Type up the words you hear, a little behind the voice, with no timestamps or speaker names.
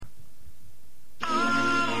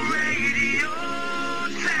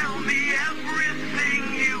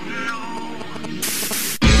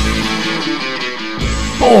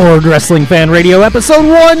Board Wrestling Fan Radio episode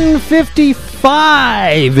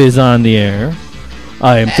 155 is on the air.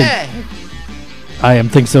 I am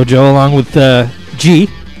Think So Joe, along with G.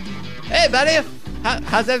 Hey, buddy.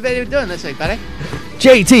 How's everybody doing this week, buddy?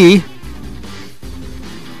 JT.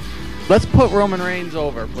 Let's put Roman Reigns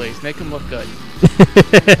over, please. Make him look good.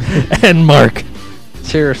 And Mark.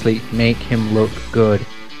 Seriously, make him look good.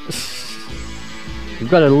 You've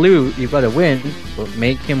got to win, but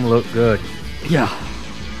make him look good. Yeah.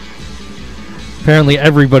 Apparently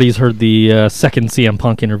everybody's heard the second CM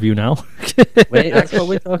Punk interview now. Wait, that's what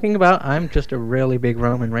we're talking about? I'm just a really big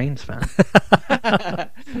Roman Reigns fan.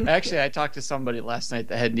 Actually, I talked to somebody last night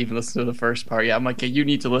that hadn't even listened to the first part yet. I'm like, hey, you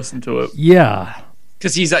need to listen to it. Yeah.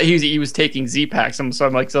 Because he was taking Z-Packs. So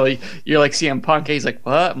I'm like, so you're like CM Punk? He's like,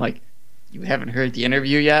 what? I'm like, you haven't heard the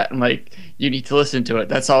interview yet? I'm like, you need to listen to it.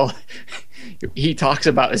 That's all he talks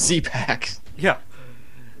about is Z-Packs. Yeah.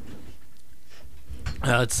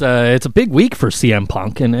 It's a big week for CM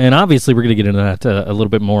Punk, and obviously we're going to get into that a little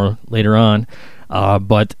bit more later on.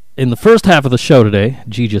 But in the first half of the show today,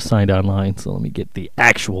 G just signed online, so let me get the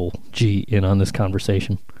actual G in on this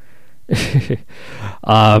conversation.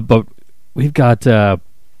 But we've got coming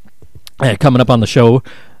up on the show,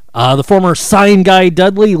 the former sign guy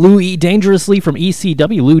Dudley, Lou E. Dangerously from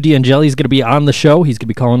ECW. Lou D'Angeli is going to be on the show. He's going to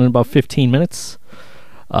be calling in about 15 minutes,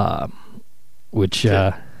 which...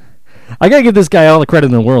 I gotta give this guy all the credit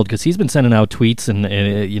in the world because he's been sending out tweets and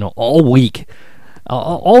all week,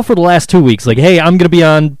 all for the last 2 weeks. Like, hey, I'm gonna be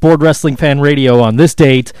on Board Wrestling Fan Radio on this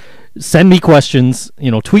date. Send me questions.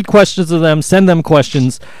 Tweet questions to them. Send them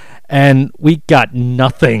questions, and we got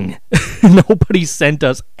nothing. Nobody sent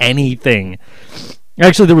us anything.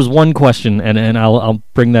 Actually, there was one question, and I'll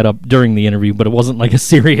bring that up during the interview, but it wasn't like a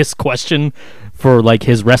serious question for like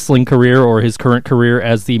his wrestling career or his current career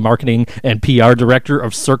as the marketing and PR director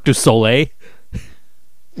of Cirque du Soleil.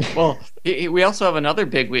 Well, we also have another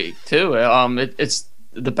big week too. It's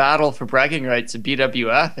the battle for bragging rights at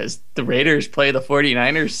BWF as the Raiders play the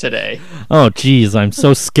 49ers today. Oh, geez, I'm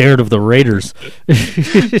so scared of the Raiders.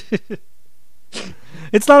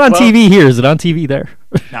 It's not on TV here. Is it on TV there?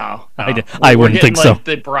 No. I wouldn't think so.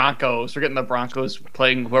 The Broncos. We're getting the Broncos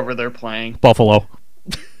playing whoever they're playing. Buffalo.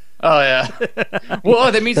 Oh, yeah.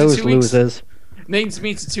 Well, that means those in 2 weeks. Losers.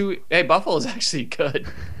 Means 2. Hey, Buffalo's actually good.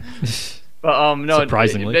 But no,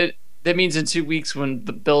 surprisingly, that means in 2 weeks when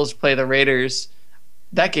the Bills play the Raiders,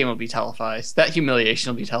 that game will be televised. That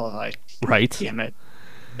humiliation will be televised. Right. Damn it.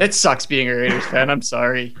 It sucks being a Raiders fan. I'm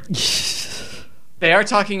sorry. They are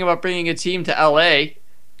talking about bringing a team to LA.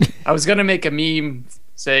 I was gonna make a meme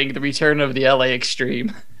saying the return of the LA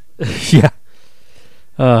Extreme. Yeah.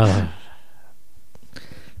 Oh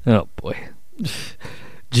boy.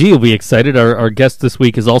 G will be excited. Our guest this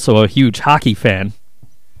week is also a huge hockey fan,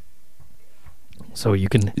 so you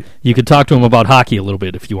can talk to him about hockey a little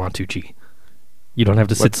bit if you want to, G. You don't have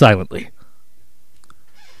to sit silently.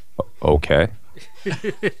 Okay.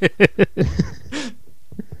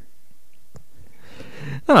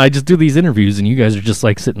 No, I just do these interviews, and you guys are just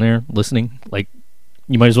like sitting there listening. Like,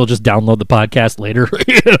 you might as well just download the podcast later.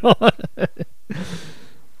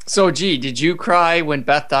 So, G, did you cry when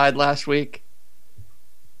Beth died last week?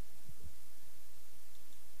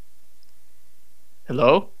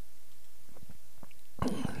 Hello?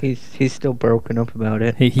 He's still broken up about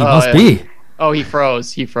it. He must be. Oh, he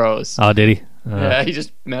froze. Oh, did he? Yeah, he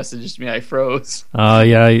just messaged me. I froze.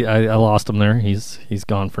 Yeah, I lost him there. He's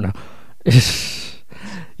gone for now.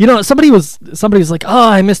 Somebody was like, "Oh,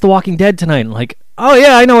 I missed The Walking Dead tonight." And like, "Oh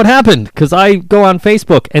yeah, I know what happened because I go on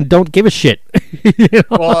Facebook and don't give a shit."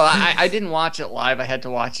 Well, I didn't watch it live. I had to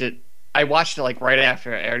watch it. I watched it like right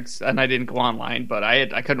after it aired, and I didn't go online. But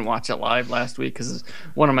I couldn't watch it live last week because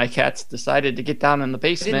one of my cats decided to get down in the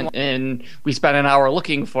basement, and we spent an hour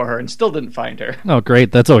looking for her and still didn't find her. Oh,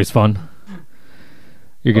 great! That's always fun.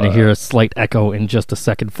 You're going to hear a slight echo in just a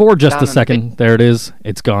second. For just a second. There it is.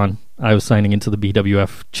 It's gone. I was signing into the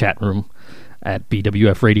BWF chat room at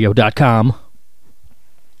bwfradio.com.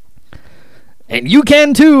 And you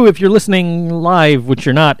can, too, if you're listening live, which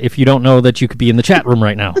you're not if you don't know that you could be in the chat room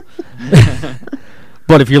right now.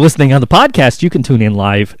 But if you're listening on the podcast, you can tune in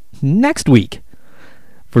live next week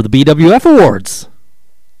for the BWF Awards.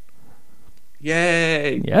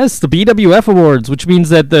 Yay! Yes, the BWF Awards, which means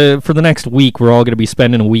that for the next week, we're all going to be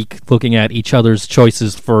spending a week looking at each other's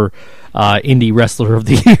choices for Indie Wrestler of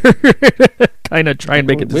the Year. Kind of try and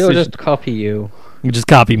make a decision. We'll just copy you. You just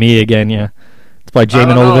copy me again, yeah. It's by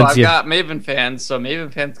Jamin Olivencia. I've got Maven fans, so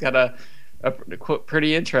Maven fans got a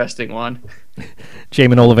pretty interesting one.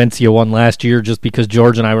 Jamin Olivencia won last year just because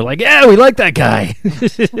George and I were like, yeah, we like that guy.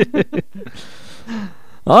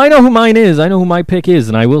 I know who mine is. I know who my pick is,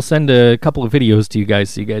 and I will send a couple of videos to you guys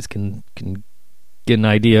so you guys can get an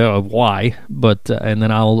idea of why. But and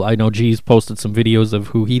then I know G's posted some videos of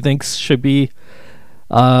who he thinks should be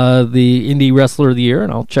the Indie Wrestler of the Year,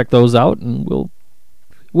 and I'll check those out, and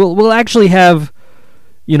we'll actually have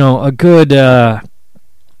a good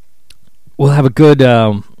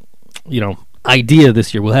idea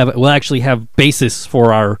this year. We'll actually have basis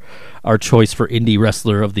for our choice for Indie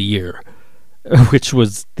Wrestler of the Year, which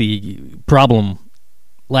was the problem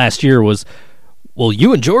last year. Was, well,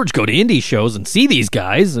 you and George go to indie shows and see these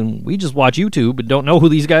guys, and we just watch YouTube and don't know who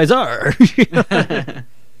these guys are.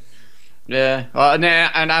 Yeah,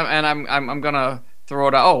 and I'm gonna throw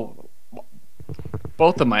it out. Oh,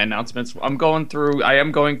 both of my announcements. I am going through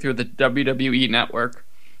the WWE Network,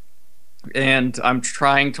 and I'm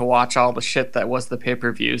trying to watch all the shit that was the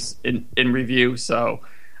pay-per-views in review. So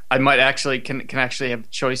I might actually can actually have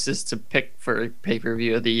choices to pick for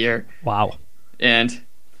pay-per-view of the year. Wow! And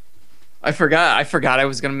I forgot I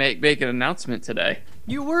was gonna make an announcement today.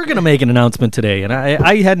 You were gonna make an announcement today, and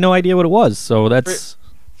I had no idea what it was. So that's.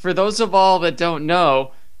 For those of all that don't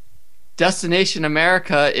know, Destination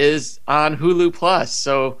America is on Hulu Plus,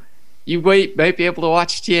 so you might be able to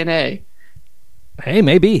watch TNA. Hey,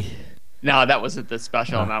 maybe. No, that wasn't the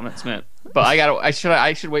special announcement. But I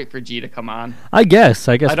should wait for G to come on. I guess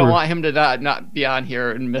I don't want him to not be on here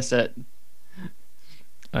and miss it.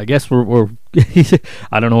 I guess we're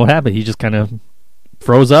I don't know what happened. He just kind of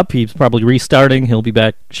froze up. He's probably restarting. He'll be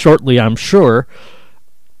back shortly, I'm sure.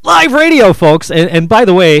 Live radio, folks. And by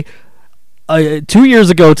the way, 2 years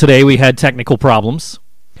ago today we had technical problems.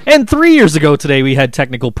 And 3 years ago today we had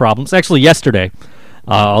technical problems. Actually, yesterday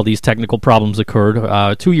all these technical problems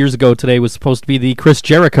occurred. 2 years ago today was supposed to be the Chris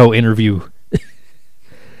Jericho interview.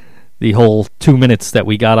 The whole 2 minutes that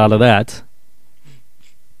we got out of that.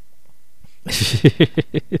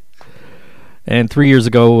 And 3 years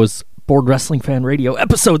ago was Board Wrestling Fan Radio,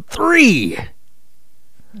 episode 3.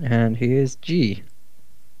 And here's G.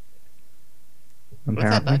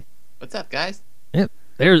 Apparently. What's up, guys? Yep.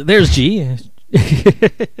 There's G.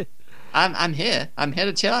 I'm here. I'm here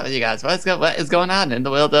to chill out with you guys. What is going on in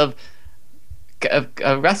the world of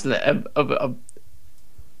wrestling?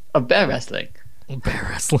 Of bear wrestling. Bear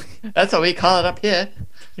wrestling. That's what we call it up here.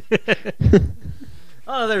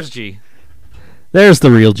 Oh, there's G. There's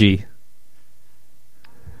the real G.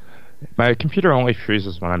 My computer only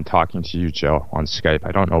freezes when I'm talking to you, Joe, on Skype.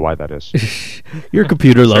 I don't know why that is. Your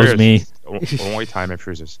computer loves me. The only time it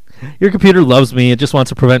freezes. Your computer loves me. It just wants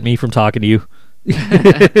to prevent me from talking to you.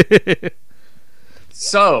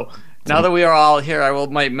 So, now that we are all here, I will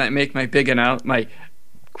make my my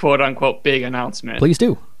quote-unquote big announcement. Please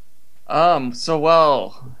do. I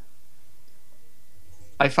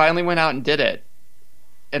finally went out and did it.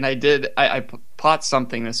 And I bought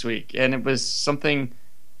something this week, and it was something,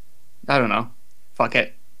 I don't know. Fuck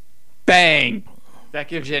it. Bang! That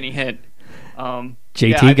gives you any hint.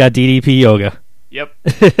 JT got DDP yoga. Yep.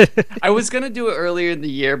 I was going to do it earlier in the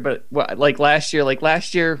year, but last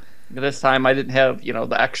year, this time I didn't have,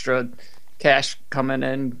 the extra cash coming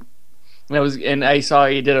in. And I saw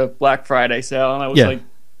you did a Black Friday sale, and I was like,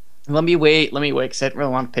 let me wait, because I didn't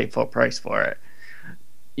really want to pay full price for it.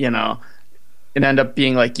 And end up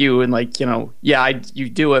being like you, and you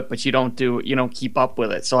do it, but you don't keep up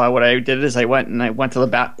with it. So what I did is I went to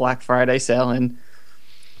the Black Friday sale, and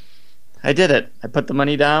I did it. I put the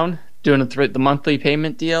money down, doing the monthly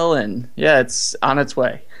payment deal, and it's on its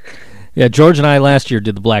way. Yeah, George and I last year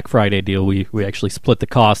did the Black Friday deal. We actually split the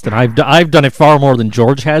cost, and I've done it far more than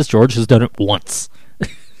George has. George has done it once.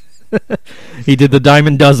 He did the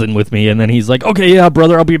Diamond Dozen with me, and then he's like, "Okay, yeah,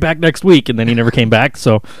 brother, I'll be back next week," and then he never came back.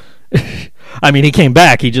 So. I mean, he came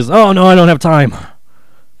back. He just, oh, no, I don't have time.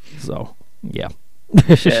 So, yeah.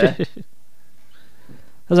 Yeah.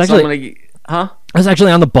 I was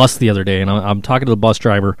actually on the bus the other day, and I'm talking to the bus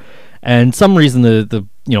driver, and some reason the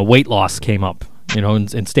weight loss came up,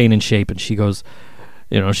 and staying in shape, and she goes,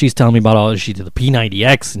 she's telling me about she did the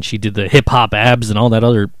P90X, and she did the hip-hop abs and all that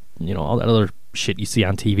other shit you see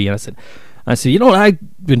on TV, and I said, what I've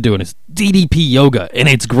been doing is DDP yoga, and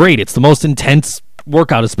it's great. It's the most intense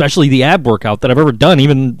workout, especially the ab workout that I've ever done,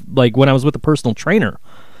 even like when I was with a personal trainer,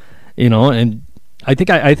 and I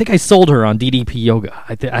think I sold her on DDP yoga.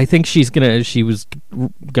 I think she was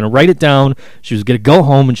gonna write it down, she was gonna go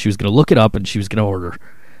home and she was gonna look it up and she was gonna order.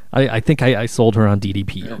 I think I sold her on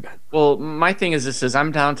DDP yoga. Well, my thing is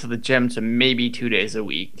I'm down to the gym to maybe 2 days a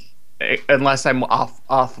week, unless I'm off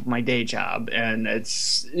of my day job, and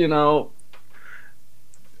it's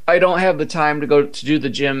I don't have the time to go to do the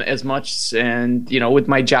gym as much, and with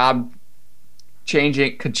my job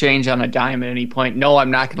changing could change on a dime at any point. No,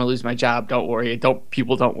 I'm not going to lose my job. Don't worry. Don't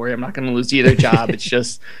worry. I'm not going to lose either job. It's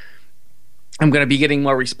just I'm going to be getting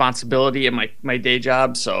more responsibility in my day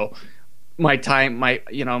job. So my time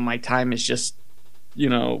is just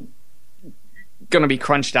going to be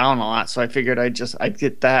crunched down a lot. So I figured I'd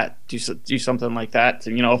get that, do something like that.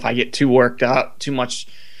 To, if I get too worked up, too much,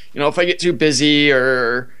 if I get too busy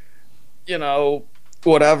or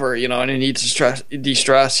whatever, and I need to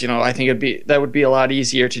de-stress, I think that would be a lot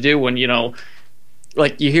easier to do when,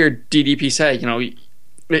 like you hear DDP say,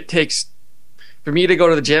 it takes, for me to go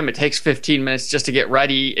to the gym, it takes 15 minutes just to get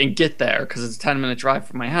ready and get there because it's a 10-minute drive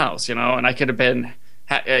from my house, and I could have been,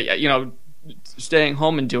 staying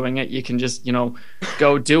home and doing it. You can just,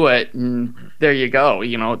 go do it, and there you go.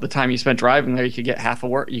 The time you spent driving there, you could get half a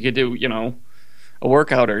work. You could do, a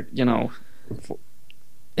workout or,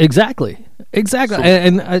 Exactly. So,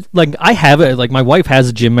 and I have it. Like my wife has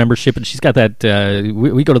a gym membership, and she's got that.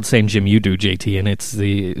 We go to the same gym you do, JT,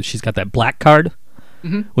 and she's got that black card,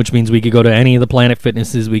 which means we could go to any of the Planet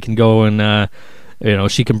Fitnesses. We can go and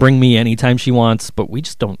she can bring me anytime she wants, but we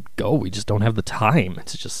just don't go. We just don't have the time.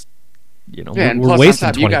 It's just we're wasting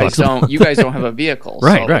 $20. You guys don't have a vehicle,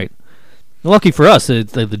 right. Lucky for us,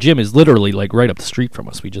 the gym is literally like right up the street from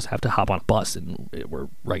us. We just have to hop on a bus, and we're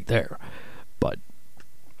right there. But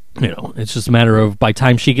it's just a matter of by the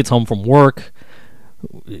time she gets home from work,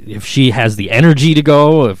 if she has the energy to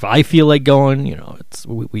go, if I feel like going,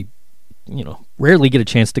 we rarely get a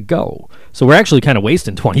chance to go. So we're actually kind of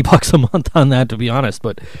wasting $20 a month on that, to be honest.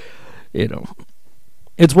 But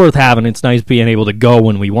it's worth having. It's nice being able to go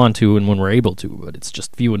when we want to and when we're able to, but it's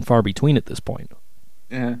just few and far between at this point.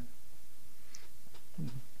 Yeah.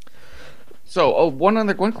 So,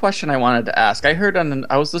 one question I wanted to ask. I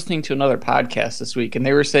was listening to another podcast this week, and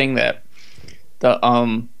they were saying that the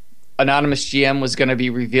anonymous GM was going to be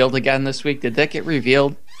revealed again this week. Did that get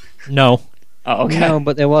revealed? No. Oh, okay. No,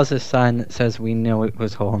 but there was a sign that says we know it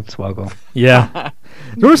was Hornswoggle. Yeah.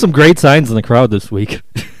 There were some great signs in the crowd this week.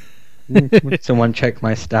 Someone check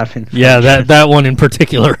my staff information. Yeah, that one in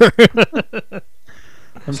particular.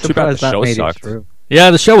 I'm surprised that made it through.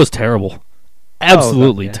 Yeah, the show was terrible.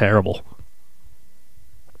 Absolutely terrible.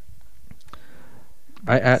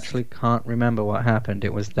 I actually can't remember what happened.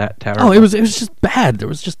 It was that terrible. Oh, it was just bad. There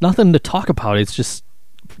was just nothing to talk about. It's just,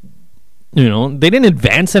 they didn't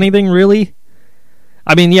advance anything really.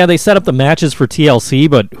 I mean, yeah, they set up the matches for TLC,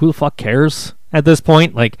 but who the fuck cares at this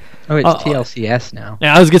point? Like, it's TLCS now.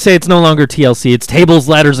 Yeah, I was gonna say it's no longer TLC. It's Tables,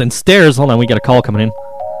 Ladders, and Stairs. Hold on, we got a call coming in.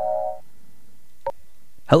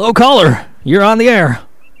 Hello, caller. You're on the air.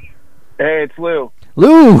 Hey, it's Lou.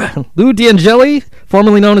 Lou D'Angeli,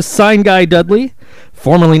 formerly known as Sign Guy Dudley,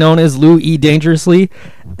 formerly known as Lou E. Dangerously,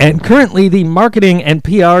 and currently the marketing and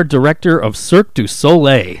PR director of Cirque du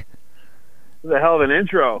Soleil. That's a hell of an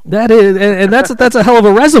intro. That is, and that's a hell of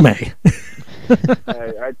a resume.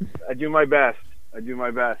 I do my best.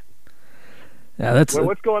 Yeah, that's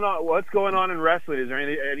what's going on. What's going on in wrestling? Is there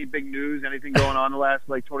any big news? Anything going on in the last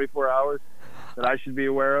 24 hours that I should be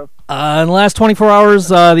aware of? In the last 24 hours,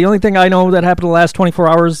 the only thing I know that happened in the last 24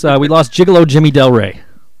 hours, we lost Gigolo Jimmy Del Rey.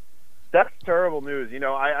 That's terrible news.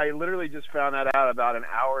 I literally just found that out about an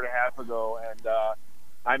hour and a half ago, and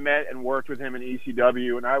I met and worked with him in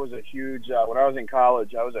ECW, and I was a huge, when I was in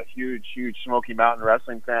college, I was a huge Smoky Mountain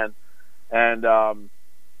wrestling fan, and I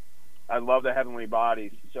love the Heavenly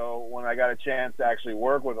Bodies. So when I got a chance to actually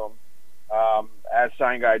work with him, as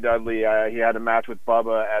Sign Guy Dudley, he had a match with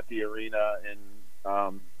Bubba at the arena in,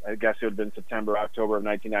 I guess it would have been September, October of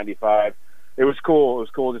 1995. It was cool. It was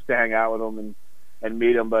cool just to hang out with him and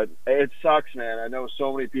meet him, but it sucks, man. I know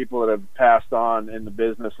so many people that have passed on in the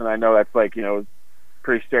business, and I know that's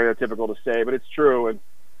pretty stereotypical to say, but it's true, and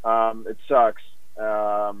it sucks.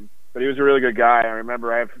 But he was a really good guy. I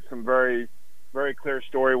remember I have some very, very clear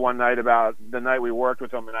story one night about the night we worked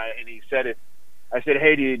with him, and he said it. I said,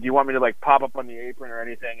 "Hey, do you want me to pop up on the apron or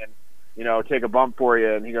anything and take a bump for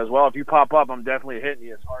you?" And he goes, "Well, if you pop up, I'm definitely hitting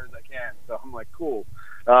you as hard as I can." So I'm like, "Cool."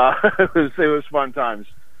 It was fun times,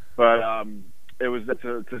 but it's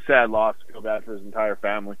a sad loss. I feel bad for his entire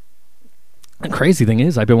family. The crazy thing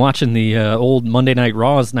is, I've been watching the old Monday Night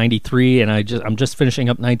Raws '93, and I'm just finishing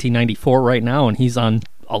up 1994 right now, and he's on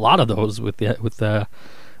a lot of those with the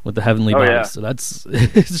Heavenly Bodies. Yeah. So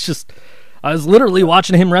it's just, I was literally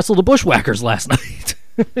watching him wrestle the Bushwhackers last night.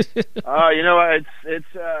 That's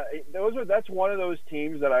one of those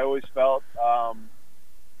teams that I always felt.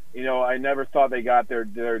 I never thought they got their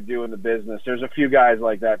due in the business. There's a few guys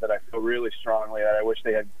like that I feel really strongly that I wish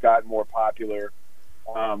they had gotten more popular.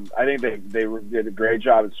 I think they did a great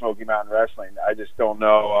job at Smoky Mountain Wrestling. I just don't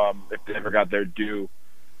know if they ever got their due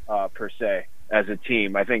per se. as a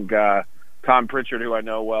team. I think Tom Pritchard, who I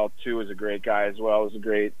know well too, is a great guy as well. Is a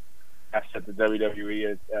great asset to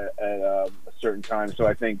WWE at a certain time. So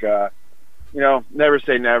I think never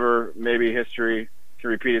say never. Maybe history can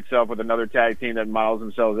repeat itself with another tag team that models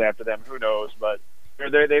themselves after them. Who knows? But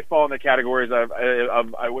they fall in the categories of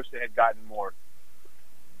I wish they had gotten more.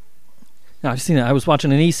 No, I've seen it. I was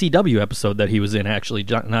watching an ECW episode that he was in actually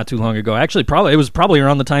not too long ago. Actually, it was probably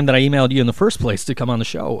around the time that I emailed you in the first place to come on the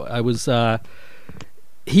show.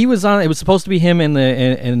 He was on. It was supposed to be him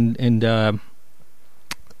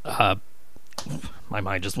my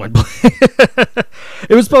mind just went blank.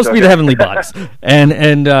 It was supposed to be the Heavenly Bodies, and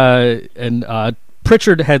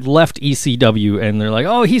Pritchard had left ECW, and they're like,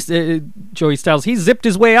 "Oh, he's Joey Styles. He zipped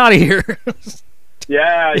his way out of here."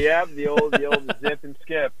 Yeah, the old zip and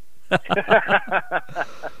skip.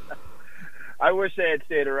 I wish they had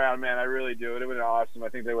stayed around, man. I really do. It would have been awesome. I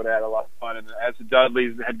think they would have had a lot of fun. And as the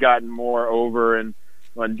Dudleys had gotten more over, and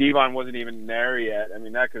when Devon wasn't even there yet, I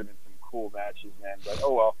mean, that could have been some cool matches, man. But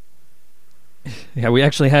oh well. Yeah, we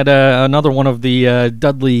actually had another one of the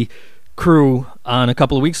Dudley crew on a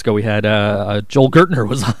couple of weeks ago. We had Joel Gertner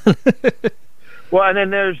was on. Well, and then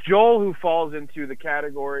there's Joel, who falls into the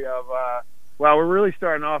category of we're really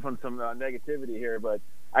starting off on some negativity here, but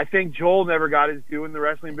I think Joel never got his due in the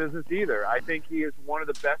wrestling business either. I think he is one of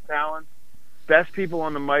the best talents, best people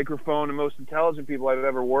on the microphone, and most intelligent people I've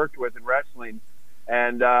ever worked with in wrestling.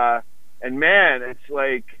 And man, it's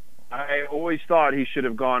like I always thought he should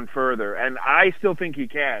have gone further, and I still think he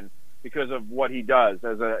can because of what he does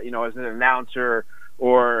as an announcer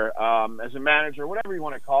or as a manager, whatever you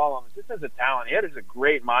want to call him. Just as a talent, he had a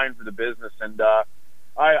great mind for the business, and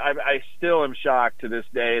I still am shocked to this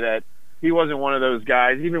day that he wasn't one of those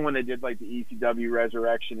guys. Even when they did like the ECW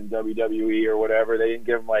resurrection in WWE or whatever, they didn't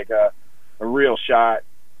give him like a real shot.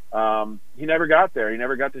 He never got there. He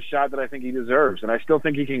never got the shot that I think he deserves, and I still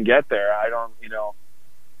think he can get there. I don't know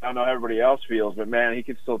how everybody else feels, but man, he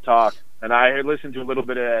can still talk. And I had listened to a little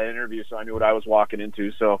bit of that interview, so I knew what I was walking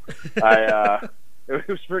into. So it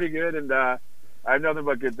was pretty good, and I have nothing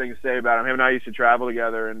but good things to say about him. Him and I used to travel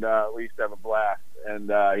together, and we used to have a blast.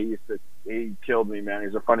 And he killed me, man.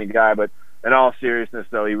 He's a funny guy, but in all seriousness,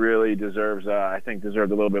 though, he really deserved a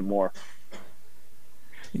little bit more.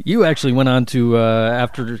 You actually went on to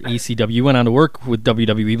after ECW, you went on to work with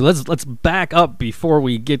WWE. But let's back up before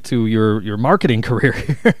we get to your marketing career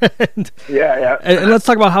here. and let's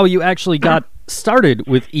talk about how you actually got started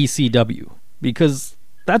with ECW, because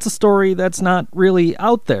that's a story that's not really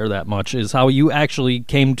out there that much. Is how you actually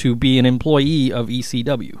came to be an employee of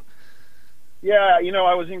ECW. Yeah,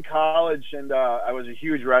 I was in college, and I was a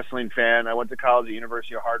huge wrestling fan. I went to college at the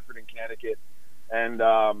University of Hartford in Connecticut, and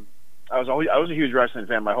I was a huge wrestling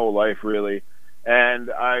fan my whole life, really.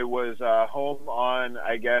 And I was home on,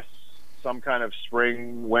 I guess, some kind of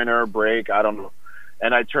spring, winter break, I don't know.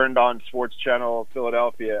 And I turned on Sports Channel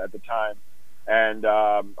Philadelphia at the time, and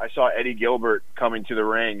I saw Eddie Gilbert coming to the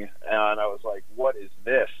ring, and I was like, what is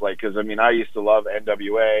this? Because, I used to love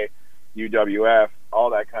NWA, UWF, all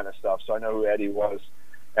that kind of stuff, so I know who Eddie was.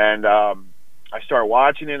 And I started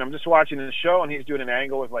watching it. I'm just watching the show, and he's doing an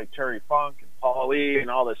angle with, Terry Funk and Paul Lee and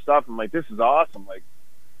all this stuff. I'm like, this is awesome.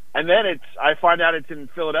 And then I find out it's in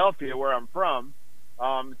Philadelphia, where I'm from.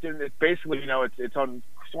 It's basically, it's on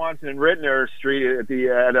Swanson and Rittner Street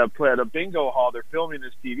at a bingo hall. They're filming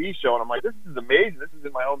this TV show, and I'm like, this is amazing. This is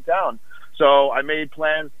in my hometown. So I made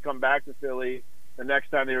plans to come back to Philly the next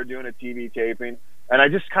time they were doing a TV taping, and I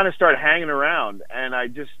just kind of started hanging around, and I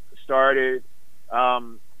just started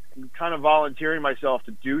kind of volunteering myself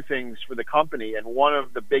to do things for the company. And one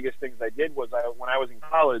of the biggest things I did was when I was in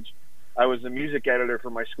college, I was the music editor for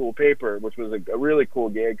my school paper, which was a really cool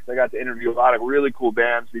gig because I got to interview a lot of really cool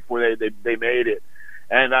bands before they made it.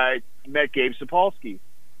 And I met Gabe Sapolsky,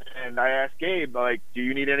 and I asked Gabe, do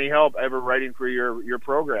you need any help ever writing for your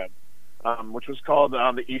program, which was called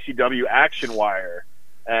the ECW Action Wire.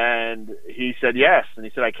 And he said yes, and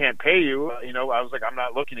he said, I can't pay you. I was like, I'm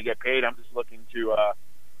not looking to get paid. I'm just looking to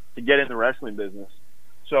get in the wrestling business.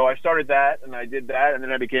 So I started that, and I did that, and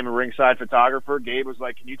then I became a ringside photographer. Gabe was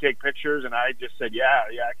like, can you take pictures? And I just said, yeah,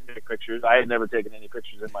 I can take pictures. I had never taken any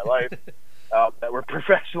pictures in my life that were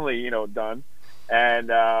professionally, done. And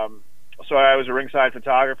so I was a ringside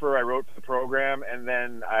photographer. I wrote for the program, and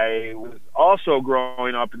then I was also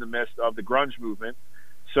growing up in the midst of the grunge movement.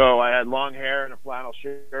 So I had long hair and a flannel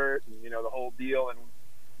shirt, and, the whole deal. And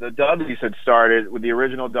the Dudleys had started with the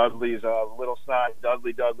original Dudleys, Little Snot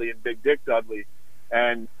Dudley, and Big Dick Dudley.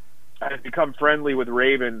 And I had become friendly with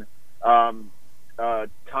Raven,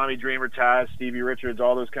 Tommy Dreamer, Taz, Stevie Richards,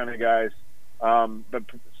 all those kind of guys. But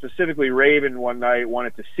specifically Raven one night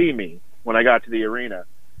wanted to see me. when I got to the arena.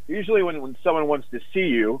 Usually when someone wants to see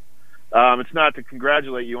you, it's not to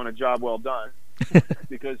congratulate you on a job well done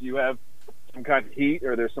because you have some kind of heat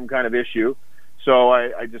or there's some kind of issue. So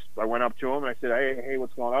I went up to him and I said, hey,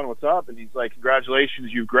 what's going on? What's up? And he's like,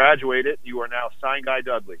 congratulations, you've graduated. You are now Sign Guy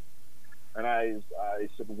Dudley. And I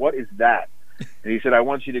said, what is that? And he said, I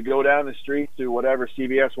want you to go down the street to whatever,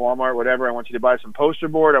 CVS, Walmart, whatever. I want you to buy some poster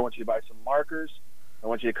board. I want you to buy some markers. I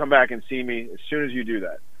want you to come back and see me as soon as you do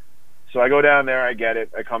that. So I go down there, I get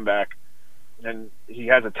it, I come back, and he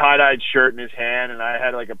has a tie-dyed shirt in his hand, and I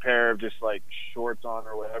had like a pair of just like shorts on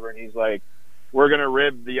or whatever, and he's like, we're going to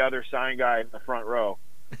rib the other sign guy in the front row,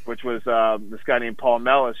 which was this guy named Paul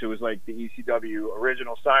Mellis, who was like the ECW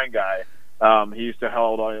original sign guy. He used to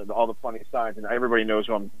hold all the funny signs, and everybody knows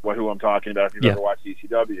who I'm talking about if you've ever watched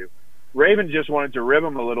ECW. Raven just wanted to rib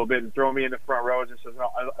him a little bit and throw me in the front row just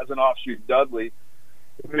as an offshoot Dudley,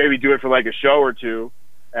 maybe do it for like a show or two.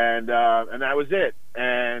 And that was it.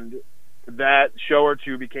 And that show or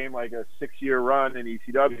two became like a 6-year run in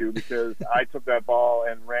ECW because I took that ball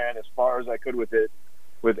and ran as far as I could with it,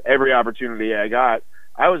 with every opportunity I got.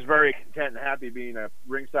 I was very content and happy being a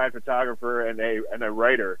ringside photographer and a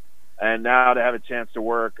writer. And now to have a chance to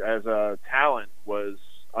work as a talent was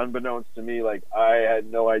unbeknownst to me. Like, I had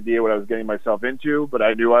no idea what I was getting myself into, but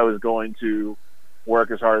I knew I was going to work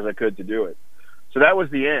as hard as I could to do it. So that was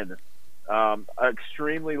the end.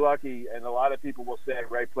 Extremely lucky, and a lot of people will say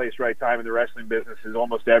right place, right time in the wrestling business is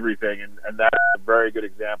almost everything, and that's a very good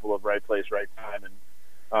example of right place, right time.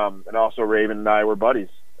 And also Raven and I were buddies,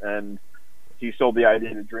 and he sold the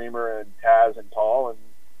idea to Dreamer and Taz and Paul, and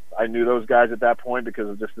I knew those guys at that point because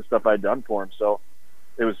of just the stuff I'd done for him. So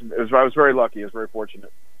I was very lucky. I was very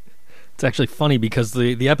fortunate. It's actually funny because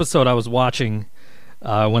the episode I was watching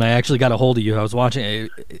when I actually got a hold of you, I was watching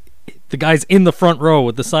the guy's in the front row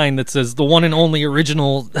with the sign that says the one and only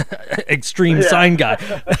original extreme sign guy.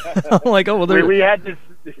 I'm like, oh, well, we had this.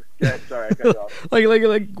 Yeah, sorry, I cut you off.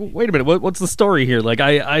 like, wait a minute, what's the story here? Like,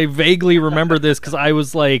 I vaguely remember this because I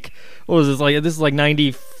was like, what was this, like, this is like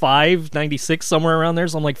 95, 96, somewhere around there,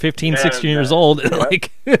 so I'm like 15, 16 years old, and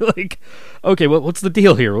like, okay, what's the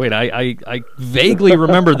deal here? Wait, I vaguely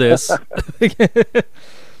remember this.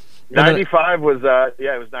 95 was,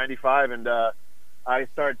 it was 95, and I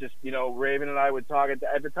started just, Raven and I would talk,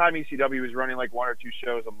 at the time ECW was running like 1 or 2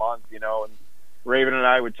 shows a month, and Raven and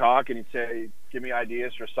I would talk, and he'd say, give me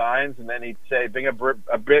ideas for signs, and then he'd say, bring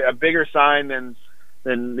a bigger sign than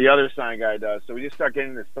the other sign guy does. So we just started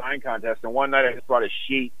getting this sign contest, and one night I just brought a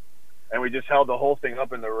sheet, and we just held the whole thing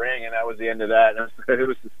up in the ring, and that was the end of that. And it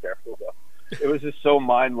was hysterical, though. It was just so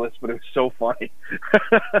mindless, but it was so funny.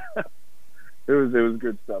 It was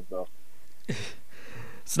good stuff, though.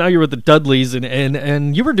 So now you're with the Dudleys,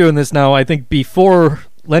 and you were doing this now, I think, before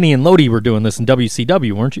Lenny and Lodi were doing this in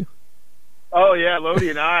WCW, weren't you? Oh, yeah, Lodi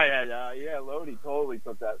and I had, Lodi totally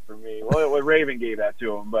took that from me. Well, Raven gave that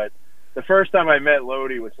to him, but the first time I met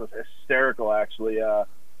Lodi was hysterical, actually.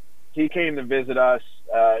 He came to visit us,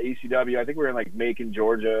 ECW. I think we were in, like, Macon,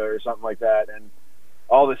 Georgia or something like that, and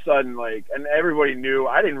all of a sudden, like, and everybody knew,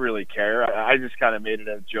 I didn't really care. I just kind of made it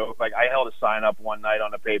a joke. Like, I held a sign up one night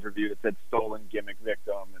on a pay-per-view that said stolen gimmick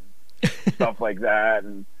victim and stuff like that,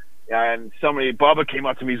 and Bubba came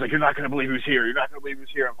up to me. He's like, you're not going to believe who's here. You're not going to believe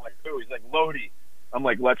who's here. I'm like, who? He's like, Lodi. I'm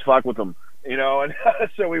like, let's fuck with him. And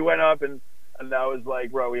so we went up, and I was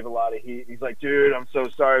like, bro, we have a lot of heat. He's like, dude, I'm so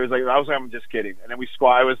sorry. I was like, I'm just kidding. And then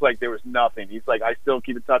I was like, there was nothing. He's like, I still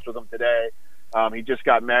keep in touch with him today. He just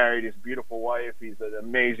got married. His beautiful wife. He's an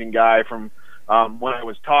amazing guy from when I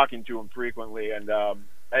was talking to him frequently. And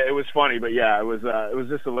it was funny, but yeah, it was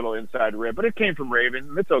just a little inside rib. But it came from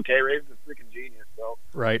Raven. It's okay. Raven's a freaking genius. So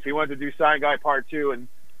right. If he wanted to do Sign Guy Part 2 and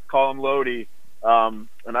call him Lodi,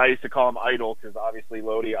 and I used to call him Idol because obviously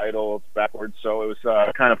Lodi, Idol, it's backwards. So it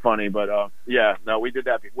was kind of funny. But yeah, no, we did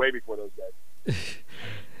that way before those guys.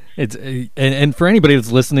 It's and for anybody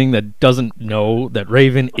that's listening that doesn't know that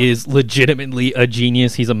Raven is legitimately a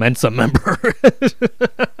genius, he's a Mensa member.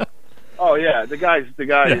 Oh yeah, the guy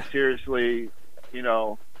is seriously,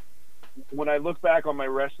 when I look back on my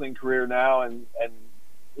wrestling career now, and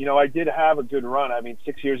I did have a good run. I mean,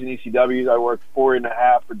 6 years in ECW. I worked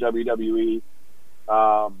 4.5 for WWE.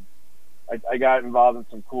 I got involved in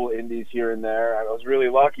some cool indies here and there. I was really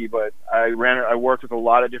lucky, but I worked with a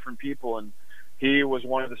lot of different people, and he was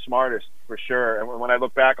one of the smartest for sure. And when I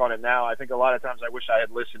look back on it now, I think a lot of times I wish I had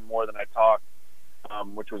listened more than I talked,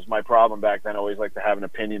 which was my problem back then. I always like to have an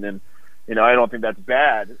opinion, and I don't think that's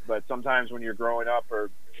bad, but sometimes when you're growing up, or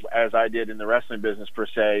as I did in the wrestling business per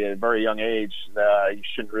se, at a very young age, you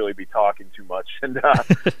shouldn't really be talking too much, and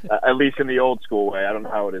at least in the old school way. I don't know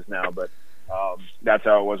how it is now, but that's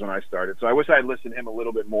how it was when I started. So I wish I had listened to him a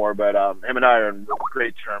little bit more, but him and I are in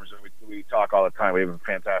great terms, and we talk all the time. We have a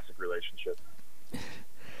fantastic relationship.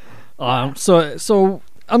 So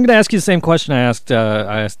I'm going to ask you the same question I asked.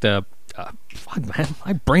 Fuck, man,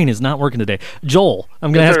 my brain is not working today. Joel,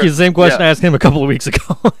 I'm going to ask you the same question I asked him a couple of weeks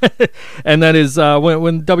ago, and that is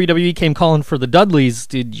when WWE came calling for the Dudleys,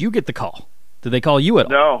 did you get the call? Did they call you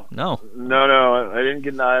at all? No. I didn't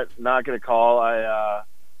get not get a call. I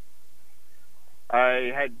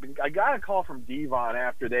got a call from Devon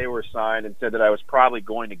after they were signed and said that I was probably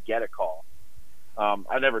going to get a call.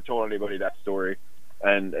 I never told anybody that story,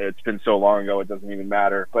 and it's been so long ago it doesn't even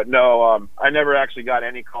matter. But no, I never actually got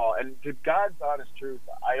any call. And to God's honest truth,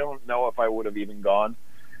 I don't know if I would have even gone.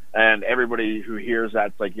 And everybody who hears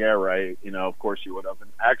that's like, yeah, right, of course you would have.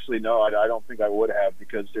 And actually, no, I don't think I would have,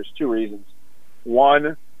 because there's two reasons.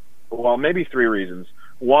 One, well, maybe three reasons.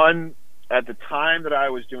 One, at the time that I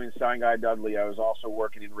was doing Sign Guy Dudley, I was also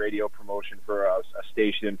working in radio promotion for a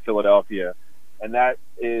station in Philadelphia, and that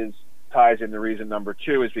ties into reason number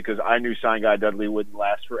two, is because I knew Sign Guy Dudley wouldn't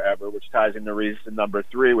last forever, which ties into reason number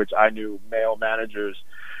three, which I knew male managers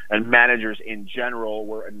and managers in general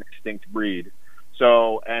were an extinct breed.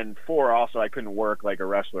 So, and four, also, I couldn't work like a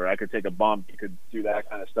wrestler. I could take a bump, you could do that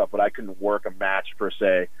kind of stuff, but I couldn't work a match per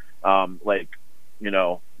se,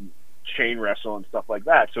 chain wrestle and stuff like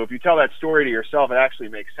that. So if you tell that story to yourself, it actually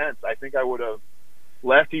makes sense. I think I would have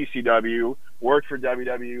left ECW, worked for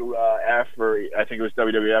WWF, or I think it was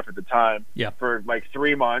WWF at the time, for like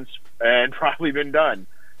 3 months, and probably been done.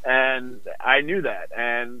 And I knew that,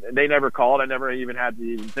 and they never called. I never even had to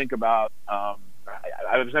even think about. I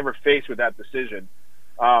was never faced with that decision.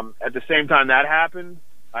 At the same time that happened,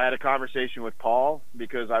 I had a conversation with Paul,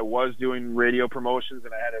 because I was doing radio promotions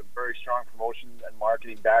and I had a very strong promotion and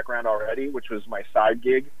marketing background already, which was my side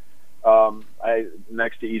gig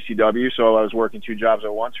next to ECW. So I was working 2 jobs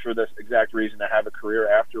at once for this exact reason, to have a career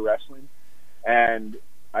after wrestling. And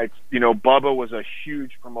Bubba was a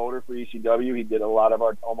huge promoter for ECW. He did a lot of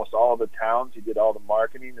almost all of the towns. He did all the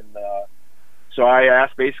marketing. And so I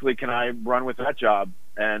asked, basically, can I run with that job?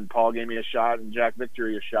 And Paul gave me a shot, and Jack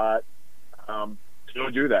Victory a shot. To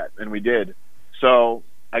do that, and we did. So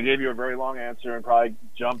I gave you a very long answer and probably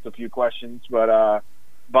jumped a few questions, but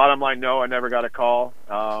bottom line, no, I never got a call.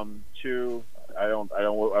 Two, I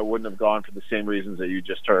wouldn't have gone for the same reasons that you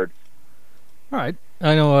just heard. All right,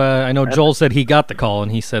 I know. Joel said he got the call,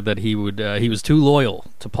 and he said that he was too loyal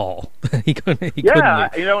to Paul. he couldn't.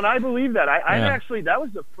 And I believe that. I actually, that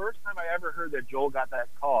was the first time I ever heard that Joel got that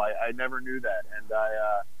call. I never knew that, and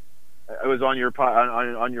I was on your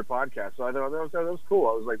on your podcast, so I thought that was cool.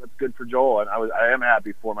 I was like, that's good for Joel, and I am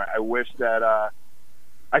happy for him. I wish that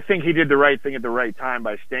I think he did the right thing at the right time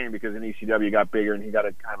by staying, because in ECW he got bigger, and he got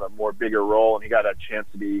a kind of a more bigger role, and he got a chance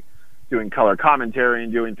to be doing color commentary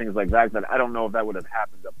and doing things like that. But I don't know if that would have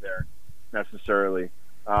happened up there necessarily.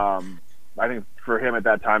 I think for him at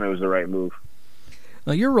that time it was the right move.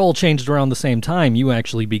 Now, your role changed around the same time. You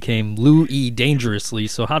actually became Lou E. Dangerously.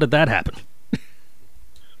 So how did that happen?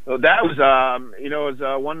 So that was, it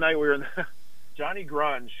was one night we were in Johnny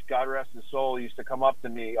Grunge, God rest his soul, used to come up to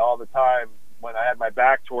me all the time when I had my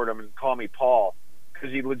back toward him and call me Paul,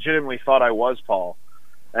 because he legitimately thought I was Paul.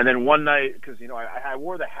 And then one night, because, I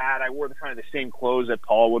wore the hat, I wore the kind of the same clothes that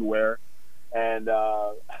Paul would wear. And,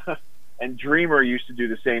 and Dreamer used to do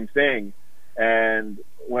the same thing. And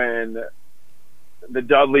when the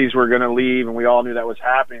Dudleys were going to leave and we all knew that was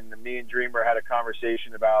happening, and me and Dreamer had a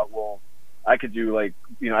conversation about, well, I could do I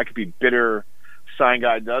could be bitter Sign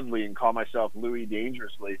Guy Dudley and call myself Louis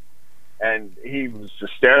Dangerously. And he was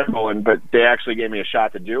hysterical, but they actually gave me a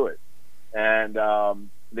shot to do it. And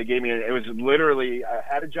they gave me, it was literally, I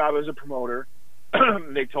had a job as a promoter.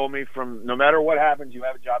 They told me, from no matter what happens, you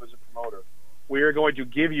have a job as a promoter. We are going to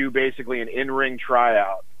give you basically an in-ring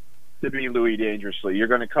tryout to be Louis Dangerously. You're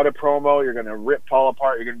going to cut a promo, you're going to rip Paul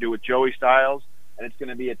apart, you're going to do it with Joey Styles, and it's going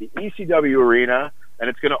to be at the ECW arena, and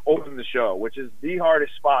it's going to open the show, which is the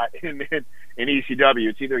hardest spot in ECW.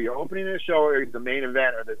 It's either you're opening the show or the main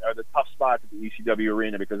event, or the tough spots at the ECW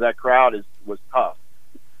arena, because that crowd was tough.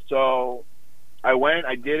 So I went,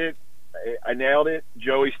 I did it, I nailed it.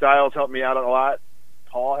 Joey Styles helped me out a lot.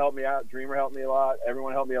 Paul helped me out. Dreamer helped me a lot.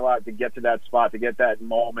 Everyone helped me a lot to get to that spot, to get that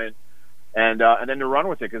moment, and then to run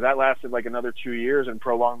with it, because that lasted like another 2 years and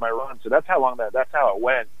prolonged my run. So that's how it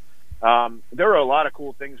went. There were a lot of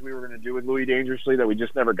cool things we were going to do with Louis Dangerously that we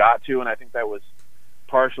just never got to, and I think that was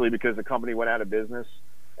partially because the company went out of business,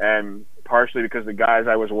 and partially because the guys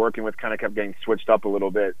I was working with kind of kept getting switched up a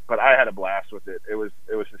little bit. But I had a blast with it. It was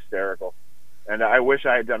hysterical, and I wish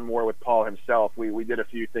I had done more with Paul himself. We did a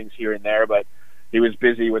few things here and there, but he was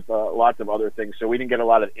busy with lots of other things, so we didn't get a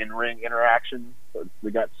lot of in-ring interaction. But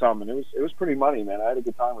we got some, and it was pretty money, man. I had a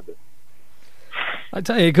good time with it. I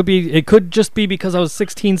tell you, it could just be because I was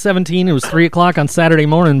 16, 17. It was 3 o'clock on Saturday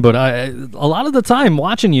morning, but a lot of the time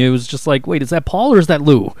watching you, it was just like, wait, is that Paul or is that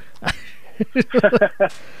Lou?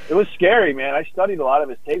 It was scary, man. I studied a lot of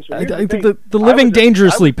his tapes. I think the Living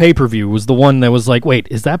Dangerously pay-per-view was the one that was like, wait,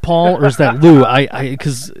 is that Paul or is that Lou?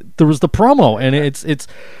 Because there was the promo, and it's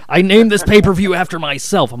I named this pay-per-view after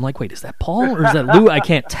myself. I'm like, wait, is that Paul or is that Lou? I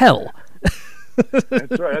can't tell.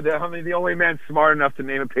 That's right. I'm the only man smart enough to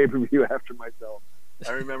name a pay-per-view after myself.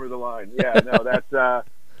 I remember the line. Yeah, no, that's.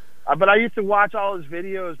 But I used to watch all his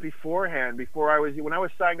videos beforehand. When I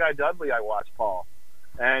was Sign Guy Dudley, I watched Paul,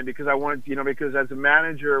 and because I wanted, because as a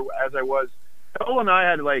manager, as I was, Joel and I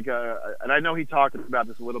had and I know he talked about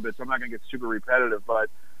this a little bit, so I'm not going to get super repetitive, but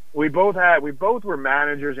we both were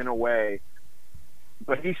managers in a way.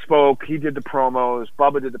 But he spoke, he did the promos,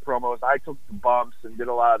 Bubba did the promos, I took the bumps and did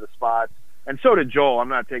a lot of the spots. And so did Joel. I'm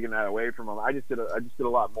not taking that away from him. I just did a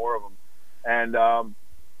lot more of them, and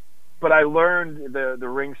but I learned the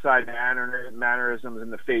ringside mannerisms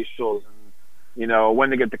and the facials, and when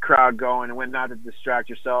to get the crowd going and when not to distract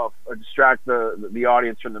yourself or distract the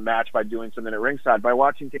audience from the match by doing something at ringside, by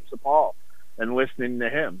watching tapes of Paul and listening to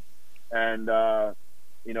him, and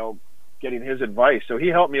getting his advice. So he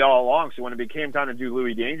helped me all along. So when it became time to do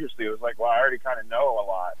Louis Dangerously, it was like, well, I already kind of know a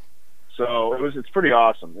lot. So it's pretty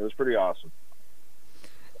awesome. It was pretty awesome.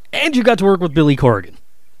 And you got to work with Billy Corgan.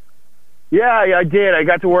 Yeah, I did. I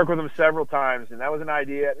got to work with him several times, and that was an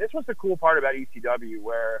idea. This was the cool part about ECW,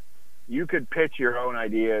 where you could pitch your own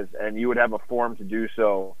ideas, and you would have a forum to do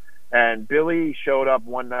so. And Billy showed up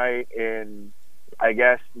one night in, I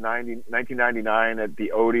guess, 1999 at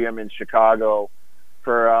the Odeum in Chicago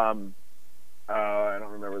for, I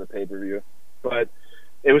don't remember the pay-per-view, but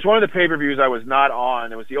it was one of the pay-per-views I was not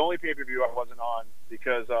on. It was the only pay-per-view I wasn't on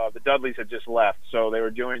because the Dudleys had just left. So they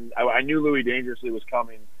were doing – I knew Louis Dangerously was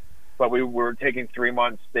coming, but we were taking 3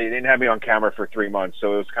 months. They didn't have me on camera for 3 months,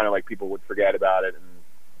 so it was kind of like people would forget about it and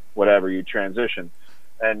whatever, you transition.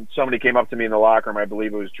 And somebody came up to me in the locker room, I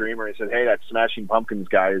believe it was Dreamer, and he said, hey, that Smashing Pumpkins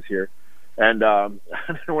guy is here. And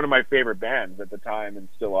one of my favorite bands at the time and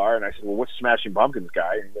still are. And I said, well, what's Smashing Pumpkins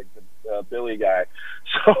guy? And he's like, the Billy guy.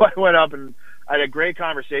 So I went up and I had a great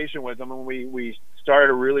conversation with him, and we started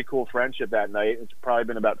a really cool friendship that night. It's probably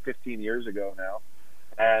been about 15 years ago now.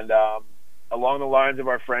 And along the lines of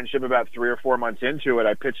our friendship, about 3 or 4 months into it,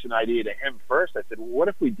 I pitched an idea to him first. I said, well, what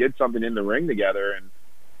if we did something in the ring together? And,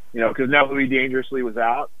 because now Louis Dangerously was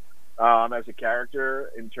out as a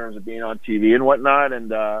character in terms of being on TV and whatnot.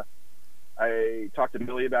 And I talked to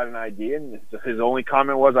Billy about an idea, and his only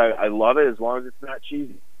comment was, I love it as long as it's not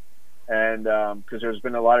cheesy. And because there's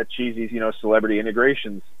been a lot of cheesy, celebrity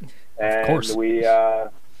integrations, and of course. we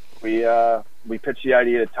pitched the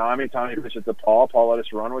idea to Tommy. Tommy pitched it to Paul. Paul let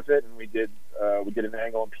us run with it, and we did an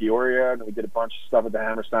angle in Peoria, and we did a bunch of stuff at the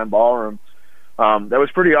Hammerstein Ballroom. That was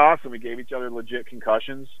pretty awesome. We gave each other legit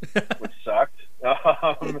concussions, which sucked,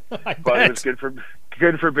 but it was good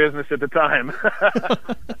for business at the time.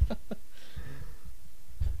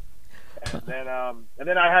 And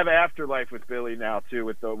then I have Afterlife with Billy now too.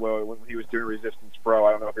 When he was doing Resistance Pro,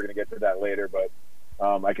 I don't know if you're going to get to that later, but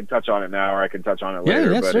I can touch on it now, or I can touch on it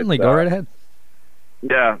later. Yeah, but certainly. Go right ahead.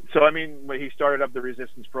 Yeah. So when he started up the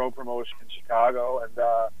Resistance Pro promotion in Chicago, and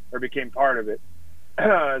or became part of it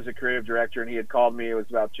as a creative director, and he had called me. It was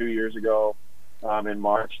about 2 years ago, in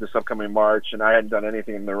March, this upcoming March, and I hadn't done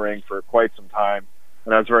anything in the ring for quite some time,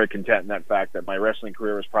 and I was very content in that fact that my wrestling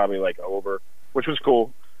career was probably over, which was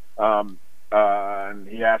cool. And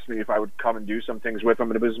he asked me if I would come and do some things with him,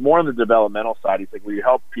 and it was more on the developmental side. He's like, will you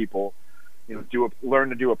help people, learn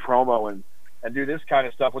to do a promo and do this kind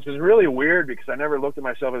of stuff, which was really weird because I never looked at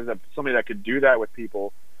myself as somebody that could do that with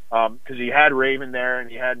people. Because he had Raven there,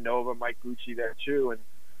 and he had Nova, Mike Gucci there too,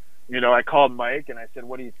 and I called Mike and I said,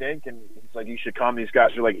 what do you think? And he's like, you should come. These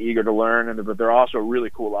guys are eager to learn, but they're also a really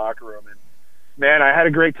cool locker room. And man, I had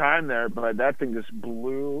a great time there, but that thing just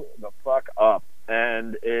blew the fuck up.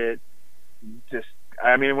 And it just,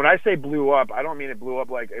 when I say blew up, I don't mean it blew up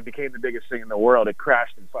like it became the biggest thing in the world. It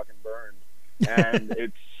crashed and fucking burned. And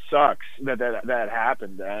it sucks that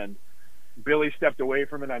happened. And Billy stepped away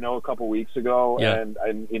from it, I know, a couple weeks ago. Yeah.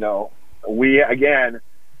 And we, again,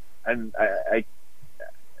 and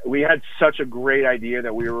we had such a great idea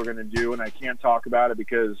that we were going to do, and I can't talk about it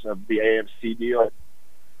because of the AMC deal that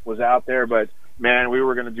was out there, but man, we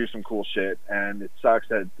were going to do some cool shit, and it sucks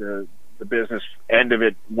that the business end of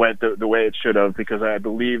it went the way it should have, because I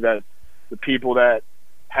believe that the people that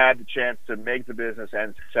had the chance to make the business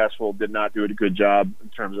and successful did not do a good job in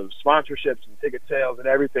terms of sponsorships and ticket sales and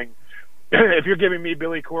everything. If you're giving me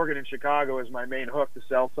Billy Corgan in Chicago as my main hook to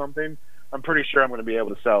sell something, I'm pretty sure I'm going to be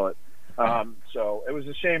able to sell it. So it was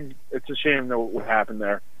a shame. It's a shame that what happened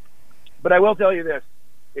there. But I will tell you this: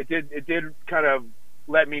 it did kind of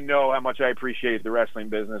let me know how much I appreciate the wrestling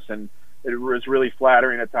business, and it was really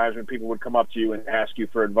flattering at times when people would come up to you and ask you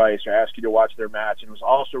for advice or ask you to watch their match. And it was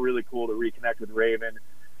also really cool to reconnect with Raven.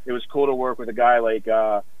 It was cool to work with a guy like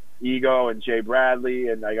Ego and Jay Bradley,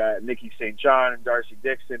 and I got Nikki St. John and Darcy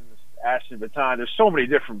Dixon, Ashton Baton. There's so many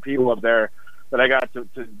different people up there that I got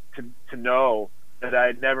to know that I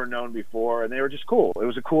had never known before, and they were just cool. It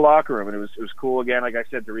was a cool locker room, and it was cool again, like I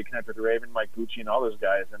said, to reconnect with Raven, Mike Bucci, and all those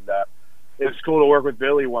guys. And it was cool to work with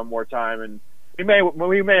Billy one more time, and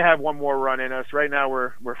we may have one more run in us. Right now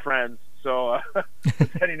we're friends, so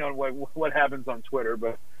depending on what happens on Twitter,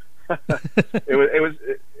 but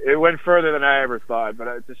it went further than I ever thought. But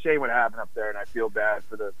it's a shame what happened up there, and I feel bad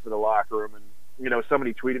for the locker room. And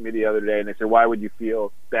somebody tweeted me the other day, and they said, "Why would you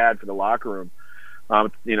feel bad for the locker room?"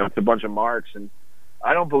 It's a bunch of marks, and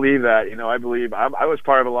I don't believe that. I believe I was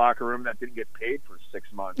part of a locker room that didn't get paid for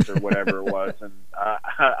 6 months or whatever it was, and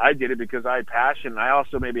I did it because I had passion. I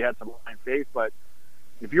also maybe had some blind faith, but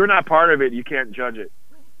if you're not part of it, you can't judge it.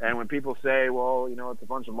 And when people say, well, it's a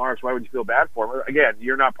bunch of marks, why would you feel bad for them? Again,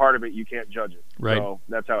 you're not part of it, you can't judge it. Right. So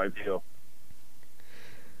that's how I feel.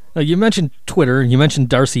 Now, you mentioned Twitter, you mentioned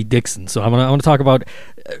Darcy Dixon, so I want to talk about,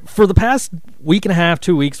 for the past week and a half,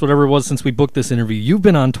 2 weeks, whatever it was since we booked this interview, you've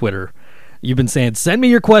been on Twitter. You've been saying, send me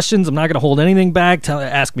your questions, I'm not going to hold anything back,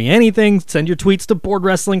 ask me anything, send your tweets to Board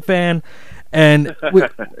Wrestling Fan, and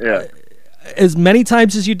yeah. As many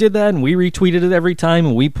times as you did that, and we retweeted it every time,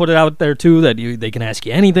 and we put it out there too, that they can ask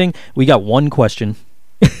you anything, we got one question.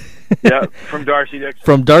 Yeah, from Darcy Dixon.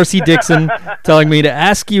 From Darcy Dixon, telling me to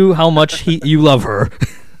ask you how much you love her.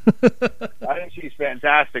 I think she's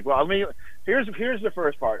fantastic. Well, here's the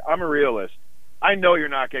first part. I'm a realist. I know you're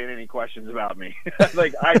not getting any questions about me.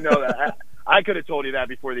 I know that. I could have told you that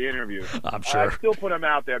before the interview. I'm sure. I still put them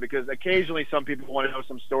out there because occasionally some people want to know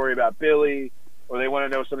some story about Billy, or they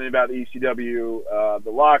want to know something about the ECW, the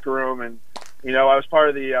locker room, and I was part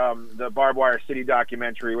of the Barbed Wire City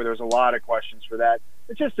documentary where there was a lot of questions for that.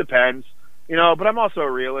 It just depends, But I'm also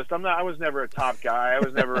a realist. I was never a top guy. I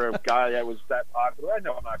was never a guy that was that popular. I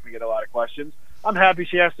know I'm not going to get a lot of questions. I'm happy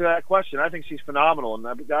she asked her that question. I think she's phenomenal.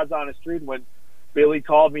 And God's honest truth, when Billy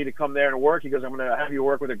called me to come there and work, he goes, "I'm going to have you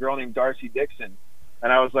work with a girl named Darcy Dixon."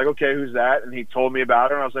 And I was like, "Okay, who's that?" And he told me about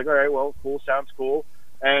her, and I was like, "All right, well, cool, sounds cool."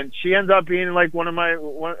 And she ends up being like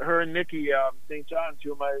her and Nikki St. John,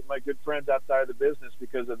 two of my good friends outside of the business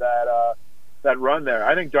because of that run there.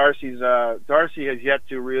 I think Darcy has yet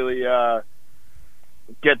to really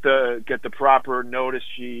get the proper notice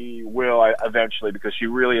she will eventually, because she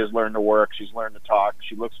really has learned to work. She's learned to talk.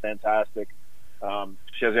 She looks fantastic.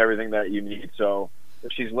 She has everything that you need. So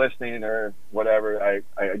if she's listening or whatever,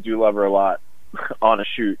 I do love her a lot on a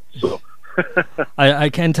shoot. So. I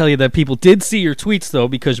can tell you that people did see your tweets, though,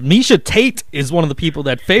 because Misha Tate is one of the people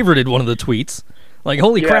that favorited one of the tweets. Like,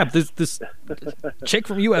 holy crap, this chick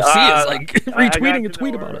from UFC is retweeting a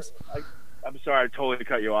tweet about us. I'm sorry, I totally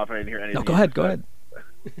cut you off. I didn't hear anything. No, go ahead.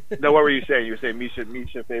 No, what were you saying? You were saying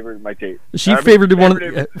Misha favored my Tate. She favorited one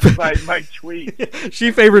of my tweet.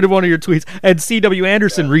 She favorited one of your tweets, and C.W.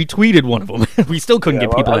 Anderson retweeted one of them. We still couldn't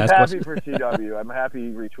get people to ask questions. I'm happy for C.W. I'm happy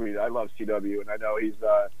he retweeted. I love C.W. and I know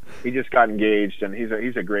he just got engaged, and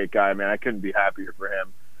he's a great guy, man. I couldn't be happier for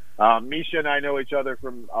him. Misha and I know each other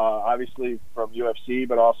from obviously from UFC,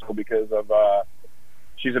 but also because of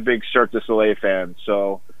she's a big Cirque du Soleil fan.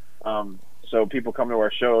 So people come to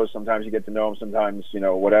our shows. Sometimes you get to know them. Sometimes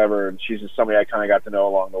whatever. And she's just somebody I kind of got to know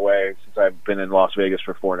along the way since I've been in Las Vegas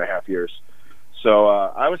for 4.5 years. So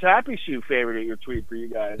I was happy she favorited your tweet for you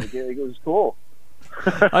guys. It was cool.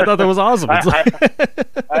 I thought that was awesome. I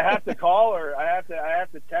have to call her. I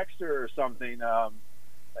have to text her or something.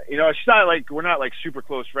 She's not we're not super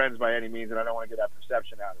close friends by any means, and I don't want to get that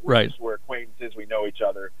perception out of it. We're acquaintances. We know each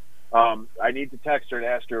other. I need to text her and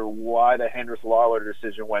ask her why the Hendricks Lawler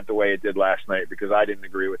decision went the way it did last night, because I didn't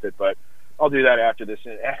agree with it. But I'll do that after this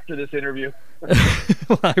interview.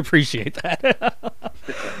 Well, I appreciate that.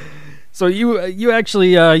 So you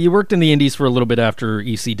actually you worked in the Indies for a little bit after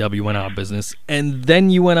ECW went out of business, and then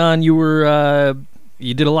you went on. You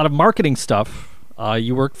did a lot of marketing stuff.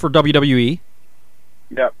 You worked for WWE.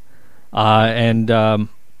 Yep.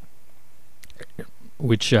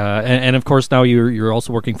 Which and of course now you're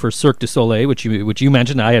also working for Cirque du Soleil, which you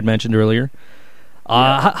mentioned, I had mentioned earlier.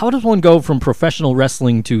 How does one go from professional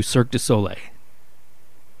wrestling to Cirque du Soleil?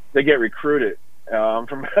 They get recruited,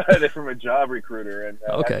 from a job recruiter, and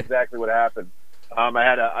Okay. that's exactly what happened.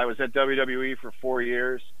 I was at WWE for 4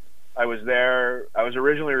 years. I was there. I was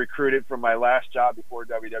originally recruited from my last job before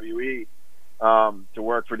WWE to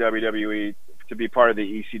work for WWE to be part of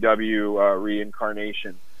the ECW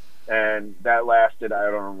reincarnation, and that lasted,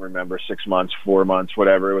 I don't remember, 6 months, 4 months,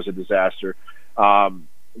 whatever. It was a disaster.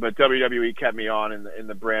 But WWE kept me on in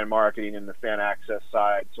the brand marketing and the fan access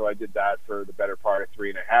side, so I did that for the better part of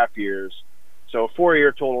 3.5 years. So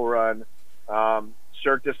 4-year total run.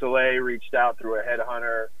 Cirque du Soleil reached out through a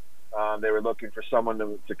headhunter. They were looking for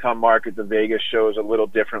someone to come market the Vegas shows a little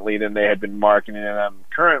differently than they had been marketing them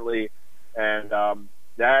currently, and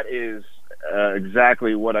that is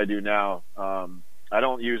exactly what I do now. I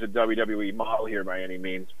don't use a WWE model here by any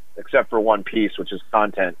means, except for one piece, which is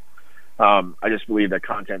content. I just believe that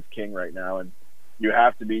content's king right now, and you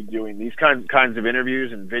have to be doing these kinds of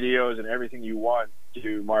interviews and videos and everything you want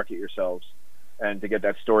to market yourselves and to get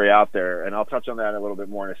that story out there. And I'll touch on that a little bit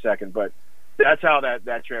more in a second, but that's how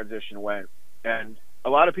that transition went. And a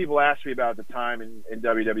lot of people asked me about the time in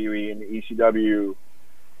WWE and ECW,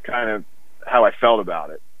 kind of how I felt about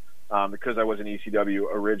it, because I was an ECW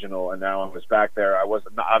original and now I was back there. I was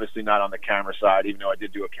obviously not on the camera side, even though I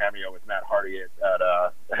did do a cameo with Matt Hardy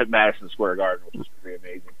at Madison Square Garden, which was pretty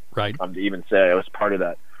amazing. Right. To even say I was part of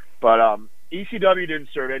that. But ECW didn't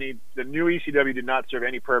serve the new ECW did not serve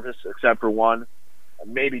any purpose except for one,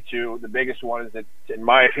 maybe two. The biggest one is that, in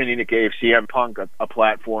my opinion, it gave CM Punk a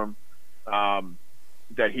platform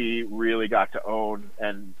that he really got to own,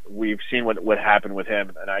 and we've seen what happened with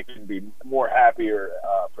him, and I can be more happier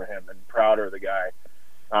for him and prouder of the guy.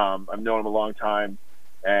 I've known him a long time,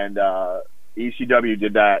 and ECW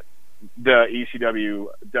did that. The ECW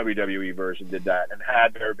WWE version did that, and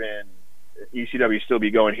had there been ECW still be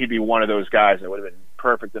going, he'd be one of those guys that would have been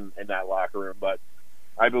perfect in that locker room. But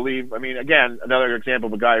I believe, again, another example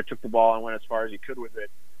of a guy who took the ball and went as far as he could with it.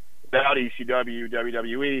 Without ECW,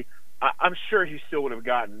 WWE, I'm sure he still would have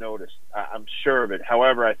gotten noticed. I'm sure of it.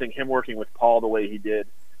 However, I think him working with Paul the way he did,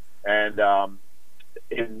 and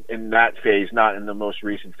in that phase, not in the most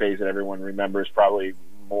recent phase that everyone remembers, probably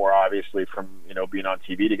more obviously from being on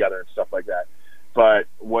TV together and stuff like that. But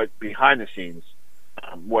what behind the scenes,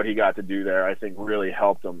 what he got to do there, I think really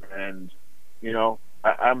helped him. And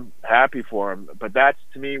I'm happy for him. But that's,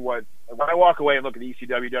 to me, when I walk away and look at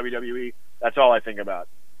ECW, WWE, that's all I think about.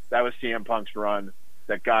 That was CM Punk's run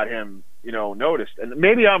that got him, noticed. And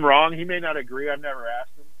maybe I'm wrong. He may not agree. I've never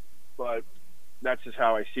asked him, but that's just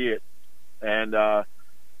how I see it. And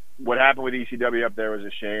what happened with ECW up there was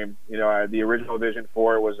a shame. The original vision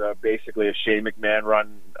for it was basically a Shane McMahon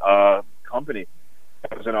run company.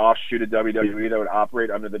 It was an offshoot of WWE that would operate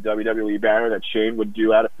under the WWE banner that Shane would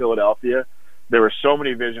do out of Philadelphia. There were so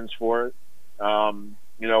many visions for it.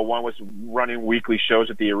 One was running weekly shows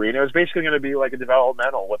at the arena. It was basically going to be like a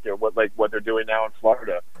developmental, what they're doing now in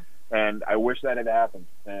Florida. And I wish that had happened,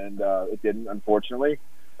 and it didn't, unfortunately.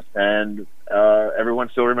 And everyone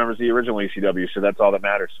still remembers the original ECW, so that's all that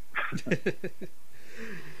matters.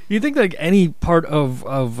 You think like any part of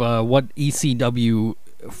what ECW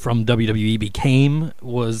from WWE became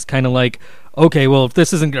was kind of like, okay, well, if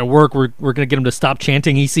this isn't going to work, we're going to get them to stop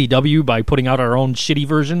chanting ECW by putting out our own shitty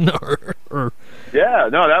version? or Yeah,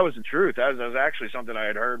 no, that was the truth. That was actually something I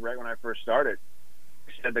had heard right when I first started.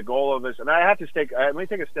 He said the goal of this, and I have to let me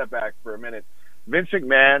take a step back for a minute. Vince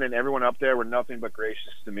McMahon and everyone up there were nothing but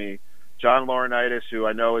gracious to me. John Laurinaitis, who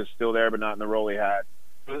I know is still there but not in the role he had.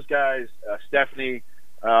 Those guys, Stephanie,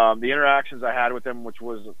 the interactions I had with them, which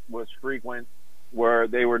was frequent,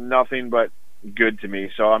 they were nothing but good to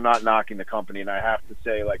me. So I'm not knocking the company, and I have to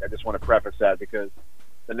say, I just want to preface that because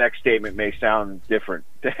the next statement may sound different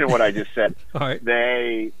than what I just said. All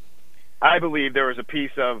right. I believe there was a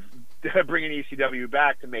piece of bringing ECW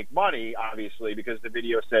back to make money, obviously, because the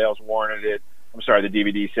video sales warranted it. I'm sorry, the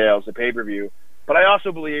DVD sales, the pay-per-view. But I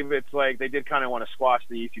also believe it's like they did kind of want to squash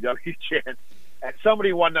the ECW chant. And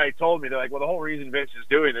somebody one night told me, they're like, well, the whole reason Vince is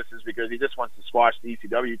doing this is because he just wants to squash the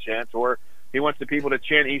ECW chant, or he wants the people to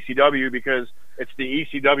chant ECW because it's the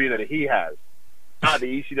ECW that he has, not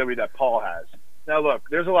the ECW that Paul has. Now, look,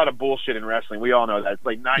 there's a lot of bullshit in wrestling. We all know that. It's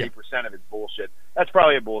like 90% of it's bullshit. That's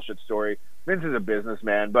probably a bullshit story. Vince is a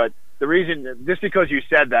businessman, but the reason, just because you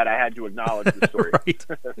said that, I had to acknowledge the story. Right.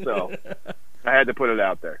 So I had to put it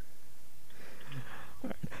out there.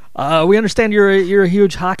 We understand you're a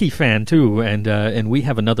huge hockey fan too, and we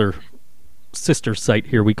have another sister site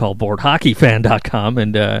here we call BoardHockeyFan.com,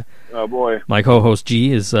 and oh boy, my co-host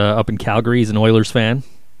G is up in Calgary. He's an Oilers fan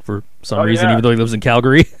for some reason, yeah. even though he lives in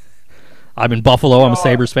Calgary. I'm in Buffalo. I'm a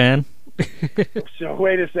Sabres fan. So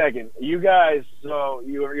wait a second, you guys. So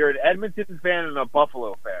you're an Edmonton fan and a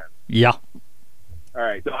Buffalo fan. Yeah. All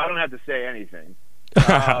right, so I don't have to say anything.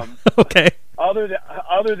 Okay. Other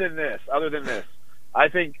than this, I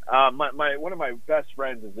think my one of my best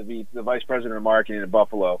friends is the vice president of marketing in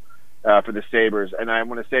Buffalo for the Sabres, and I'm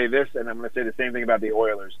going to say this, and I'm going to say the same thing about the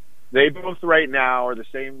Oilers. They both right now are the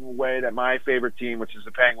same way that my favorite team, which is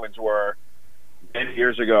the Penguins, were many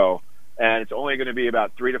years ago, and it's only going to be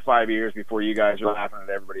about 3 to 5 years before you guys are laughing at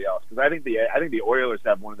everybody else. Because I think the Oilers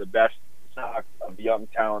have one of the best stocks of young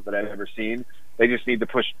talent that I've ever seen. They just need to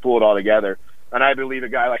pull it all together. And I believe a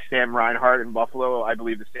guy like Sam Reinhart in Buffalo, I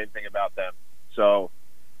believe the same thing about them. So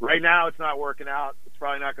right now it's not working out. It's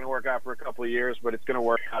probably not going to work out for a couple of years, but it's going to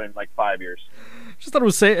work out in like 5 years. Just thought it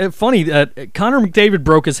was funny that Connor McDavid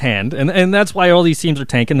broke his hand, and that's why all these teams are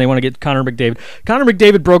tanking. They want to get Connor McDavid. Connor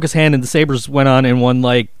McDavid broke his hand, and the Sabres went on and won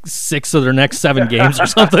like 6 of their next 7 games or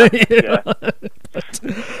something.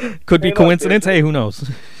 Could be coincidence. Hey, who knows?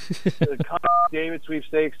 The Connor McDavid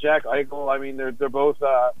sweepstakes, Jack Eichel. I mean, they're both.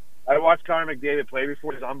 I watched Connor McDavid play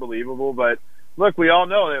before. He's unbelievable. But look, we all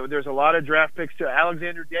know that there's a lot of draft picks to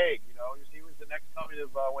Alexander Daig. You know, he was the next coming of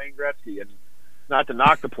Wayne Gretzky. And not to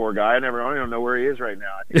knock the poor guy, I don't know where he is right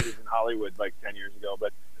now. I think he was in Hollywood like 10 years ago.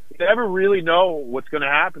 But you never really know what's going to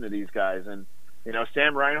happen to these guys. And you know,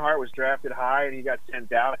 Sam Reinhart was drafted high and he got sent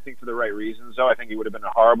down. I think for the right reasons. So I think he would have been a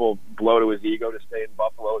horrible blow to his ego to stay in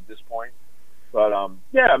Buffalo at this point. But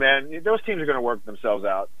yeah, man, those teams are going to work themselves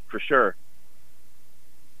out for sure.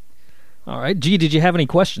 All right, G, did you have any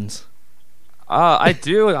questions? I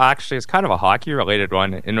do, actually. It's kind of a hockey-related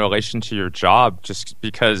one in relation to your job, just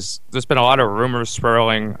because there's been a lot of rumors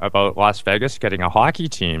swirling about Las Vegas getting a hockey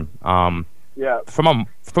team. Yeah.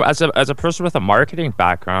 As a person with a marketing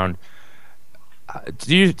background,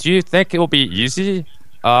 do you think it will be easy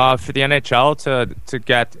for the NHL to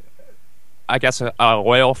get, I guess, a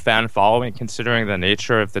loyal fan following, considering the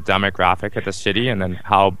nature of the demographic of the city and then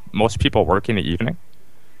how most people work in the evening?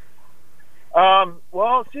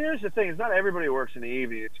 Well, see, here's the thing. It's not everybody works in the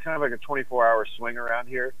evening. It's kind of like a 24-hour swing around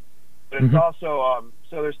here. But it's also,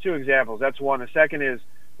 so there's 2 examples. That's one. The second is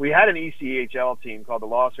we had an ECHL team called the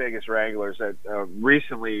Las Vegas Wranglers that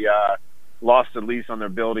recently lost the lease on their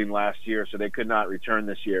building last year, so they could not return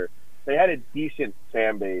this year. They had a decent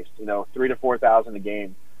fan base, 3,000 to 4,000 a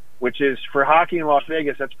game, which is, for hockey in Las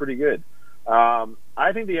Vegas, that's pretty good. I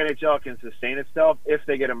think the NHL can sustain itself if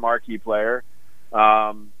they get a marquee player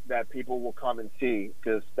that people will come and see,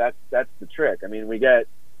 because that's the trick. I mean, we get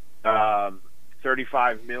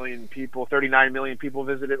 35 million people, 39 million people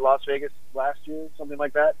visited Las Vegas last year, something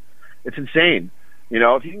like that. It's insane.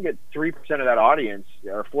 If you can get 3% of that audience,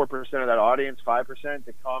 or 4% of that audience, 5%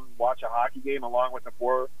 to come watch a hockey game along with the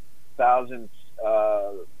 4,000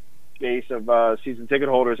 base of season ticket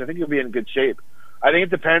holders, I think you'll be in good shape. I think it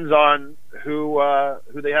depends on who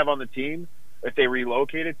they have on the team, if they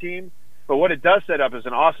relocate a team. But what it does set up is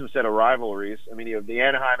an awesome set of rivalries. I mean, you have the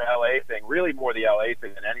Anaheim-LA thing, really more the LA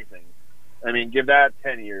thing than anything. I mean, give that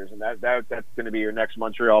 10 years, and that's going to be your next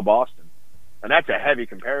Montreal-Boston. And that's a heavy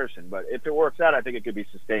comparison. But if it works out, I think it could be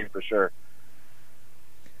sustained for sure.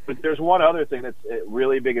 But there's one other thing that's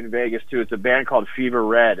really big in Vegas, too. It's a band called Fever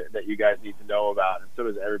Red that you guys need to know about, and so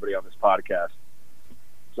does everybody on this podcast.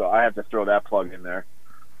 So I have to throw that plug in there.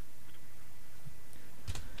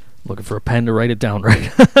 Looking for a pen to write it down,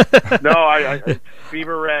 right? No, I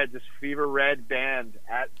Fever Red, just Fever Red Band,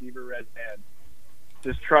 at Fever Red Band.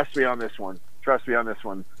 Just trust me on this one.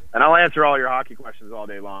 And I'll answer all your hockey questions all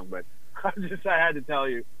day long, but I had to tell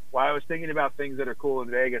you, while I was thinking about things that are cool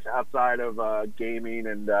in Vegas outside of gaming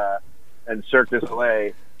and Cirque du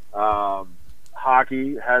Soleil,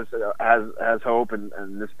 hockey has hope,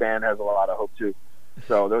 and this band has a lot of hope too.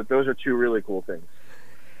 So those are 2 really cool things.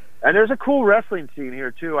 And there's a cool wrestling scene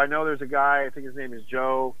here too. I know there's a guy, I think his name is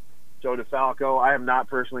Joe DeFalco. I have not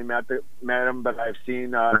personally met him, but I've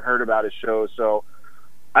seen and heard about his shows. So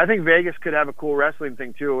I think Vegas could have a cool wrestling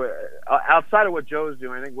thing too. Outside of what Joe's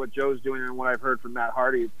doing, I think what Joe's doing and what I've heard from Matt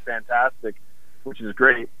Hardy is fantastic, which is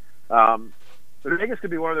great. But Vegas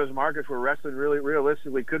could be one of those markets where wrestling really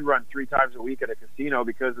realistically could run 3 times a week at a casino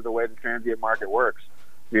because of the way the transient market works.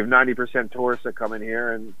 We have 90% tourists that come in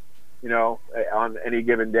here, and on any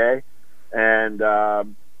given day, and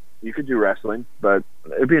you could do wrestling, but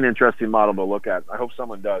it'd be an interesting model to look at. I hope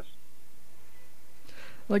someone does.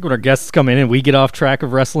 I like when our guests come in and we get off track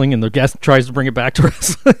of wrestling, and the guest tries to bring it back to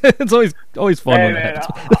wrestling. It's always fun when that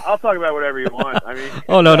happens. I'll talk about whatever you want. I mean,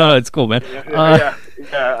 oh no, it's cool, man. Yeah.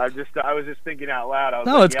 I was just thinking out loud. I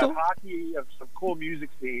was it's cool. You have hockey, you have some cool music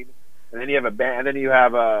scene, and then you have a band, and then you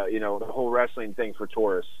have the whole wrestling thing for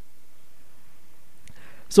tourists.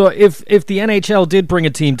 So if the NHL did bring a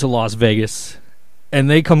team to Las Vegas, and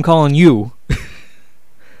they come calling you,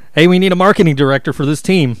 hey, we need a marketing director for this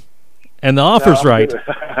team, and the offer's right. Good.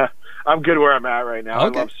 I'm good where I'm at right now.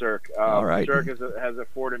 Okay. I love Cirque. All right. Cirque has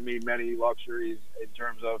afforded me many luxuries in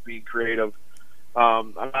terms of being creative.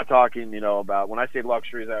 I'm not talking, about when I say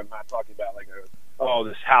luxuries, I'm not talking about like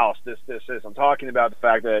this house, this. I'm talking about the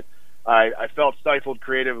fact that I felt stifled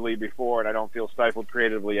creatively before, and I don't feel stifled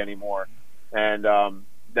creatively anymore. And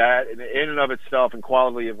that, in and of itself, and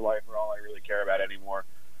quality of life are all I really care about anymore.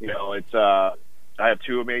 It's I have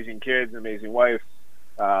two amazing kids, an amazing wife.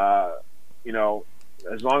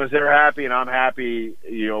 As long as they're happy and I'm happy,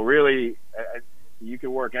 really, you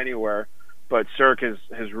can work anywhere. But Cirque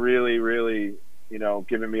has really, really,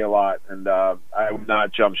 given me a lot, and I would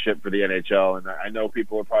not jump ship for the NHL. And I know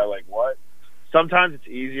people are probably like, "What?" Sometimes it's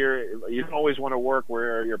easier. You don't always want to work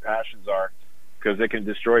where your passions are, because it can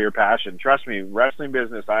destroy your passion. Trust me, wrestling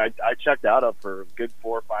business, I checked out of for a good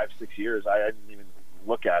 4, 5, 6 years. I didn't even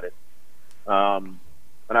look at it. And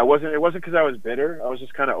it wasn't because I was bitter. I was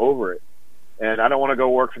just kind of over it. And I don't want to go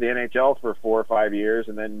work for the NHL for 4 or 5 years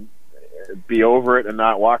and then be over it and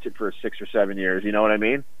not watch it for 6 or 7 years. You know what I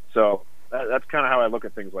mean? So that's kind of how I look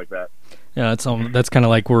at things like that. Yeah, that's kind of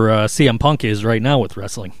like where CM Punk is right now with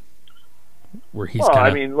wrestling. Where he's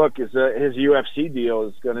look, his UFC deal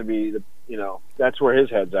is going to be that's where his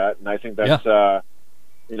head's at, and I think that's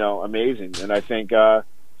amazing. And I think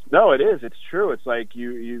no, it is. It's true. It's like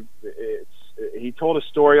he told a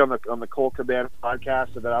story on the Colt Cabana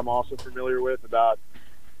podcast that I'm also familiar with about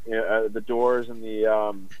the Doors and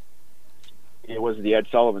it was the Ed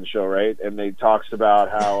Sullivan Show, right? And they talks about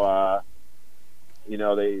how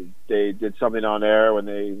they did something on air when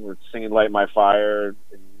they were singing "Light My Fire"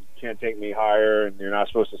 and "Can't Take Me Higher," and you're not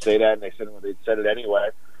supposed to say that, and they said they said it anyway,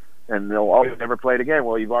 and you'll never play it again.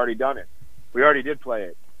 Well, you've already done it. We already did play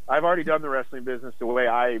it. I've already done the wrestling business the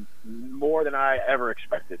way more than I ever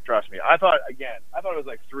expected. Trust me. I thought it was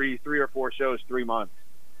like three or 4 shows, 3 months,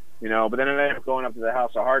 but then I ended up going up to the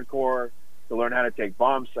House of Hardcore to learn how to take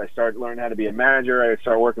bumps. I started learning how to be a manager. I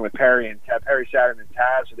started working with Perry Saturn and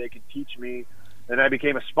Taz so they could teach me. Then I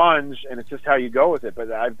became a sponge, and it's just how you go with it.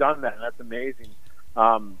 But I've done that, and that's amazing.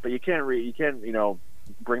 But you can't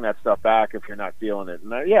bring that stuff back if you're not feeling it.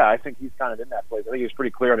 And I think he's kind of in that place. I think he was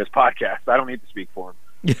pretty clear on his podcast. I don't need to speak for him.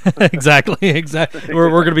 Exactly. We're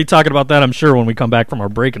going to be talking about that, I'm sure, when we come back from our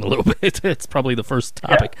break in a little bit. It's probably the first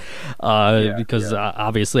topic, because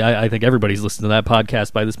obviously I think everybody's listened to that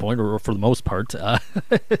podcast by this point, or for the most part.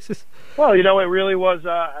 Well, it really was.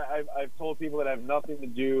 I've told people that have nothing to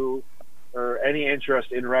do or any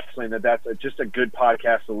interest in wrestling that's just a good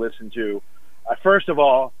podcast to listen to. First of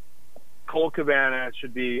all, Colt Cabana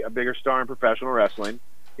should be a bigger star in professional wrestling.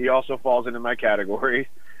 He also falls into my category.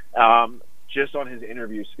 Just on his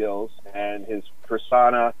interview skills and his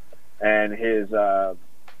persona and his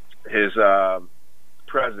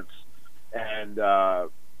presence, and I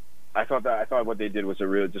thought what they did was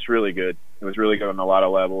really good. It was really good on a lot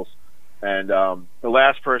of levels. And the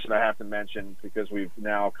last person I have to mention, because we've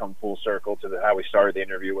now come full circle to how we started the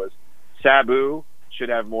interview, was Sabu should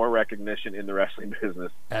have more recognition in the wrestling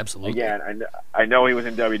business. Absolutely. Again, I know he was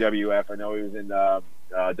in WWF. I know he was in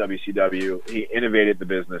WCW. He innovated the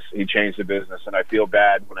business. He changed the business, and I feel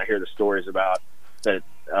bad when I hear the stories about that,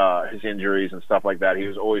 his injuries and stuff like that. He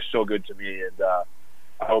was always so good to me, and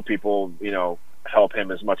I hope people, help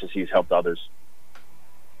him as much as he's helped others.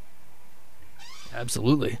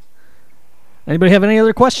 Absolutely. Anybody have any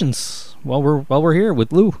other questions while we're here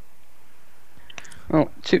with Lou? Well,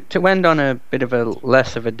 to end on a bit of a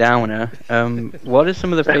less of a downer, what are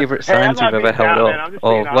some of the favorite signs you've ever held up,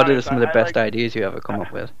 or what are some of the best ideas you ever come up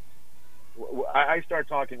with? I start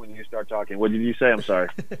talking when you start talking. What did you say? I'm sorry.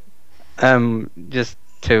 Just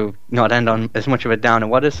to not end on as much of a downer,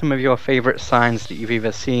 what are some of your favorite signs that you've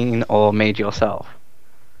either seen or made yourself?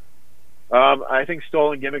 I think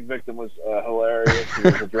Stolen Gimmick Victim was hilarious. It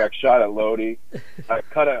was a direct shot at Lodi. I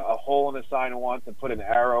cut a hole in the sign once and put an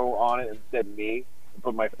arrow on it and said "me" and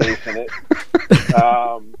put my face in it.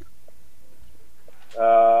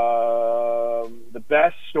 The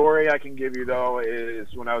best story I can give you, though,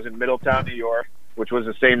 is when I was in Middletown, New York, which was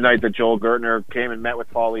the same night that Joel Gertner came and met with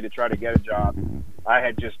Paulie to try to get a job. I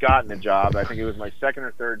had just gotten a job. I think it was my second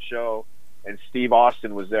or third show, and Steve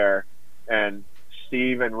Austin was there. And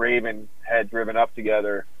Steve and Raven had driven up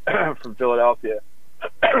together from Philadelphia.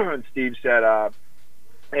 And Steve said,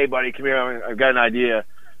 "Hey, buddy, come here. I've got an idea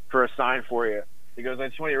for a sign for you." He goes, "I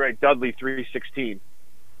just want you to write Dudley 316.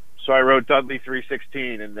 So I wrote Dudley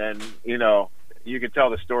 316, and then, you could tell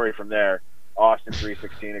the story from there. Austin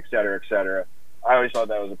 316, et cetera, et cetera. I always thought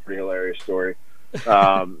that was a pretty hilarious story.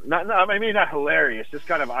 Not hilarious, just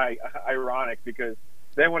kind of ironic, because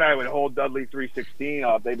then when I would hold Dudley 316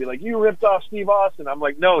 up, they'd be like, "You ripped off Steve Austin." I'm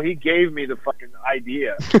like, "No, he gave me the fucking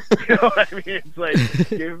idea." You know what I mean? It's like,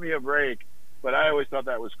 give me a break. But I always thought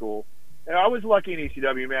that was cool. And I was lucky in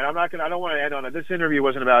ECW, man. I don't want to end on it. This interview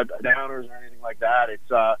wasn't about downers or anything like that.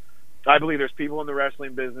 It's I believe there's people in the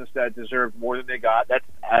wrestling business that deserve more than they got. That's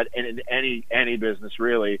in any business,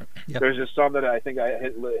 really. Yep. There's just some that I think I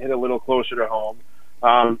hit a little closer to home.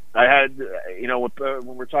 I had,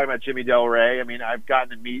 when we're talking about Jimmy Del Rey, I mean, I've gotten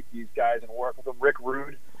to meet these guys and work with them. Rick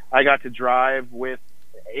Rude, I got to drive with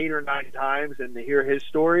 8 or 9 times, and to hear his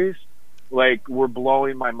stories, like, were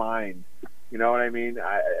blowing my mind. You know what I mean?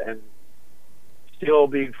 And still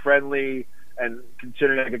being friendly and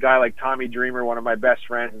considering like a guy like Tommy Dreamer, one of my best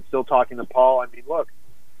friends, and still talking to Paul. I mean, look,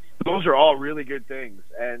 those are all really good things.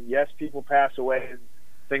 And yes, people pass away and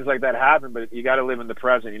things like that happen, but you got to live in the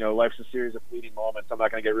present. You know, life's a series of fleeting moments. I'm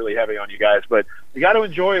not going to get really heavy on you guys, but you got to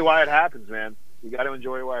enjoy why it happens, man. You got to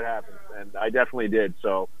enjoy why it happens. And I definitely did.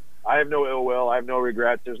 So I have no ill will. I have no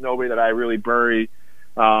regrets. There's nobody that I really bury,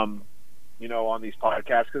 on these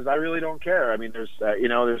podcasts, because I really don't care. I mean,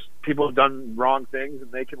 there's people who've done wrong things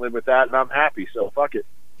and they can live with that, and I'm happy. So fuck it.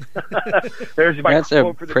 That's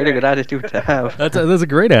a pretty good attitude to have. That's a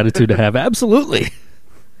great attitude to have. Absolutely.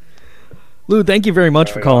 Lou, thank you very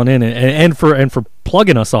much for calling in and for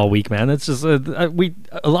plugging us all week, man. It's just a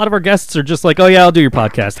lot of our guests are just like, "Oh yeah, I'll do your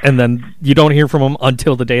podcast," and then you don't hear from them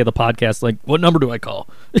until the day of the podcast. Like, what number do I call?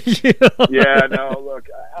 Yeah, no. Look,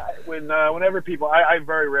 whenever people, I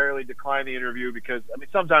very rarely decline the interview, because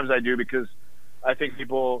sometimes I do, because I think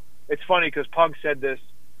people. It's funny because Punk said this,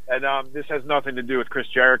 and this has nothing to do with Chris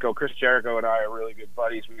Jericho. Chris Jericho and I are really good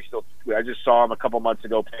buddies. I just saw him a couple months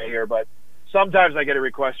ago play here, but. Sometimes I get a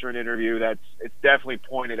request for an interview it's definitely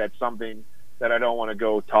pointed at something that I don't want to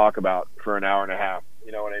go talk about for an hour and a half.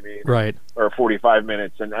 You know what I mean? Right. Or 45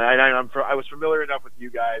 minutes. And I was familiar enough with you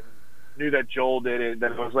guys, and knew that Joel did it,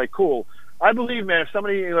 that I was like, cool. I believe, man, if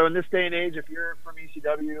somebody, in this day and age, if you're from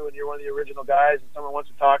ECW and you're one of the original guys and someone wants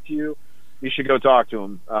to talk to you, you should go talk to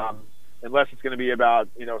them. Unless it's going to be about,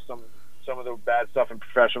 some of the bad stuff in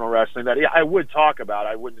professional wrestling that I would talk about.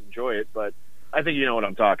 I wouldn't enjoy it, but I think you know what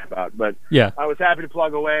I'm talking about. But yeah, I was happy to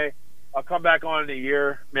plug away. I'll come back on in a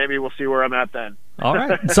year. Maybe we'll see where I'm at then. All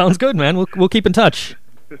right. Sounds good, man. We'll keep in touch.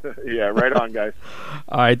 Yeah, right on, guys.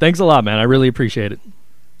 All right. Thanks a lot, man. I really appreciate it.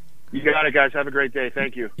 You got it, guys. Have a great day.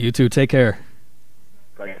 Thank you. You too. Take care.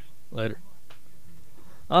 Bye, guys. Later.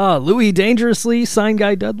 Louis Dangerously, Sign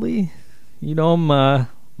Guy Dudley. You know him,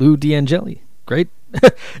 Lou D'Angeli. Great.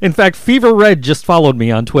 In fact, Fever Red just followed me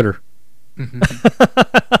on Twitter.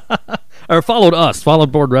 Or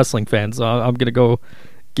followed Board Wrestling Fans. I'm going to go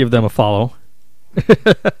give them a follow.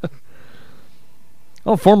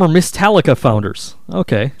 Oh, former Mistalica founders.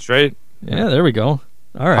 Okay. Straight. Yeah, there we go.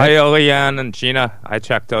 All right. Hi, Leanne and Gina. I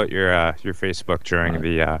checked out your Facebook during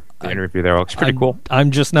the interview there. It looks pretty cool.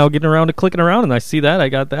 I'm just now getting around to clicking around, and I see that. I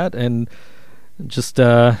got that. And just,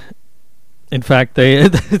 in fact, they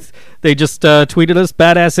just tweeted us,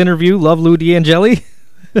 badass interview, love Lou D'Angeli.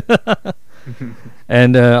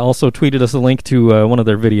 And also tweeted us a link to one of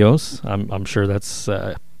their videos. I'm sure that's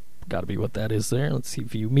got to be what that is there. Let's see,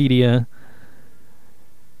 View Media.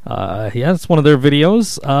 Yeah, it's one of their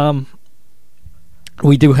videos.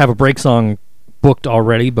 We do have a break song booked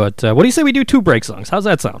already, but what do you say we do 2 break songs? How's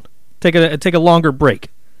that sound? Take a longer break.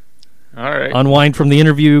 All right. Unwind from the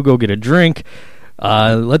interview. Go get a drink.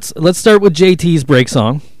 Let's start with JT's break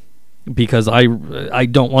song, because I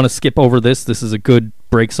don't want to skip over this. This is a good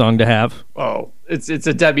break song to have. Oh, it's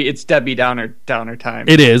Debbie Downer time.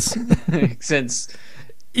 It is. Since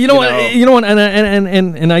you know what,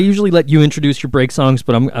 and I usually let you introduce your break songs,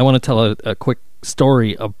 but I want to tell a quick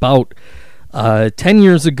story about 10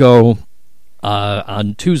 years ago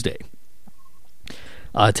on Tuesday.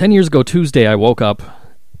 10 years ago Tuesday, I woke up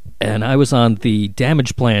and I was on the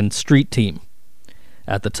Damage Plan street team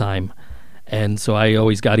at the time. And so I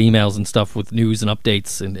always got emails and stuff with news and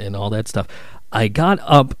updates and all that stuff. I got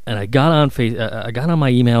up and I got on my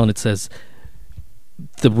email, and it says,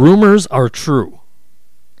 "The rumors are true."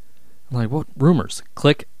 I'm like, what rumors?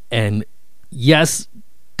 Click, and yes,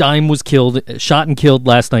 Dime was shot and killed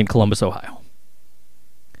last night in Columbus, Ohio.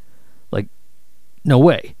 Like, no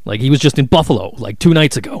way. Like, he was just in Buffalo like 2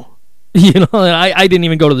 nights ago. I didn't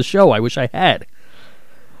even go to the show. I wish I had.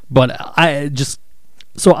 But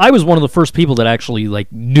so I was one of the first people that actually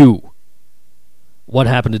knew what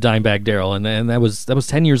happened to Dimebag Darrell, and that was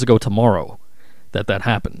 10 years ago tomorrow that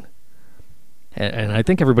happened. And I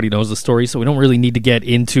think everybody knows the story, so we don't really need to get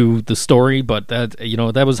into the story. But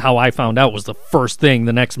that was how I found out. Was the first thing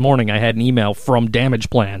the next morning I had an email from Damage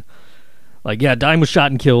Plan, like, yeah, Dime was shot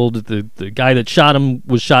and killed. The guy that shot him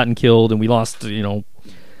was shot and killed, and we lost. I know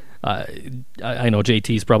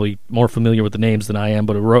JT's probably more familiar with the names than I am,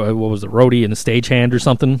 but what was it, Rhodey and a stagehand or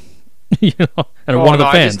something? And one of the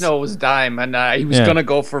fans. I just know it was Dime, and he was gonna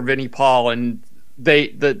go for Vinnie Paul, and they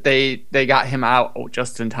got him out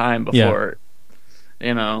just in time before.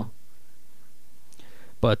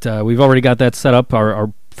 But we've already got that set up.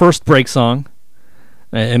 Our first break song,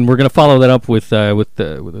 and we're going to follow that up with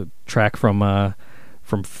a track from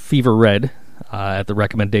Fever Red at the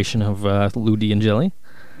recommendation of Lou D'Angeli,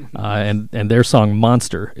 and their song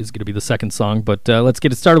Monster is going to be the second song. But let's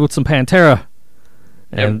get it started with some Pantera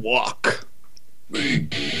and Walk.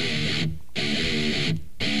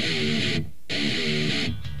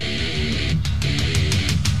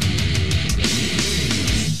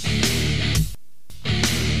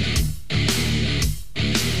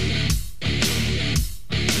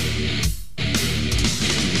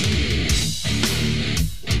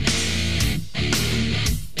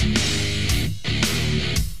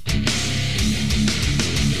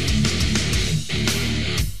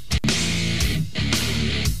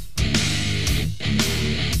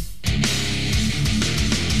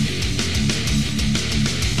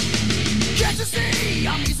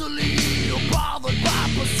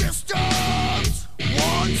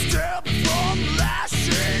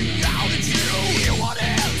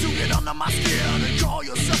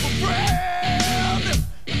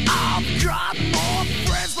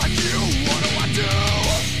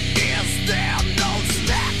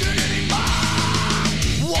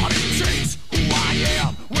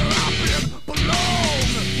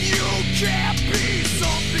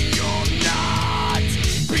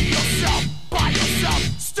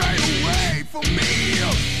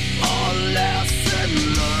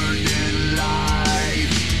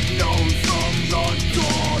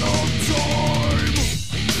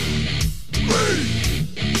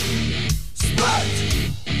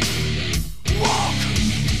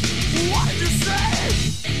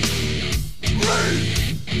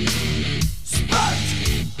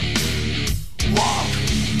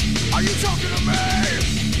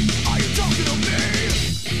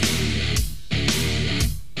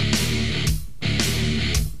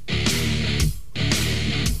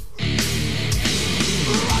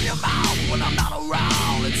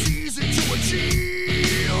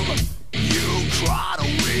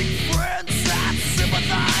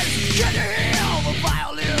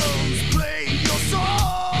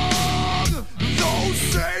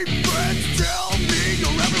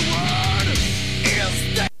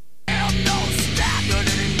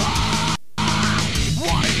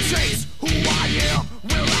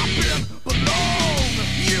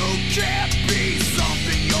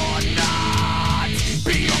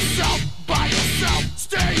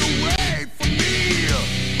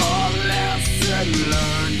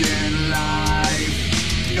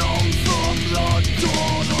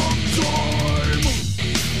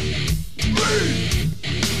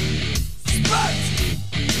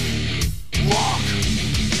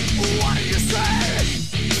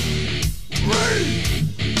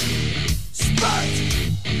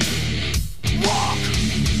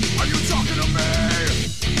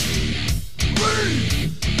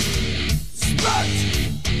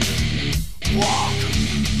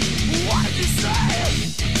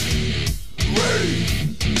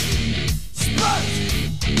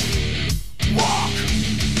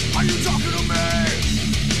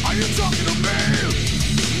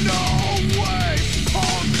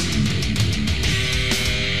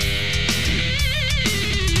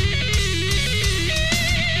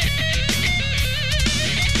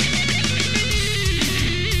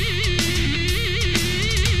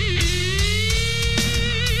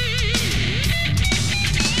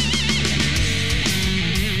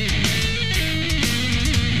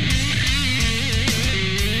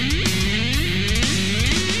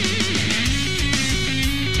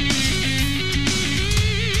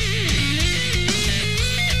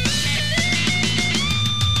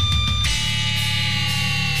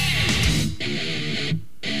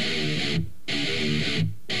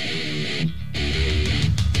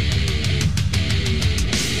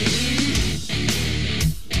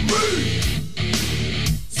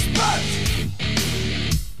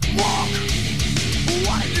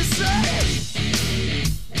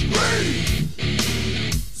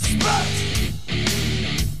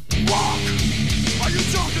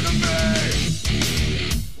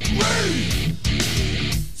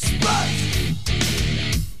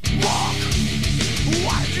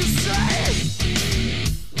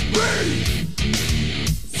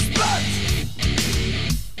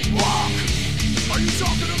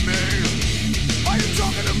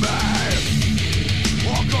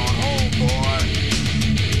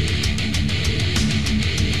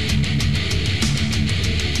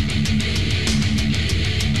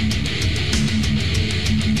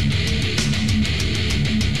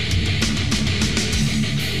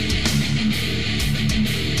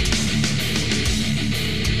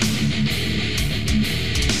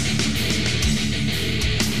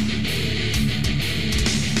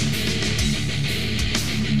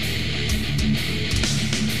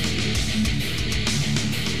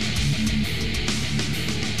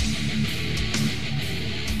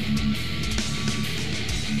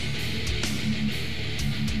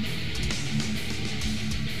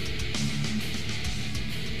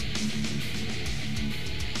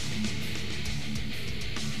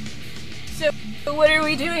 So what are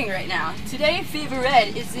we doing right now? Today, Fever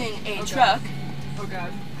Red is in a truck. Oh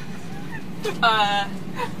God.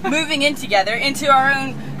 Moving in together into our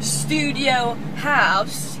own studio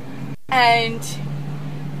house, and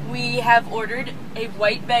we have ordered a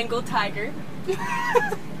white Bengal tiger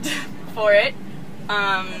for it.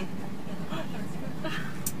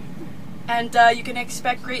 And you can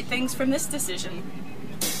expect great things from this decision.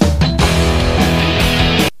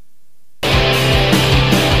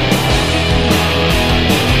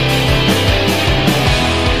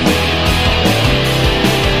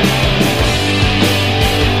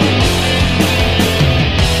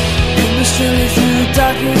 Surely through the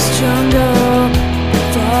darkest jungle,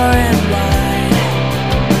 far and wide.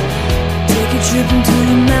 Take a trip into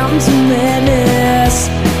the mountains of madness,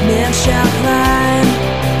 man shall climb.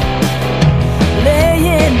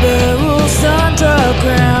 Laying barrels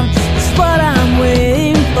underground is what I'm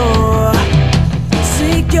waiting for.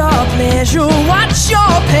 Seek your pleasure, watch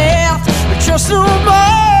your path, but trust no more.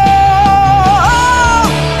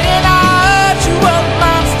 And I heard you a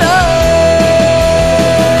monster.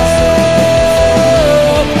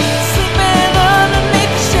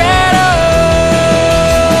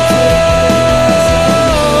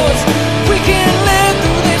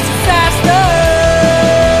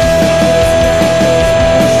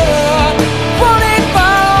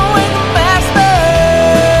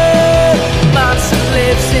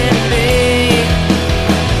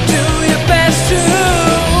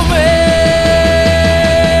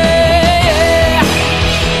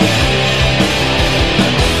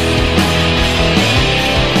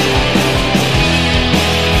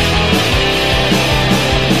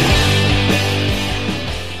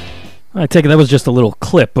 I take it that was just a little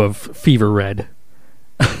clip of Fever Red,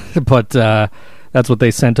 but that's what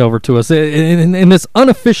they sent over to us in this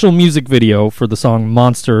unofficial music video for the song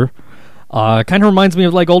Monster. Kind of reminds me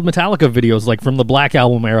of like old Metallica videos, like from the Black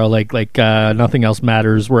Album era, like Nothing Else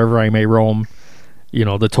Matters, Wherever I May Roam, you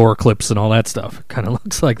know, the tour clips and all that stuff. Kind of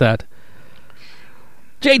looks like that.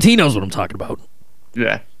 JT knows what I'm talking about.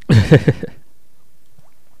 Yeah.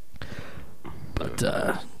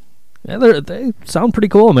 But yeah, they sound pretty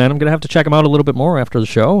cool, man. I'm going to have to check them out a little bit more after the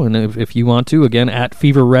show. And if you want to, again, at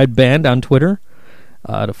Fever Red Band on Twitter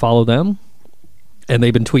to follow them. And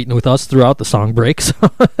they've been tweeting with us throughout the song breaks.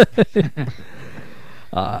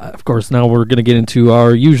 Of course, now we're going to get into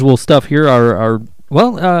our usual stuff here. Do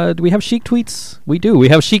we have Chic tweets? We do. We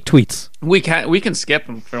have Chic tweets. We can skip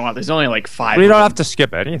them if we want. There's only like 5. We don't have to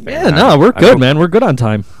skip anything. Yeah, no, we're good, man. We're good on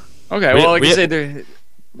time. Okay, well, like I say, there.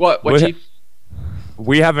 What, Chief?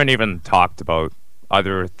 We haven't even talked about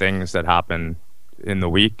other things that happen in the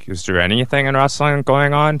week. Is there anything in wrestling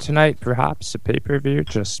going on tonight? Perhaps a pay-per-view?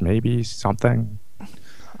 Just maybe something?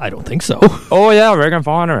 I don't think so. Oh, yeah, Ring of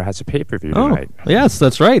Honor has a pay-per-view tonight. Yes,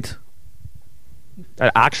 that's right. An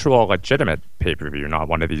actual legitimate pay-per-view, not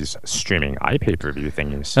one of these streaming iPay-per-view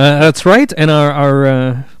thingies. That's right. And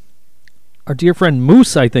our dear friend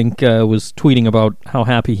Moose, I think, was tweeting about how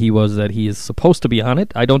happy he was that he is supposed to be on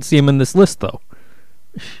it. I don't see him in this list, though.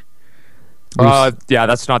 Yeah,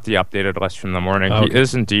 that's not the updated list from the morning. Okay. He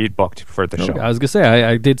is indeed booked for the show. I was going to say,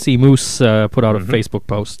 I did see Moose put out a Facebook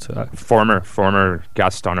post. Former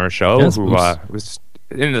guest on our show, yes, who was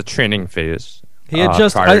in the training phase. He had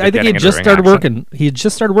just, I think he had just started working. He had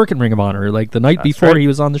just started working Ring of Honor, like the night before he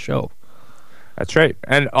was on the show. That's right.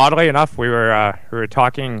 And oddly enough, we were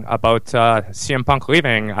talking about CM Punk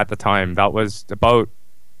leaving at the time. That was about,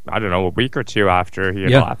 I don't know, a week or two after he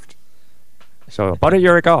had left. So about a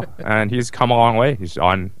year ago, and he's come a long way. He's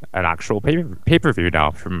on an actual pay-per-view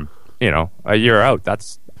now from, a year out.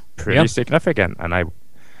 That's pretty significant, and I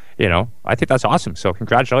think that's awesome. So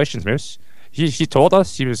congratulations, Moose. He told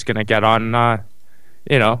us he was going to get on, on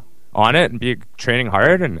it and be training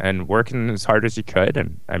hard and working as hard as he could.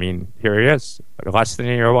 And I mean, here he is, less than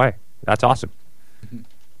a year away. That's awesome.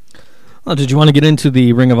 Well, did you want to get into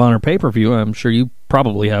the Ring of Honor pay-per-view? I'm sure you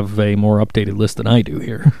probably have a more updated list than I do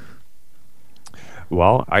here.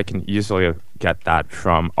 Well, I can easily get that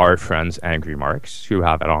from our friends Angry Marks, who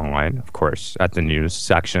have it online, of course, at the news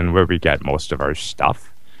section where we get most of our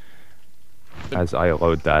stuff. As I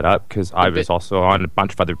load that up, because I was also on a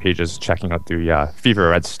bunch of other pages checking out the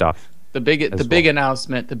Fever Red stuff. The big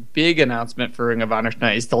announcement for Ring of Honor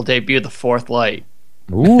tonight is they'll debut the Fourth Light.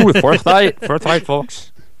 Ooh, Fourth Light,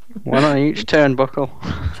 folks. One on each turnbuckle.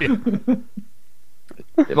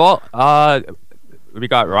 Well, we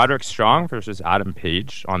got Roderick Strong versus Adam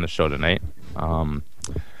Page on the show tonight.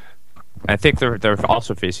 I think they're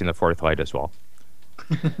also facing the Fourth Light as well.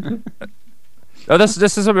 Oh,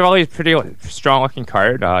 this is a really pretty strong looking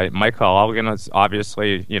card. Michael Elgin has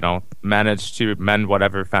obviously, managed to mend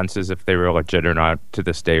whatever fences, if they were legit or not. To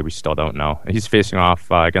this day, we still don't know. He's facing off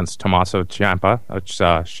against Tommaso Ciampa, which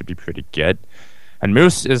should be pretty good. And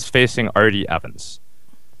Moose is facing Artie Evans.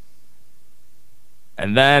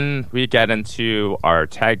 And then we get into our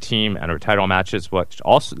tag team and our title matches, which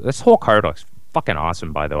also, this whole card looks fucking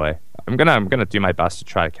awesome, by the way. I'm gonna do my best to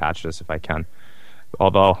try to catch this if I can.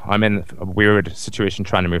 Although I'm in a weird situation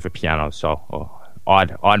trying to move a piano, so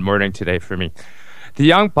odd morning today for me. The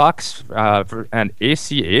Young Bucks and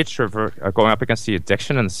ACH are going up against the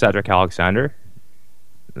Addiction and Cedric Alexander.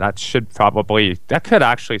 That could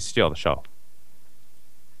actually steal the show.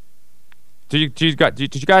 Did you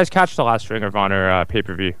guys catch the last Ring of Honor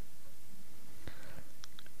pay-per-view?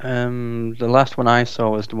 The last one I saw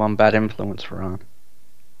was the one Bad Influence were on.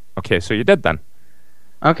 Okay, so you did then.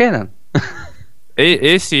 Okay then.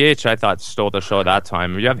 ACH, I thought, stole the show that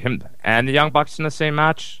time. You have him and the Young Bucks in the same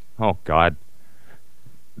match. Oh God,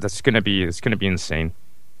 it's gonna be insane.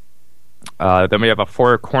 Then we have a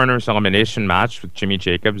 4 corners elimination match with Jimmy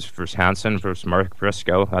Jacobs versus Hansen versus Mark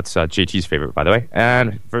Briscoe. That's JT's favorite, by the way,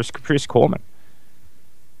 and versus Caprice Coleman.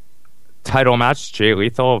 Title match: Jay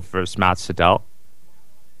Lethal versus Matt Sydal.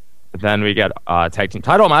 Then we get tag team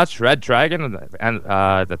title match: Red Dragon and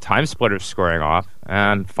the Time Splitters scoring off.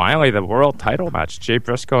 And finally, the world title match: Jay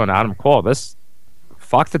Briscoe and Adam Cole.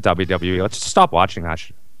 Fuck the WWE. Let's just stop watching that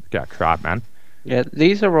shit. Yeah, crap, man. Yeah,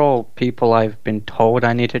 these are all people I've been told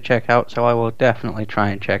I need to check out, so I will definitely try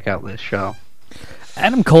and check out this show.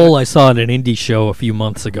 Adam Cole I saw at an indie show a few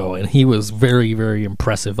months ago, and he was very, very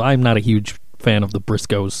impressive. I'm not a huge fan of the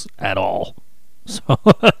Briscoes at all. So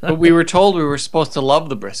but we were told we were supposed to love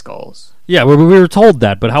the Briscoes. Yeah, we were told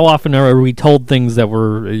that, but how often are we told things that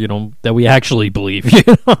that we actually believe?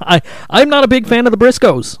 I'm not a big fan of the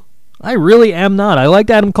Briscoes. I really am not. I liked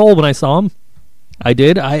Adam Cole when I saw him. I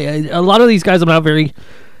did. A lot of these guys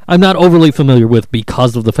I'm not overly familiar with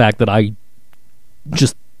because of the fact that I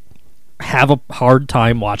just have a hard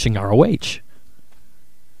time watching ROH.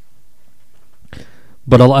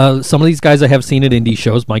 But some of these guys I have seen at indie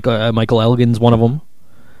shows. Michael Elgin's one of them.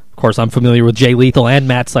 Of course, I'm familiar with Jay Lethal and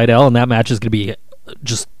Matt Sydal, and that match is going to be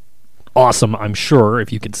just awesome, I'm sure,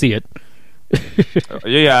 if you can see it.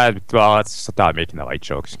 Yeah, well, let's stop making the light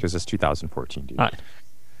jokes, because it's 2014, dude. All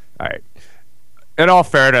right. In all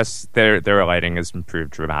fairness, their lighting has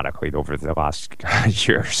improved dramatically over the last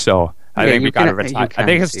year, so I think we got to retire. I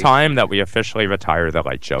think it's time that we officially retire the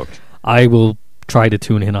light joke. I will try to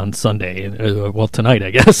tune in on Sunday, tonight,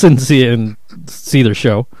 I guess, and see their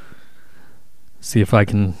show. See if I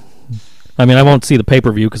can. I mean, I won't see the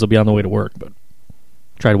pay-per-view because I'll be on the way to work, but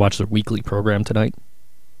try to watch their weekly program tonight.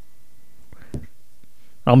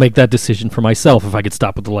 I'll make that decision for myself if I could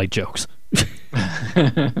stop with the light jokes.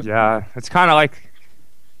 Yeah, it's kind of like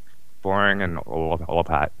boring and old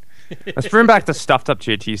hat. Let's bring back the stuffed up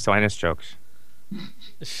JT Salinas jokes.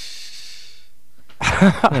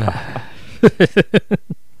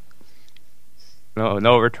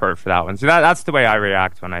 No retort for that one. See, that's the way I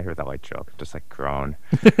react when I hear that light joke. Just like groan.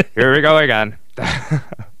 Here we go again.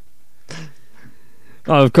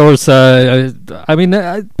 Of course, I mean,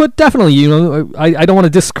 but definitely, I don't want to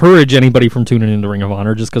discourage anybody from tuning into Ring of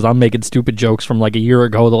Honor just because I'm making stupid jokes from like a year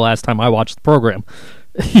ago, the last time I watched the program.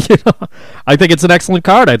 I think it's an excellent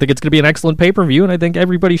card. I think it's going to be an excellent pay-per-view, and I think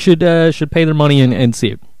everybody should pay their money and see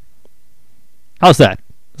it. How's that?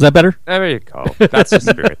 Is that better? There you go. That's the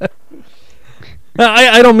spirit.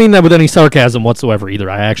 I don't mean that with any sarcasm whatsoever either.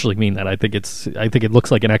 I actually mean that. I think it looks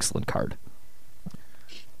like an excellent card.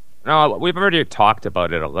 No, we've already talked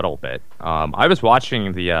about it a little bit. I was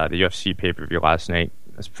watching the UFC pay-per-view last night.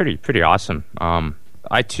 It's pretty awesome.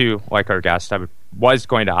 I too, like our guest, was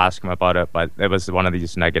going to ask him about it, but it was one of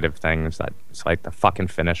these negative things that it's like the fucking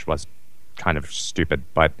finish was kind of stupid.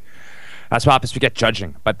 But that's what happens. We get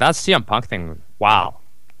judging. But that CM Punk thing, wow.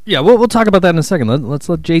 Yeah, we'll talk about that in a second. Let's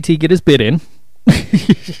let JT get his bid in.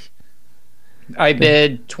 I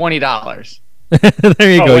bid $20.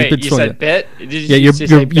 There you go. Wait, you said bit?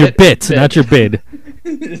 Your bit, not your bid.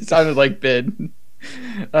 It sounded like bid.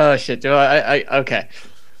 Oh shit! Do I okay.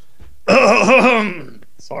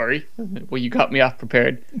 Sorry. Well, you got me off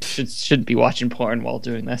prepared. Shouldn't be watching porn while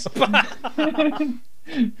doing this. Fuck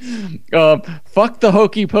the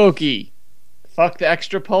hokey pokey. Fuck the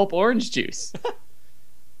extra pulp orange juice.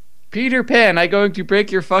 Peter Pan, I going to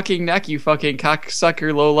break your fucking neck, you fucking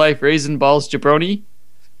cocksucker, lowlife, raisin balls, jabroni.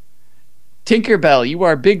 Tinkerbell, you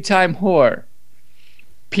are big time whore.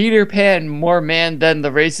 Peter Pan, more man than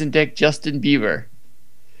the raisin dick Justin Bieber.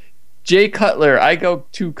 Jay Cutler, I go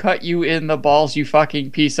to cut you in the balls, you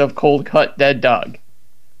fucking piece of cold cut dead dog.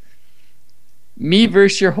 Me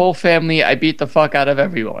versus your whole family, I beat the fuck out of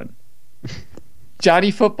everyone. Johnny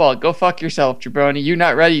Football, go fuck yourself, jabroni. You're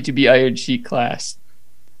not ready to be Iron Sheik class.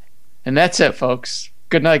 And that's it, folks.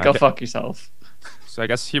 Good night, go fuck yourself. So I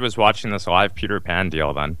guess he was watching this live Peter Pan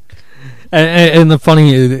deal then. And the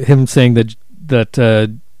funny, him saying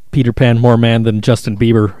that Peter Pan more man than Justin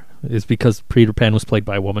Bieber is because Peter Pan was played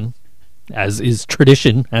by a woman, as is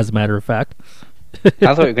tradition, as a matter of fact. I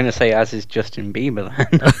thought you were going to say as is Justin Bieber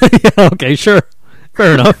then. Yeah, okay, sure.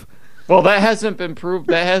 Fair enough. Well, that hasn't been proved.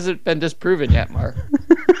 That hasn't been disproven yet, Mark.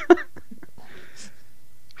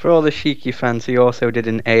 For all the Sheiky fans, he also did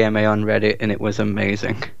an AMA on Reddit, and it was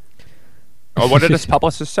amazing. Oh, what did his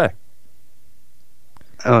publicist say?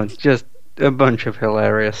 Oh, just a bunch of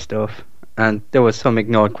hilarious stuff. And there was some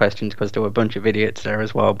ignored questions because there were a bunch of idiots there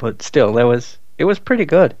as well, but still, it was pretty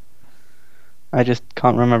good. I just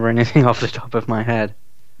can't remember anything off the top of my head.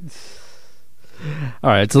 All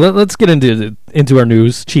right, so let's get into our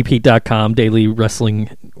news. CheapHeat.com, Daily Wrestling,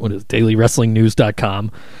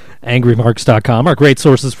 DailyWrestlingNews.com, AngryMarks.com, our great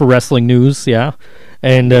sources for wrestling news, yeah.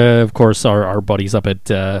 And, of course, our buddies up at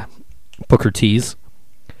Booker T's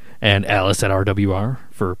and Alice at RWR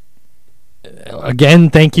for, again,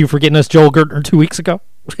 thank you for getting us Joel Gertner 2 weeks ago.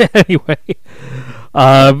 Anyway,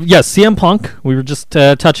 yes, CM Punk, we were just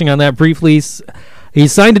touching on that briefly. He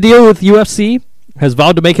signed a deal with UFC, has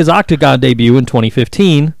vowed to make his Octagon debut in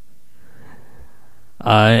 2015.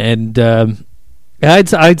 And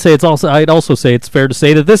I'd also say it's fair to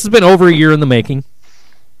say that this has been over a year in the making.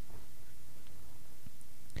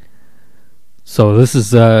 So this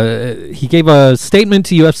is he gave a statement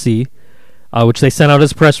to UFC, which they sent out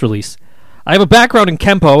as a press release. I have a background in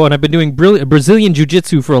Kempo, and I've been doing Brazilian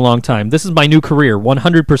Jiu-Jitsu for a long time. This is my new career,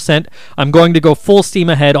 100%. I'm going to go full steam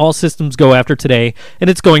ahead, all systems go after today, and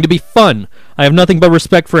it's going to be fun. I have nothing but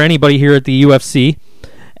respect for anybody here at the UFC,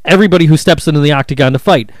 everybody who steps into the octagon to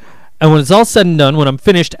fight. And when it's all said and done, when I'm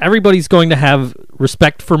finished, everybody's going to have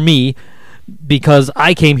respect for me because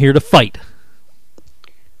I came here to fight.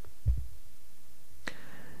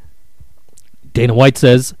 Dana White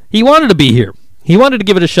says he wanted to be here. He wanted to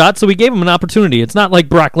give it a shot, so we gave him an opportunity. It's not like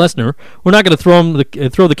Brock Lesnar. We're not going to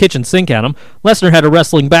throw the kitchen sink at him. Lesnar had a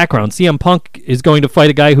wrestling background. CM Punk is going to fight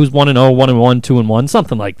a guy who's 1-0, 1-1, 2-1,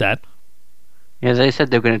 something like that. Yeah, they said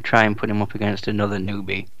they're going to try and put him up against another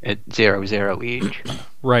newbie at 0-0 each.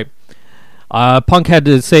 Right. Punk had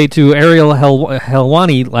to say to Ariel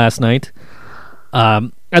Helwani last night, at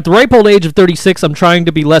the ripe old age of 36, I'm trying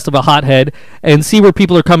to be less of a hothead and see where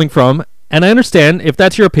people are coming from. And I understand, if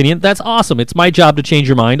that's your opinion, that's awesome. It's my job to change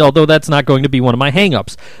your mind, although that's not going to be one of my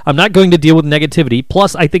hang-ups. I'm not going to deal with negativity.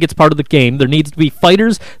 Plus, I think it's part of the game. There needs to be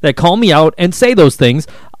fighters that call me out and say those things.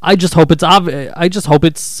 I just hope it's I just hope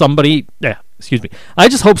it's somebody... excuse me. I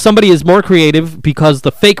just hope somebody is more creative because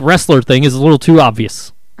the fake wrestler thing is a little too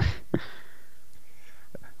obvious.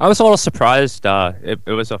 I was a little surprised it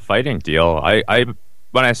was a fighting deal. I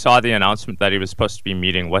when I saw the announcement that he was supposed to be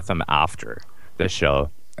meeting with him after the show...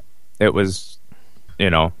 It was,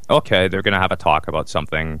 okay, they're going to have a talk about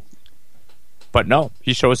something. But no,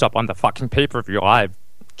 he shows up on the fucking pay-per-view live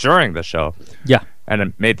during the show. Yeah. And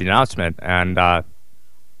it made the announcement. And, I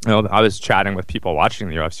was chatting with people watching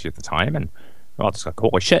the UFC at the time. And I was like,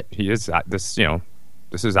 holy shit, he is this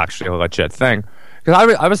is actually a legit thing.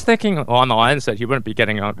 Because I was thinking along the lines that he wouldn't be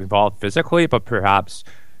getting involved physically, but perhaps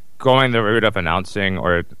going the route of announcing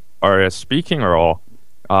or a speaking role.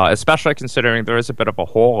 Especially considering there is a bit of a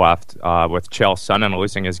hole left with Chael Sonnen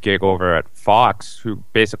losing his gig over at Fox, who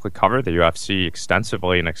basically covered the UFC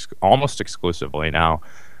extensively and almost exclusively now.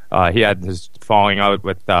 He had his falling out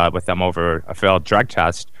with them over a failed drug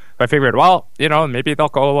test. But I figured, well, maybe they'll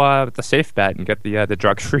go with the safe bet and get the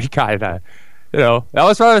drug-free guy. That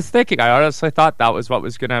was what I was thinking. I honestly thought that was what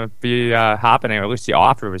was going to be happening, or at least the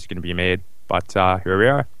offer was going to be made. But here we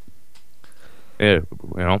are.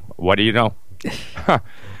 What do you know?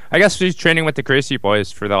 I guess he's training with the Gracie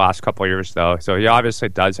boys for the last couple of years, though, so he obviously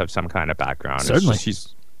does have some kind of background. Certainly.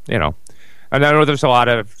 And I know there's a lot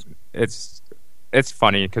of... It's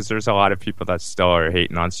funny, because there's a lot of people that still are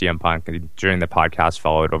hating on CM Punk during the podcast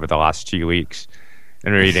followed over the last 2 weeks,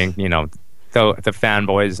 and reading, the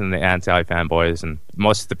fanboys and the anti-fanboys, and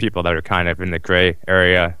most of the people that are kind of in the gray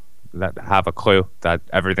area that have a clue that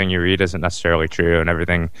everything you read isn't necessarily true, and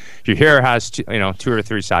everything you hear has 2 or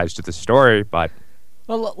 3 sides to the story. But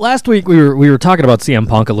last week we were talking about CM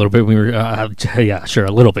Punk a little bit. We were yeah, sure,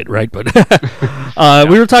 a little bit, right? But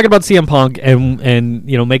we were talking about CM Punk and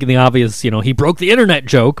making the obvious. He broke the internet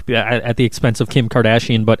joke at the expense of Kim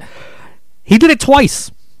Kardashian, but he did it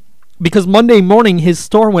twice. because Monday morning his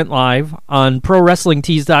store went live on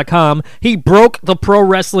ProWrestlingTees.com. He broke the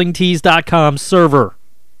ProWrestlingTees.com server.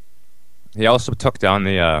 He also took down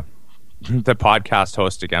the podcast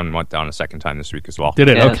host again and went down a second time this week as well. Did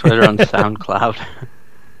it? Yeah, Okay. Twitter on SoundCloud.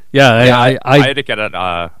 Yeah, I had to get it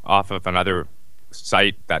off of another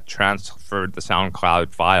site that transferred the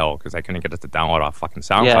SoundCloud file because I couldn't get it to download off fucking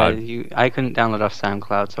SoundCloud. I couldn't download off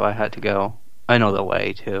SoundCloud, so I had to go another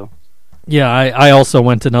way too. Yeah, I also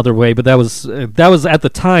went another way, but that was at the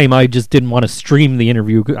time. I just didn't want to stream the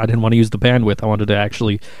interview. I didn't want to use the bandwidth. I wanted to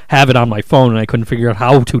actually have it on my phone, and I couldn't figure out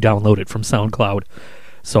how to download it from SoundCloud.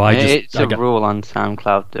 So It's a rule on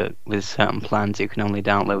SoundCloud that with certain plans you can only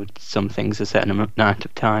download some things a certain amount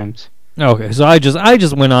of times. Okay, so I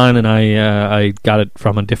just went on and I got it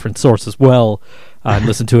from a different source as well. I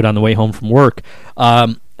listened to it on the way home from work.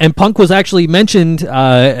 And Punk was actually mentioned,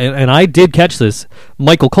 and I did catch this.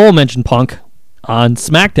 Michael Cole mentioned Punk on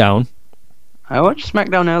SmackDown. I watched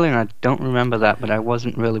SmackDown earlier and I don't remember that, but I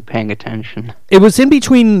wasn't really paying attention. It was in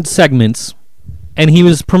between segments, and he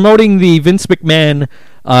was promoting the Vince McMahon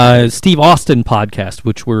Steve Austin podcast,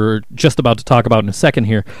 which we're just about to talk about in a second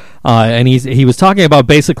here. And he was talking about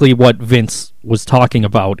basically what Vince was talking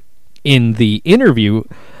about in the interview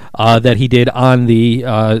that he did on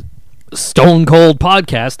the Stone Cold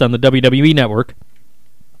podcast on the WWE Network.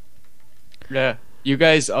 Yeah, you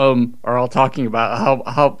guys are all talking about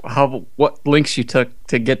how what links you took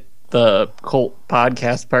to get the Colt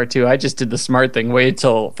podcast part 2. I just did the smart thing, waited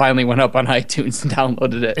till it finally went up on iTunes and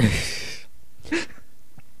downloaded it.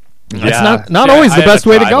 That's not always the best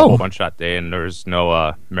way to I go. had a whole bunch that day, and there's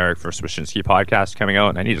no Merrick vs. Wyszynski podcast coming out,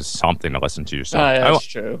 and I needed something to listen to. So That's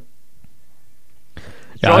true.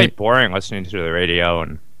 It's really boring listening to the radio,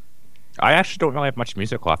 and I actually don't really have much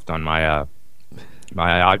music left on my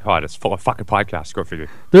my iPod. It's full of fucking podcasts. Go figure.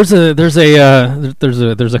 There's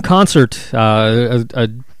a concert.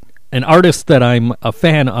 An artist that I'm a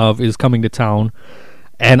fan of is coming to town,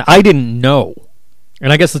 and I didn't know.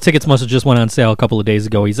 And I guess the tickets must have just went on sale a couple of days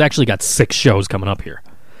ago. He's actually got 6 shows coming up here.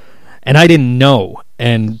 And I didn't know.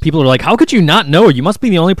 And people are like, how could you not know? You must be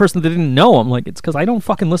the only person that didn't know. I'm like, it's because I don't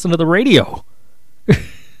fucking listen to the radio.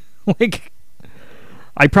 Like,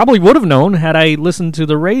 I probably would have known had I listened to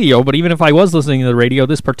the radio, but even if I was listening to the radio,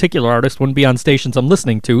 this particular artist wouldn't be on stations I'm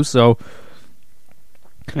listening to, so...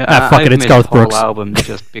 fuck it, it's Garth Brooks. Album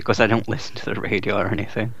just because I don't listen to the radio or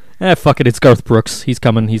anything. Fuck it, it's Garth Brooks. He's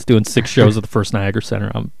coming. He's doing 6 shows at the First Niagara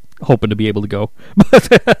Center. I'm hoping to be able to go,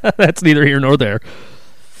 but that's neither here nor there.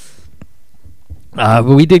 But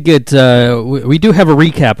we did get. We do have a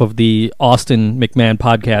recap of the Austin McMahon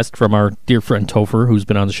podcast from our dear friend Topher, who's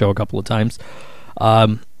been on the show a couple of times.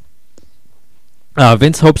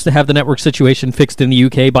 Vince hopes to have the network situation fixed in the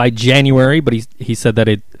UK by January, but he said that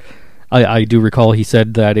it. I do recall he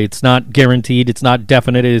said that it's not guaranteed, it's not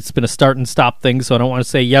definite, it's been a start and stop thing, so I don't want to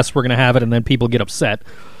say, yes, we're going to have it, and then people get upset.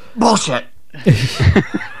 Bullshit.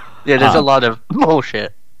 Yeah, there's a lot of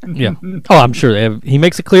bullshit. Yeah. Oh, I'm sure. He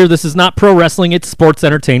makes it clear this is not pro wrestling, it's sports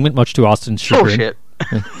entertainment, much to Austin's chagrin.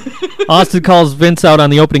 Bullshit. Austin calls Vince out on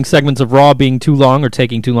the opening segments of Raw being too long or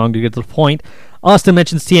taking too long to get to the point. Austin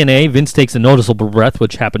mentions TNA. Vince takes a noticeable breath,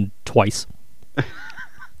 which happened twice. The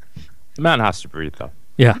man has to breathe, though.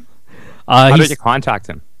 Yeah. How did you contact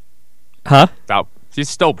him? Huh? He's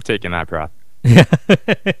still taking that breath. Yeah.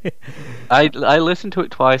 I listened to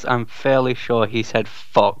it twice. I'm fairly sure he said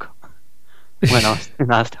fuck when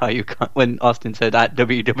Austin asked when Austin said at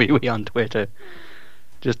WWE on Twitter.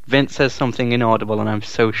 Just Vince says something inaudible, and I'm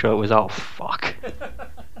so sure it was all fuck.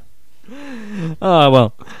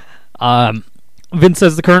 Vince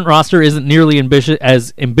says the current roster isn't nearly ambitious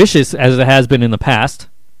as it has been in the past.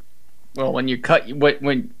 Well, when you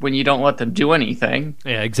when you don't let them do anything.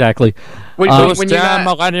 Yeah, exactly. When Damn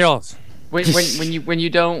millennials. When you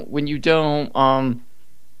don't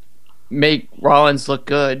make Rollins look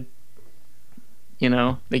good, you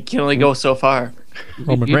know, they can only go so far.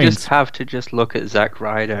 Roman You Reigns. just have to just look at Zack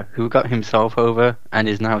Ryder, who got himself over and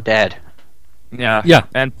is now dead. Yeah. Yeah.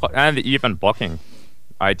 And the even booking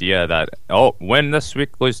idea that, win this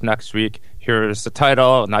week, lose next week. Here's the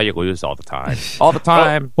title. Now you lose all the time. All the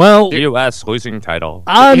time. Well, U.S. losing title.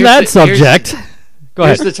 on Here's that the- subject, go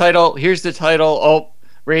ahead. Here's the title. Oh,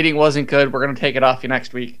 rating wasn't good. We're gonna take it off you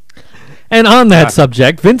next week. And on that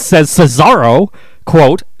subject, Vince says Cesaro,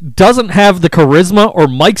 quote, doesn't have the charisma or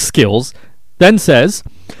mic skills, then says,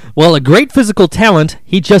 well, a great physical talent,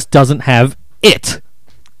 he just doesn't have it.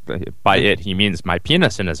 By it, he means my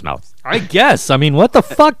penis in his mouth. I guess. I mean, what the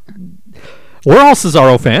fuck? We're all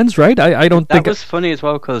Cesaro fans, right? I don't That think... was funny as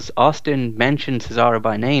well, because Austin mentioned Cesaro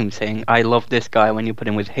by name, saying, I love this guy when you put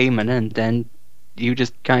him with Heyman, and then you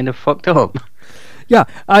just kind of fucked up. Yeah,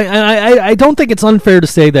 I don't think it's unfair to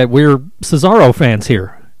say that we're Cesaro fans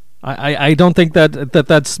here. I don't think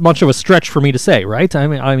that's much of a stretch for me to say, right?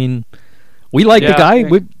 I mean, we like the guy.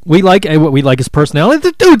 We like his personality.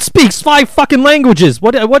 The dude speaks 5 fucking languages.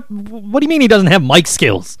 What do you mean he doesn't have mic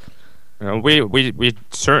skills? We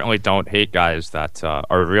certainly don't hate guys that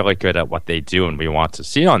are really good at what they do, and we want to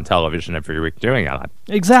see on television every week doing that.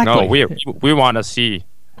 Exactly. No, we want to see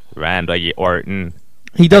Randy Orton.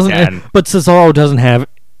 He doesn't, but Cesaro doesn't have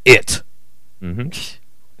it.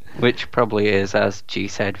 Mm-hmm. Which probably is, as G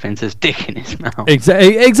said, Vince's dick in his mouth.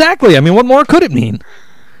 Exactly. I mean, what more could it mean?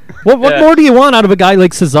 What more do you want out of a guy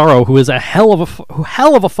like Cesaro, who is a hell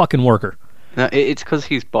of a fucking worker? No, it's because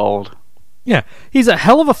he's bald. Yeah, he's a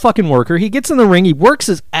hell of a fucking worker. He gets in the ring, he works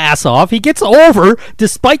his ass off, he gets over,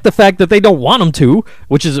 despite the fact that they don't want him to,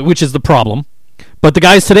 which is the problem. But the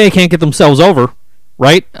guys today can't get themselves over.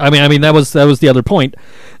 Right? I mean that was the other point.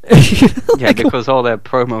 Yeah, because all their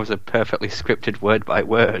promos are perfectly scripted word by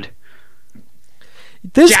word.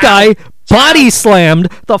 This guy body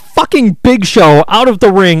slammed the fucking Big Show out of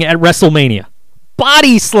the ring at WrestleMania.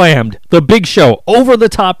 Body slammed the Big Show over the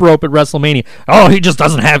top rope at WrestleMania. Oh, he just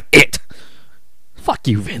doesn't have it. Fuck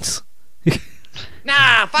you, Vince.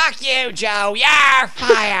 Nah, fuck you, Joe. You're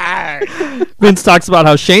fired. Vince talks about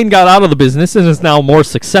how Shane got out of the business and is now more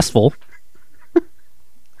successful.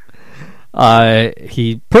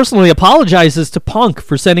 He personally apologizes to Punk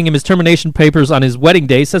for sending him his termination papers on his wedding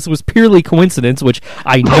day. Says it was purely coincidence, which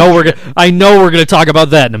I know we're gonna talk about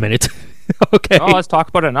that in a minute. Okay. Oh, let's talk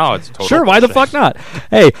about it now. It's total sure. Why the fuck not?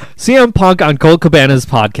 Hey, CM Punk on Colt Cabana's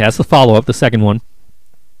podcast, the follow-up, the second one.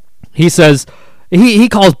 He says he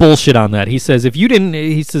calls bullshit on that. He says if you didn't,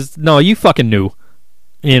 he says no, you fucking knew.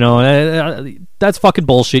 You know, that's fucking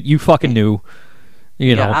bullshit. You fucking knew.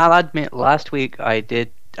 You know. I'll admit, last week I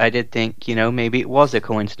did think, maybe it was a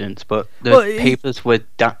coincidence, but the papers were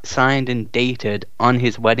signed and dated on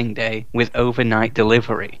his wedding day with overnight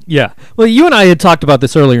delivery. Yeah. Well, you and I had talked about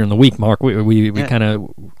this earlier in the week, Mark. We kind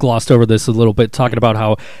of glossed over this a little bit, talking about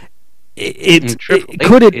how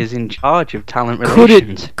Triple H is in charge of talent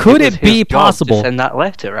relations. Could it be possible to send that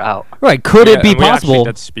letter out? Right. Could it be possible? possible? We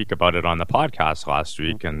actually did speak about it on the podcast last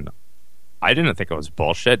week, and I didn't think it was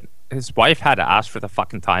bullshit. His wife had to ask for the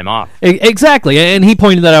fucking time off. Exactly, and he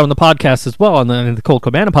pointed that out on the podcast as well, on the Colt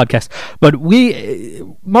Cabana podcast. But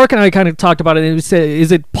Mark and I kind of talked about it, and we said,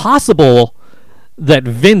 is it possible that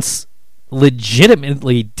Vince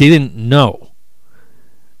legitimately didn't know?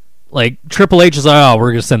 Like, Triple H is like, oh,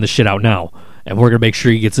 we're going to send this shit out now, and we're going to make sure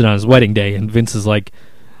he gets it on his wedding day, and Vince is like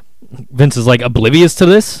oblivious to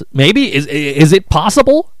this? Maybe? Is it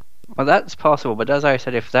possible? Well, that's possible, but as I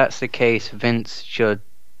said, if that's the case, Vince should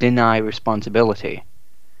deny responsibility.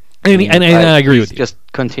 And I agree with you. Just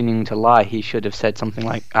continuing to lie, he should have said something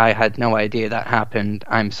like, I had no idea that happened,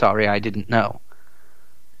 I'm sorry, I didn't know.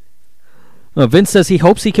 Vince says he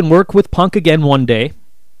hopes he can work with Punk again one day.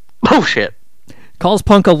 Bullshit. Calls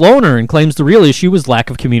Punk a loner and claims the real issue was lack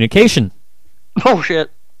of communication. Bullshit.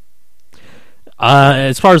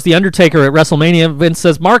 As far as The Undertaker at WrestleMania, Vince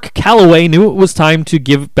says Mark Calloway knew it was time to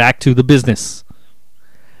give back to the business,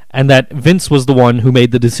 and that Vince was the one who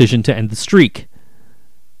made the decision to end the streak.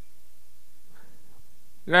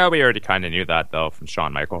 Yeah, we already kind of knew that, though, from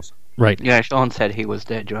Shawn Michaels. Right. Yeah, Shawn said he was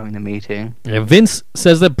there during the meeting. Yeah, Vince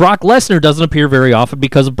says that Brock Lesnar doesn't appear very often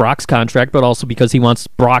because of Brock's contract, but also because he wants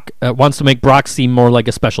to make Brock seem more like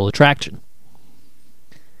a special attraction.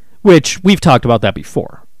 Which, we've talked about that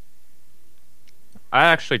before. I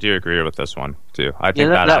actually do agree with this one, too. I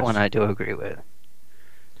think that one I do agree with.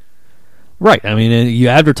 Right. I mean, you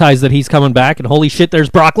advertise that he's coming back, and holy shit, there's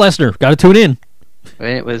Brock Lesnar. Got to tune in.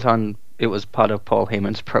 And it was part of Paul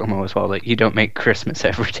Heyman's promo as well, that you don't make Christmas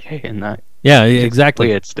every day and that. Yeah, exactly.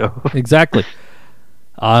 Weird stuff. Exactly.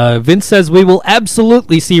 Vince says we will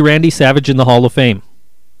absolutely see Randy Savage in the Hall of Fame.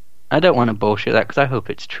 I don't want to bullshit that because I hope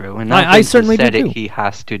it's true. And I certainly said do. He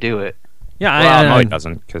has to do it. Yeah, no, he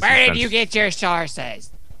doesn't. Where did you get your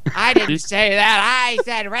sources? I didn't say that. I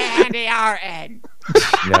said Randy Orton.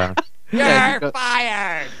 Yeah. You're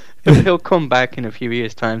fired. He'll come back in a few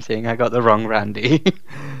years' time saying, I got the wrong Randy.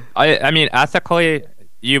 I mean, ethically,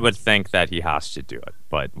 you would think that he has to do it.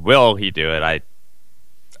 But will he do it?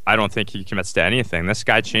 I don't think he commits to anything. This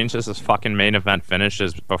guy changes his fucking main event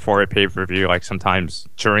finishes before a pay-per-view, like sometimes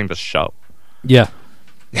during the show. Yeah.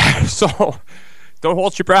 So, don't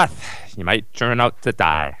hold your breath. You might turn out to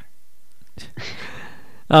die.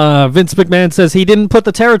 Vince McMahon says he didn't put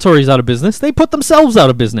the territories out of business. They put themselves out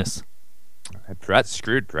of business. Brett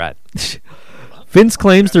screwed Brett. Vince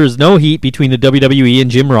claims there is no heat between the WWE and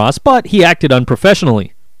Jim Ross, but he acted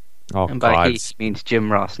unprofessionally. Oh, And by God. he means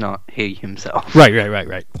Jim Ross, not he himself.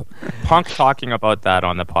 Right. Punk talking about that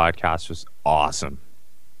on the podcast was awesome.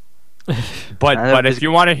 But that was- if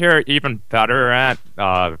you want to hear even better at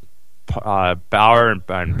Bauer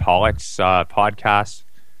and Pollock's podcast,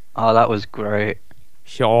 Oh, that was great.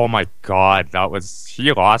 oh my God,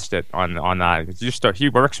 he lost it on that. He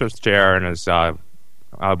works with JR and his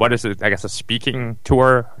what is it? I guess a speaking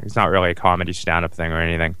tour. It's not really a comedy stand-up thing or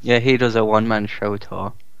anything. Yeah, he does a one-man show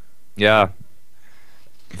tour. Yeah.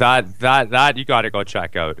 That you got to go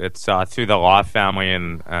check out. It's through the Law family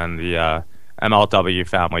and the MLW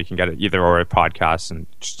family. You can get it either or a podcast, and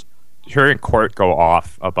just hearing Court go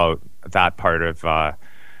off about that part of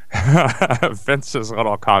Vince's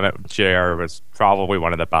little comment with JR was probably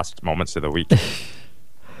one of the best moments of the week.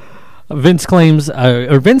 Vince claims,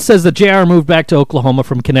 or Vince says that JR moved back to Oklahoma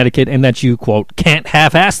from Connecticut and that you, quote, can't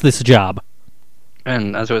half-ass this job.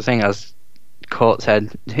 And as I was saying, as Court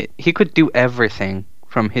said, he could do everything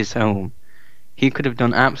from his home. He could have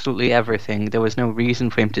done absolutely everything. There was no reason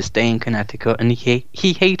for him to stay in Connecticut, and he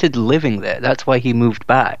hated living there. That's why he moved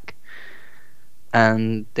back.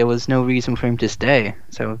 And there was no reason for him to stay.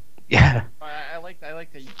 So, yeah. I like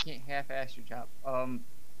that you can't half-ass your job.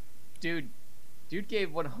 Dude gave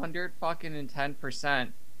 110%,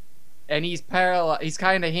 and he's paralyzed. He's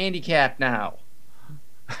kind of handicapped now.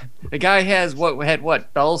 The guy has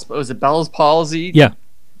Bell's palsy? Yeah.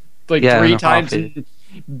 Like Yeah, 3 and times. half it. And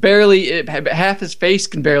barely half his face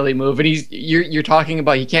can barely move, and you're talking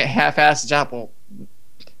about he can't half-ass the job. Well,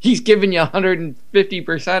 he's giving you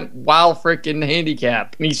 150% while freaking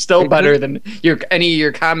handicapped, and he's still better than any of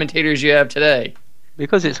your commentators you have today.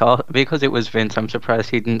 Because it was Vince, I'm surprised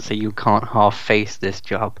he didn't say you can't half-face this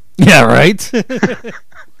job. Yeah, right?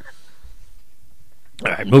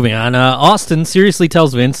 All right, moving on. Austin seriously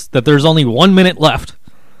tells Vince that there's only 1 minute left.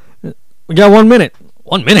 We got 1 minute.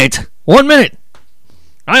 1 minute? 1 minute!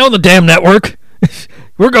 I own the damn network.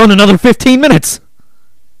 We're going another 15 minutes.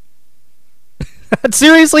 That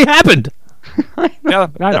seriously happened. Yeah,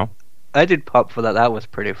 I know. I did pop for that. That was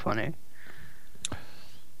pretty funny.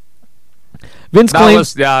 Vince That claims...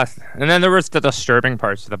 was, yeah. And then there was the disturbing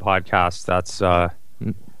parts of the podcast. That's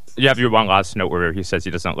you have your one last note where he says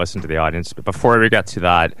he doesn't listen to the audience. But before we get to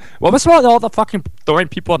that, what was all the fucking throwing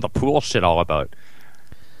people in the pool shit all about?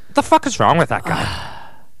 What the fuck is wrong with that guy?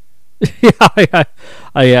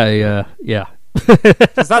 Yeah.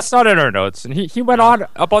 Because that's not in our notes. And he went on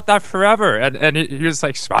about that forever. And he was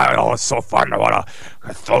like, oh, it's so fun. I want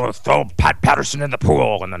to throw Pat Patterson in the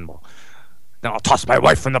pool. And then I'll toss my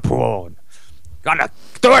wife in the pool. And gonna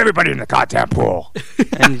throw everybody in the goddamn pool.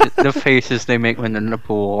 And the faces they make when they're in the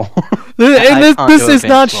pool. And can't this do a is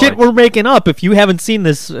not Vince shit voice. we're making up. If you haven't seen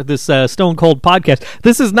this Stone Cold podcast,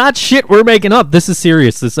 this is not shit we're making up. This is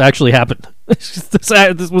serious. This actually happened.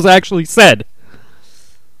 This was actually said.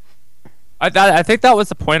 I think that was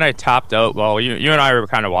the point I tapped out. Well, you and I were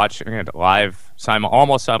kind of watching it live,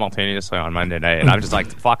 almost simultaneously on Monday night, and I'm just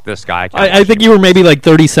like, fuck this guy. I think you were maybe like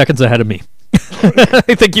 30 seconds ahead of me.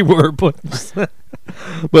 I think you were, but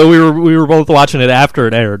we were both watching it after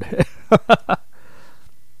it aired.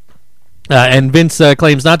 And Vince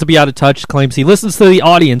claims not to be out of touch. Claims he listens to the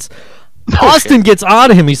audience. Austin gets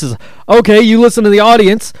on him. He says, "Okay, you listen to the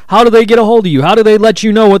audience. How do they get a hold of you? How do they let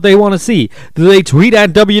you know what they want to see? Do they tweet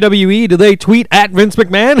at WWE? Do they tweet at Vince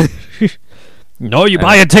McMahon? No, you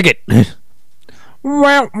buy a ticket."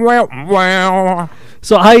 Well.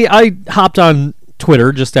 So I hopped on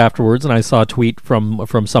Twitter just afterwards, and I saw a tweet from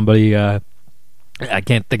somebody. I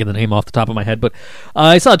can't think of the name off the top of my head, but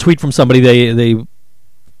I saw a tweet from somebody. They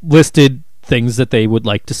listed things that they would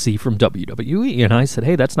like to see from WWE, and I said,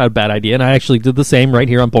 hey, that's not a bad idea. And I actually did the same right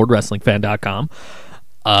here on BoardWrestlingFan.com,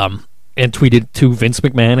 and tweeted to Vince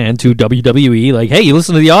McMahon and to WWE, like, hey, you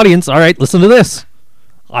listen to the audience, all right, listen to this.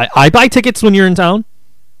 I buy tickets when you're in town.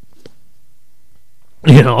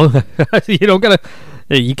 You know,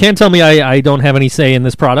 you can't tell me I don't have any say in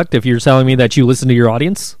this product if you're telling me that you listen to your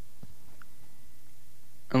audience.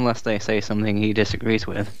 Unless they say something he disagrees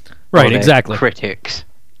with. Right, Or they're exactly. Critics.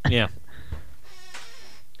 Yeah.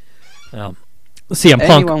 CM Punk.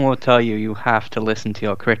 Anyone will tell you have to listen to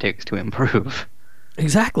your critics to improve.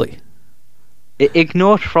 Exactly.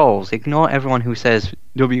 Ignore trolls. Ignore everyone who says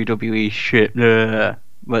WWE shit.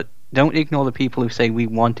 But don't ignore the people who say we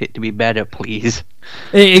want it to be better, please.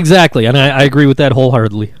 Exactly, and I agree with that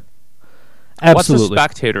wholeheartedly. Absolutely. What's a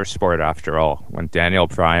spectator sport after all? When Daniel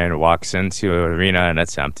Bryan walks into an arena and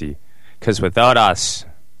it's empty, because without us,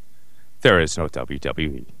 there is no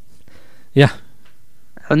WWE. Yeah.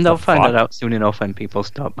 And they'll find fuck? that out soon enough when people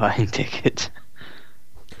stop buying tickets.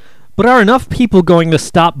 But are enough people going to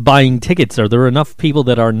stop buying tickets? Are there enough people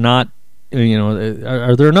that are not,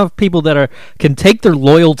 are there enough people that can take their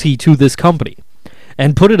loyalty to this company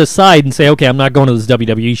and put it aside and say, okay, I'm not going to this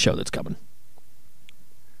WWE show that's coming?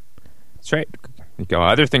 That's right. You go,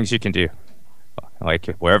 other things you can do. Like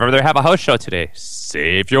wherever they have a house show today,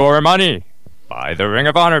 save your money. Buy the Ring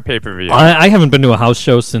of Honor pay-per-view. I haven't been to a house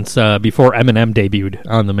show since before Eminem debuted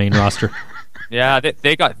on the main roster. Yeah,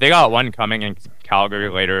 they got one coming in Calgary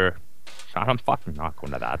later. I'm fucking not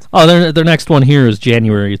going to that. Oh, their next one here is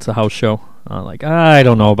January. It's a house show. I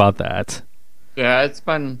don't know about that. Yeah, it's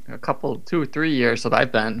been a couple, 2 or 3 years that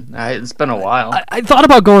I've been. It's been a while. I thought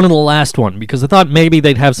about going to the last one because I thought maybe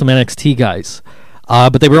they'd have some NXT guys.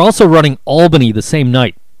 But they were also running Albany the same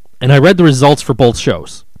night. And I read the results for both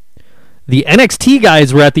shows. The NXT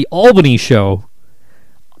guys were at the Albany show.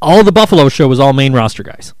 All the Buffalo show was all main roster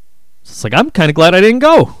guys. So it's like, I'm kind of glad I didn't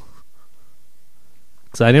go.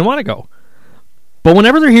 Because I didn't want to go. But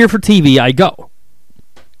whenever they're here for TV, I go.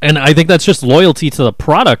 And I think that's just loyalty to the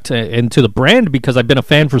product and to the brand because I've been a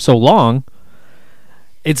fan for so long.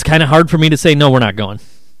 It's kind of hard for me to say, no, we're not going.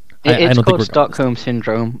 It's called Stockholm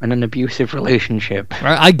Syndrome and an abusive relationship.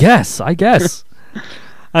 I guess. I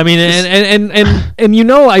mean, and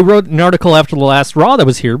I wrote an article after the last Raw that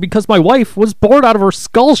was here because my wife was bored out of her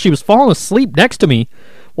skull. She was falling asleep next to me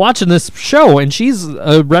watching this show, and she's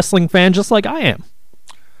a wrestling fan just like I am.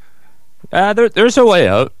 There's a way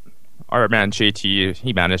out. Our man JT,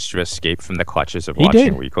 he managed to escape from the clutches of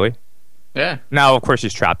watching weekly. Yeah. Now, of course,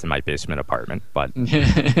 he's trapped in my basement apartment, but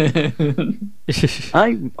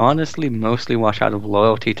I honestly mostly watch out of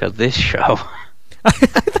loyalty to this show. I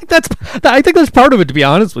think that's part of it, to be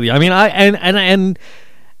honest with you. I mean, and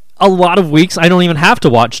a lot of weeks I don't even have to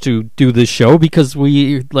watch to do this show because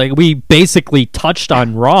we basically touched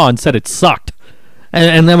on Raw and said it sucked,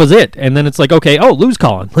 and that was it. And then it's like, okay, Lou's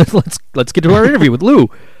calling. let's get to our interview with Lou.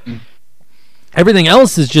 Everything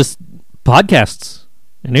else is just podcasts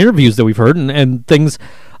and interviews that we've heard and things.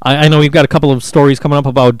 I know we've got a couple of stories coming up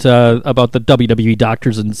about the WWE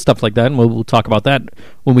doctors and stuff like that, and we'll talk about that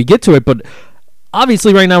when we get to it. But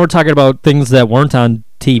obviously, right now we're talking about things that weren't on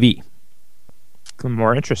TV.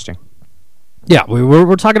 More interesting. Yeah,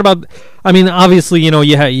 we're talking about. I mean, obviously,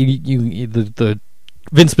 the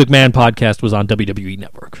Vince McMahon podcast was on WWE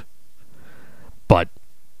Network, but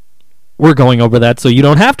we're going over that so you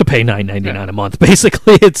don't have to pay $9.99 a month.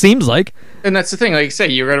 Basically, it seems like. And that's the thing. Like you say,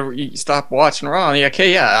 you stop watching Raw. And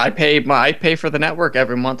okay, yeah, I pay for the network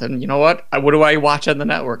every month, and you know what? What do I watch on the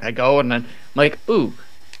network? I go and then I'm like, ooh,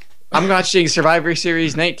 I'm watching Survivor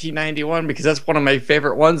Series 1991 because that's one of my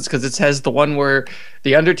favorite ones because it has the one where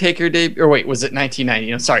the Undertaker debuted. Or wait, was it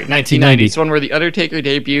 1990? No, sorry, 1990. It's one where the Undertaker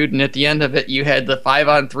debuted, and at the end of it, you had the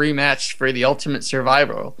 5-on-3 match for the Ultimate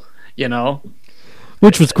Survival.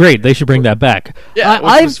 Which was great. They should bring that back. Yeah,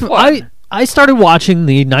 I started watching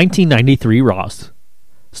the 1993 Raws,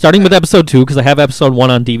 starting with episode 2 because I have episode 1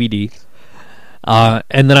 on DVD,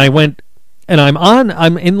 and then I went, and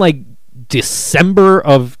I'm in like December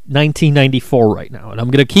of 1994 right now, and I'm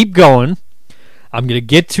gonna keep going. I'm gonna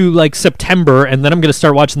get to like September, and then I'm gonna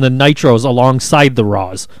start watching the Nitros alongside the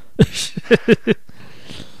Raws.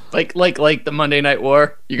 like the Monday Night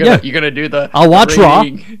War. You're gonna do the. I'll watch Raw.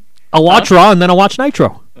 I'll watch Raw and then I'll watch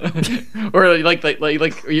Nitro. Or like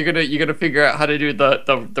you're gonna figure out how to do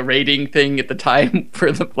the rating thing at the time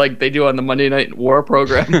for like they do on the Monday Night War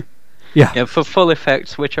program. Yeah, for full effect,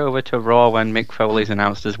 switch over to Raw when Mick Foley's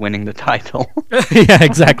announced as winning the title. Yeah,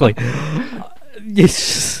 exactly.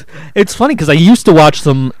 It's funny because I used to watch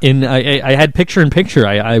them in. I had picture-in-picture.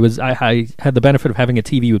 I had the benefit of having a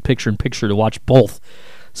TV with picture-in-picture to watch both.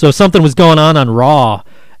 So if something was going on Raw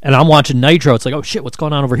and I'm watching Nitro, it's like, oh shit, what's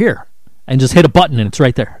going on over here? And just hit a button and it's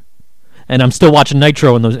right there. And I'm still watching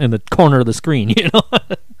Nitro in the corner of the screen.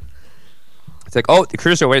 It's like, oh, the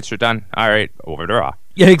cruiserweights are done. All right, over to Raw.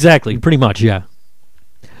 Yeah, exactly. Pretty much, yeah.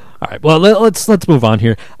 All right, well, let's move on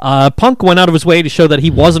here. Punk went out of his way to show that he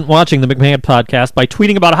wasn't watching the McMahon podcast by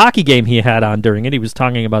tweeting about a hockey game he had on during it. He was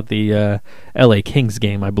talking about the L.A. Kings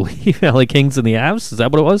game, I believe. L.A. Kings and the Avs? Is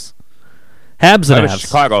that what it was? Habs and Avs.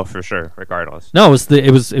 Chicago for sure, regardless. No,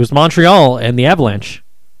 it was Montreal and the Avalanche.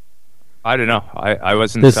 I don't know. I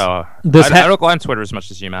wasn't. I don't go on Twitter as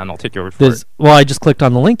much as you, man. I'll take your word for it. Well, I just clicked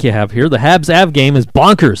on the link you have here. The Habs-Av game is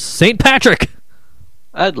bonkers. St. Patrick.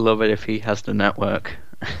 I'd love it if he has the network.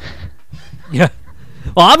 Yeah.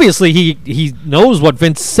 Well, obviously he knows what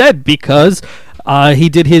Vince said because He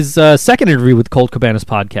did his second interview with Colt Cabana's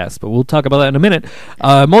podcast, but we'll talk about that in a minute.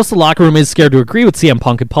 Most of the locker room is scared to agree with CM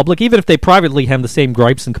Punk in public, even if they privately have the same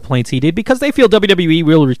gripes and complaints he did, because they feel WWE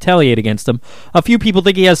will retaliate against him. A few people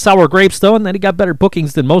think he has sour grapes, though, and that he got better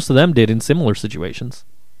bookings than most of them did in similar situations.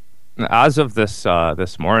 As of this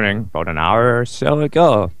morning, about an hour or so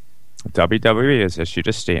ago, WWE has issued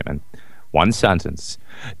a statement. One sentence.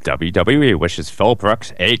 WWE wishes Phil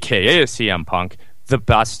Brooks, a.k.a. CM Punk, the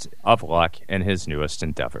best of luck in his newest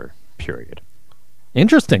endeavor. Period.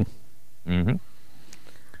 Interesting. Mm-hmm.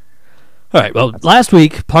 All right, well, last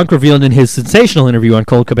week, Punk revealed in his sensational interview on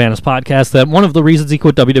Colt Cabana's podcast that one of the reasons he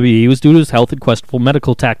quit WWE was due to his health and questionable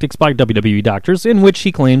medical tactics by WWE doctors, in which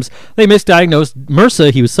he claims they misdiagnosed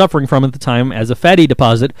MRSA he was suffering from at the time as a fatty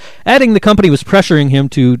deposit, adding the company was pressuring him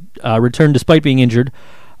to return despite being injured.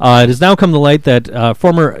 It has now come to light that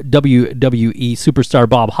former WWE superstar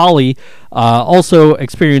Bob Holly also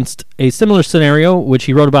experienced a similar scenario, which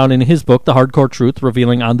he wrote about in his book, The Hardcore Truth,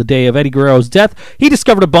 revealing on the day of Eddie Guerrero's death, he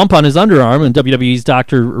discovered a bump on his underarm, and WWE's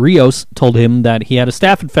Dr. Rios told him that he had a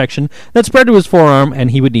staph infection that spread to his forearm and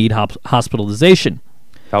he would need hospitalization.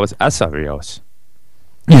 That was Essa Rios.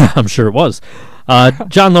 Yeah, I'm sure it was.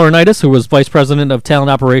 John Laurinaitis, who was vice president of talent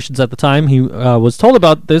operations at the time, he was told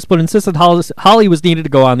about this, but insisted Holly was needed to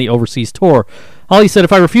go on the overseas tour. Holly said,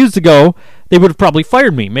 if I refused to go, they would have probably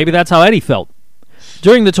fired me. Maybe that's how Eddie felt.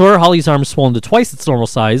 During the tour, Holly's arm swollen to twice its normal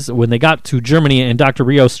size. When they got to Germany and Dr.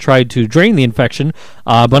 Rios tried to drain the infection,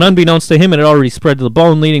 but unbeknownst to him, it had already spread to the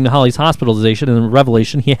bone, leading to Holly's hospitalization and the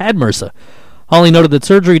revelation he had MRSA. Holly noted that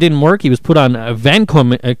surgery didn't work. He was put on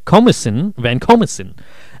vancomycin,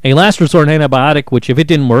 a last resort antibiotic, which if it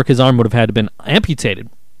didn't work, his arm would have had to been amputated.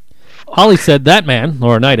 Holly said, that man,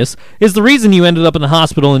 Laurinaitis, is the reason you ended up in the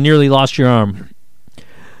hospital and nearly lost your arm.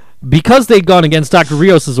 Because they'd gone against Dr.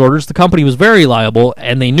 Rios' orders, the company was very liable,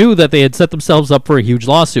 and they knew that they had set themselves up for a huge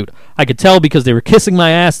lawsuit. I could tell because they were kissing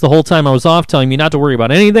my ass the whole time I was off, telling me not to worry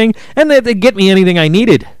about anything, and that they'd get me anything I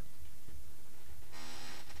needed.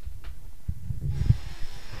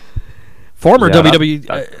 Former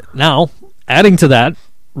WWE now, adding to that,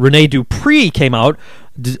 Rene Dupree came out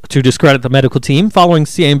to discredit the medical team. Following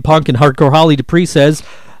CM Punk and Hardcore Holly, Dupree says,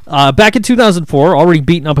 back in 2004, already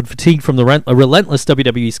beaten up and fatigued from the relentless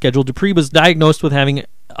WWE schedule, Dupree was diagnosed with having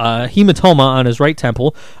hematoma on his right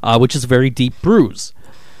temple, which is a very deep bruise.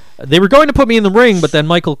 They were going to put me in the ring, but then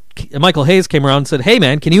Michael Hayes came around and said, hey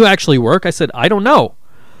man, can you actually work? I said, I don't know.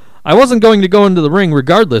 I wasn't going to go into the ring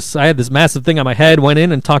regardless. I had this massive thing on my head, went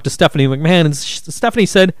in and talked to Stephanie McMahon, and Stephanie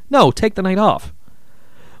said, no, take the night off.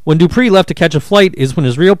 When Dupree left to catch a flight is when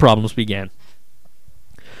his real problems began.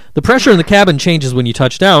 The pressure in the cabin changes when you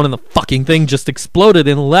touch down, and the fucking thing just exploded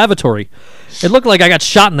in the lavatory. It looked like I got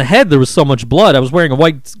shot in the head. There was so much blood. I was wearing a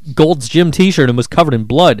white Gold's Gym t-shirt and was covered in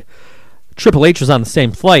blood. Triple H was on the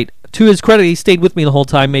same flight. To his credit, he stayed with me the whole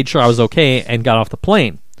time, made sure I was okay, and got off the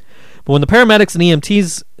plane. But when the paramedics and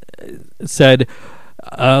EMTs said,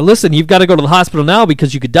 listen, you've got to go to the hospital now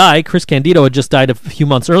because you could die. Chris Candido had just died a few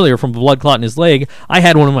months earlier from a blood clot in his leg. I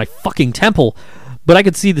had one in my fucking temple. But I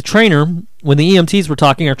could see the trainer, when the EMTs were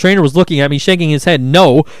talking, our trainer was looking at me, shaking his head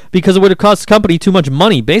no, because it would have cost the company too much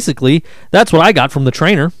money. Basically, that's what I got from the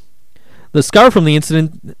trainer. The scar from the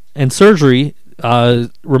incident and surgery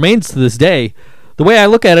remains to this day. The way I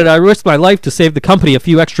look at it, I risked my life to save the company a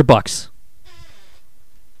few extra bucks.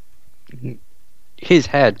 His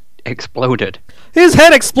head exploded. His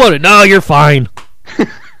head exploded. No, you're fine.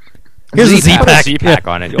 Here's a Z-Pack. Z-Pack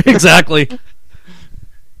on it. Exactly.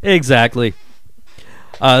 Exactly.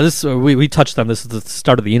 This we touched on this at the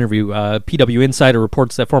start of the interview. PW Insider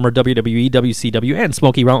reports that former WWE, WCW, and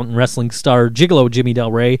Smoky Mountain Wrestling star Gigolo Jimmy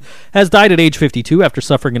Del Rey has died at age 52 after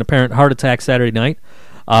suffering an apparent heart attack Saturday night.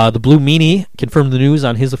 The Blue Meanie confirmed the news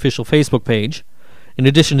on his official Facebook page. In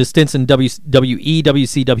addition to stints in WWE,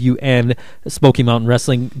 WCW, and Smoky Mountain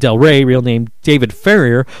Wrestling, Del Rey, real name David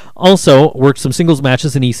Ferrier, also worked some singles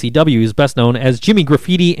matches in ECW. He is best known as Jimmy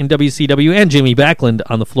Graffiti in WCW and Jimmy Backlund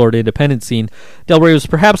on the Florida independent scene. Del Rey was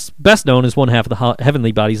perhaps best known as one half of the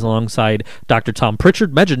Heavenly Bodies alongside Dr. Tom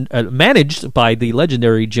Pritchard, managed by the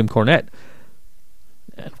legendary Jim Cornette.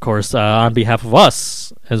 Of course, on behalf of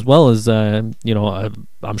us, as well as, I'm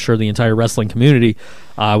sure the entire wrestling community,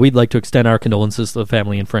 we'd like to extend our condolences to the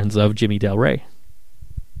family and friends of Jimmy Del Rey.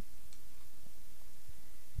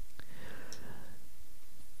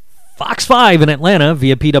 Fox 5 in Atlanta,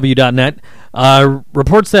 via PW.net,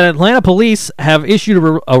 reports that Atlanta police have issued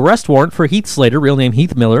an arrest warrant for Heath Slater, real name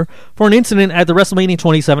Heath Miller, for an incident at the WrestleMania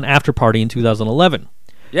 27 after party in 2011.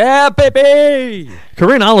 Yeah, baby!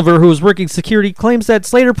 Corinne Oliver, who was working security, claims that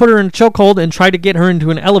Slater put her in a chokehold and tried to get her into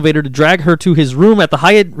an elevator to drag her to his room at the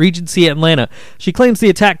Hyatt Regency Atlanta. She claims the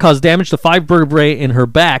attack caused damage to 5 vertebrae in her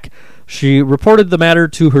back. She reported the matter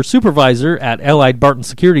to her supervisor at Allied Barton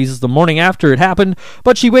Securities the morning after it happened,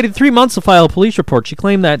 but she waited 3 months to file a police report. She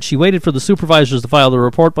claimed that she waited for the supervisors to file the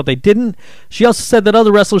report, but they didn't. She also said that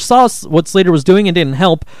other wrestlers saw what Slater was doing and didn't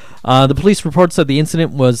help. The police report said the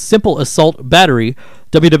incident was simple assault battery.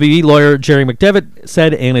 WWE lawyer Jerry McDevitt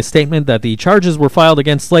said in a statement that the charges were filed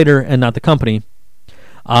against Slater and not the company.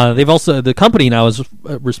 The company now has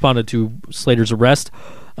responded to Slater's arrest,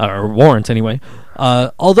 or warrant anyway.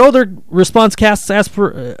 Although their response casts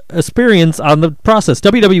aspersions on the process,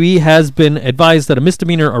 WWE has been advised that a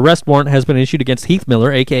misdemeanor arrest warrant has been issued against Heath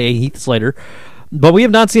Miller, a.k.a. Heath Slater, but we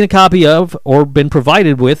have not seen a copy of or been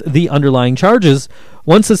provided with the underlying charges.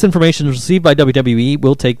 Once this information is received by WWE,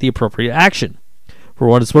 we'll take the appropriate action. For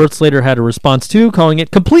what it's worth, Slater had a response too, calling it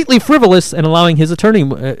completely frivolous and vowing his attorney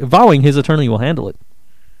will handle it.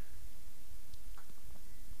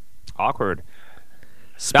 Awkward.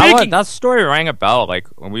 Speaking, That story rang a bell, like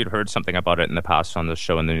when we'd heard something about it in the past on the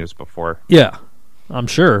show in the news before. yeah, I'm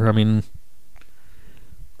sure. I mean,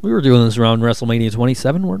 we were doing this around WrestleMania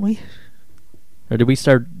 27, weren't we? Or did we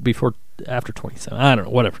start after 27? I don't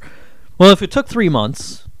know, whatever. Well, if it took 3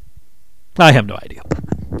 months, I have no idea.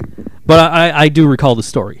 But I do recall the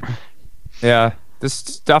story. Yeah,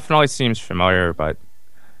 this definitely seems familiar, but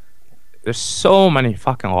there's so many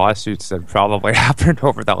fucking lawsuits that probably happened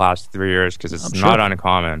over the last 3 years because it's not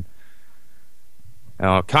uncommon. You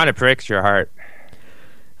know, it kind of breaks your heart.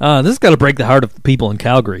 This has got to break the heart of the people in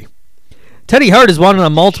Calgary. Teddy Hart is wanted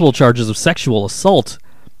on multiple charges of sexual assault.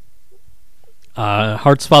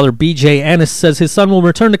 Hart's father, B.J. Annis, says his son will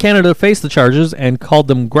return to Canada to face the charges and called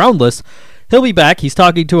them groundless. He'll be back. He's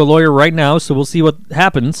talking to a lawyer right now, so we'll see what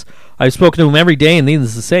happens. I've spoken to him every day, and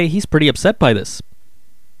needless to say, he's pretty upset by this.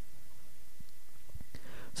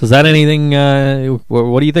 So is that anything,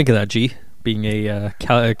 what do you think of that, G? Being a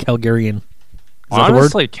Calgarian. Is that the word?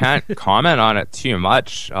 Honestly, can't comment on it too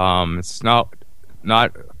much. It's not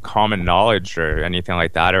common knowledge or anything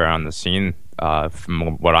like that around the scene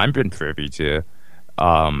from what I've been privy to.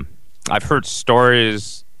 I've heard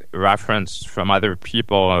stories referenced from other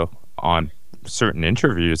people on certain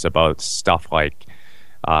interviews about stuff like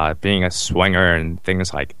being a swinger and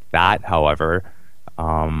things like that, however.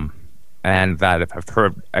 And that I've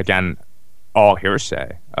heard, again, all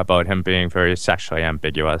hearsay about him being very sexually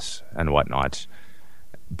ambiguous and whatnot.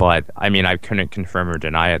 But, I mean, I couldn't confirm or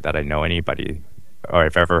deny it that I know anybody or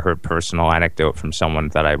I've ever heard personal anecdote from someone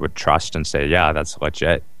that I would trust and say, yeah, that's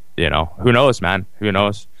legit. You know, who knows, man? Who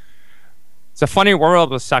knows? It's a funny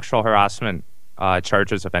world with sexual harassment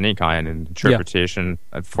charges of any kind, and interpretation,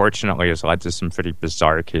 unfortunately, has led to some pretty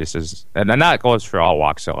bizarre cases. And then that goes for all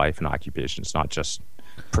walks of life and occupations, not just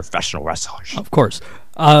professional wrestlers. Of course.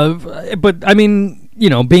 But, I mean, you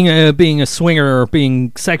know, being a swinger or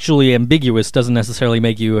being sexually ambiguous doesn't necessarily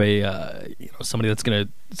make you somebody that's going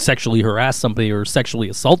to sexually harass somebody or sexually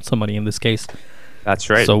assault somebody in this case. That's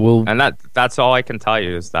right. So that's all I can tell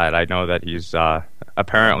you is that I know that he's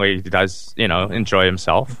apparently does, enjoy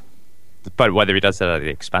himself. But whether he does it at the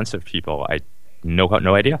expense of people, I no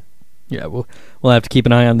idea. Yeah, we'll have to keep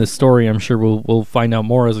an eye on this story. I'm sure we'll find out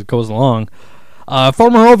more as it goes along.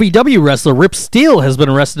 Former OVW wrestler Rip Steele has been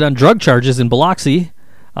arrested on drug charges in Biloxi.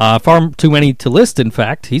 Far too many to list, in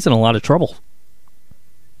fact. He's in a lot of trouble.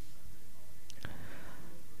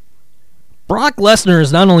 Brock Lesnar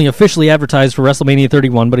is not only officially advertised for WrestleMania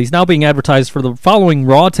 31, but he's now being advertised for the following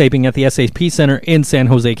Raw taping at the SAP Center in San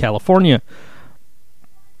Jose, California.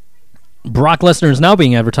 Brock Lesnar is now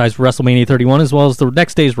being advertised for WrestleMania 31, as well as the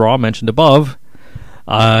next day's Raw mentioned above.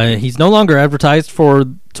 He's no longer advertised for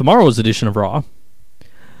tomorrow's edition of Raw.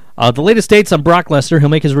 The latest dates on Brock Lesnar: he'll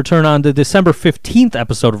make his return on the December 15th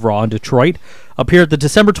episode of Raw in Detroit, appear at the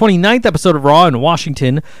December 29th episode of Raw in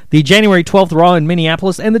Washington, the January 12th Raw in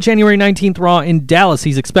Minneapolis, and the January 19th Raw in Dallas.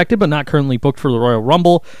 He's expected but not currently booked for the Royal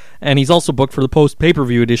Rumble, and he's also booked for the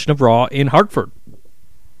post-pay-per-view edition of Raw in Hartford.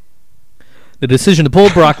 The decision to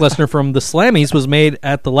pull Brock Lesnar from the Slammies was made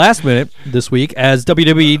at the last minute this week, as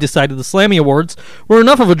WWE decided the Slammy Awards were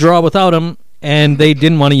enough of a draw without him, and they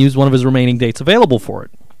didn't want to use one of his remaining dates available for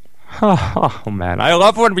it. Oh man, I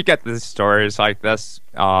love when we get these stories like this.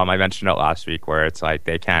 I mentioned it last week, where it's like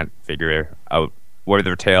they can't figure out where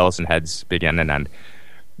their tails and heads begin and end.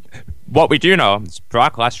 What we do know is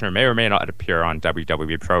Brock Lesnar may or may not appear on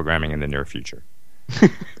WWE programming in the near future.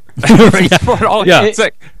 It's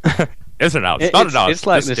like, it's announced, not announced. It's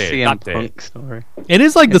like this the day, CM Punk story. It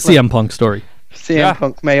is like the CM Punk story. CM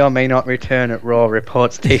Punk may or may not return at Raw,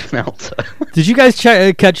 reports Dave Meltzer. Did you guys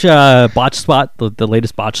catch Botch Spot, the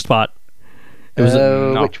latest Botch Spot? It was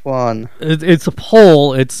no. Which one? It's a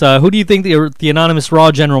poll. It's who do you think the anonymous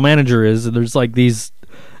Raw general manager is? And there's like these,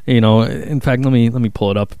 in fact, let me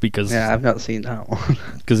pull it up because I've not seen that one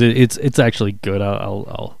because it's actually good.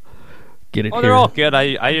 I'll get it. Oh, here. they're all good.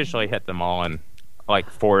 I usually hit them all in like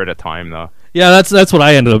 4 at a time though. Yeah, that's what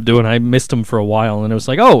I ended up doing. I missed them for a while, and it was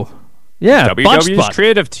like, oh. Yeah, WWE's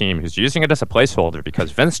creative team is using it as a placeholder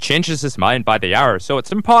because Vince changes his mind by the hour, so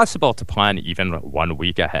it's impossible to plan even 1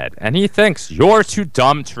 week ahead. And he thinks you're too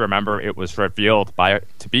dumb to remember it was revealed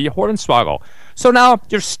to be Hornswoggle. So now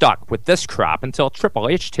you're stuck with this crap until Triple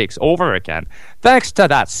H takes over again, thanks to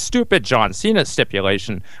that stupid John Cena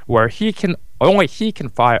stipulation where only he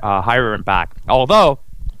can hire him back. Although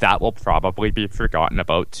that will probably be forgotten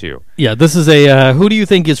about too. Yeah, this is a who do you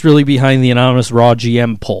think is really behind the anonymous Raw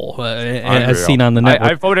GM poll as seen on the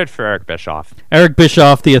network? I voted for Eric Bischoff. Eric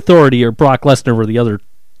Bischoff, the Authority, or Brock Lesnar were the other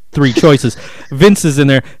 3 choices. Vince is in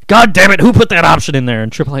there. God damn it, who put that option in there?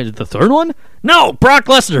 And Triple H, the third one? No, Brock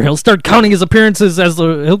Lesnar. He'll start counting his appearances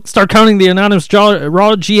he'll start counting the anonymous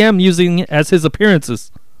Raw GM using as his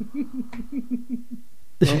appearances.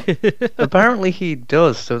 Well, apparently he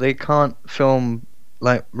does, so they can't film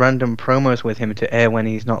like random promos with him to air when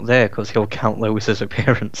he's not there because he'll count those as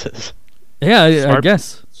appearances. Yeah, I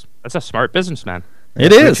guess that's a smart businessman.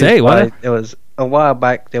 It is. Hey, what? There was a while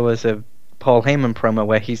back. There was a Paul Heyman promo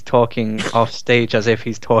where he's talking off stage as if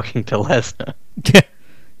he's talking to Lesnar.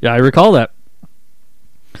 Yeah, I recall that.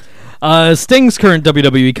 Sting's current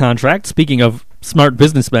WWE contract, speaking of smart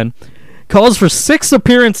businessmen, calls for 6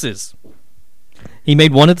 appearances. He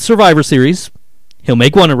made 1 at the Survivor Series. He'll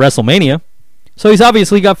make 1 at WrestleMania. So he's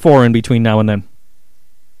obviously got 4 in between now and then.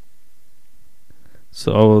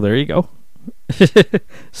 So there you go.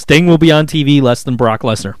 Sting will be on TV less than Brock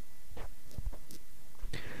Lesnar.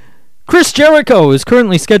 Chris Jericho is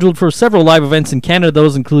currently scheduled for several live events in Canada.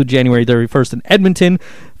 Those include January 31st in Edmonton,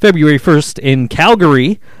 February 1st in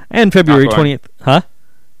Calgary, and February 20th. Huh?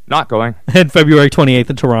 Not going. And February 28th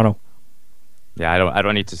in Toronto. Yeah, I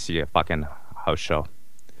don't need to see a fucking house show.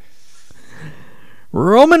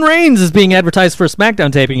 Roman Reigns is being advertised for a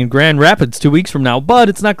SmackDown taping in Grand Rapids 2 weeks from now, but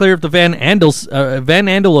it's not clear if the Van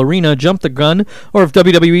Andel Arena jumped the gun or if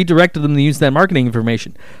WWE directed them to use that marketing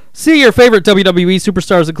information. See your favorite WWE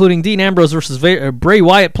superstars, including Dean Ambrose versus Bray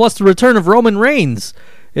Wyatt, plus the return of Roman Reigns.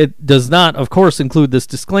 It does not, of course, include this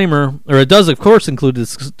disclaimer, or it does, of course, include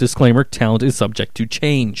this disclaimer, talent is subject to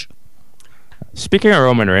change. Speaking of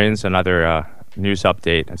Roman Reigns, another news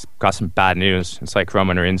update. It's got some bad news. It's like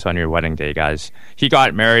Roman Reigns on your wedding day, guys. He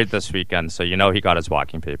got married this weekend, so you know he got his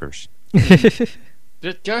walking papers.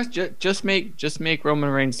 just make Roman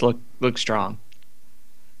Reigns look strong.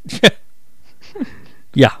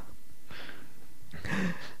 Yeah.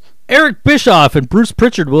 Eric Bischoff and Bruce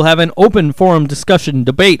Pritchard will have an open forum discussion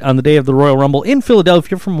debate on the day of the Royal Rumble in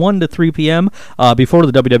Philadelphia from 1 to 3 p.m. Before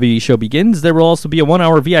the WWE show begins. There will also be a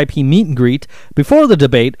 1-hour VIP meet and greet before the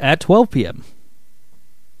debate at 12 p.m.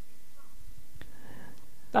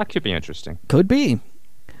 That could be interesting. Could be.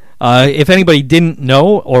 If anybody didn't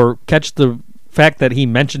know or catch the fact that he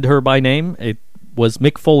mentioned her by name, it was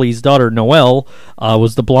Mick Foley's daughter, Noelle,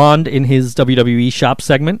 was the blonde in his WWE shop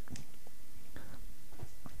segment.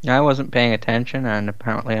 I wasn't paying attention, and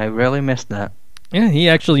apparently I really missed that. Yeah, he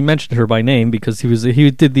actually mentioned her by name because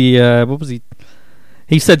he did the what was he?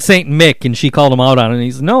 He said Saint Mick, and she called him out on it. And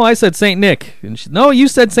he's no, I said Saint Nick, and she, no, you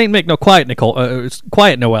said Saint Mick. No, quiet, Nicole.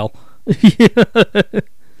 Quiet, Noelle.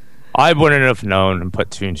 I wouldn't have known and put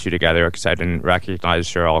 2 and 2 together because I didn't recognize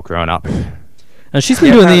her all grown up. And she's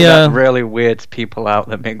been doing the that really weirds people out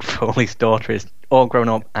that Mick Foley's daughter is all grown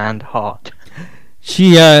up and hot.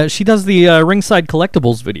 She does the Ringside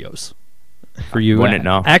Collectibles videos for you Wouldn't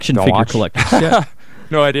know. Action Don't figure watch. collectors. Yeah.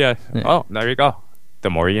 No idea. Yeah. Oh, there you go. The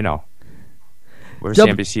more you know. Where's the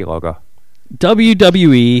NBC logo?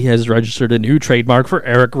 WWE has registered a new trademark for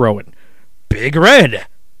Eric Rowan. Big Red.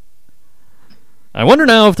 I wonder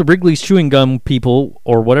now if the Wrigley's Chewing Gum people,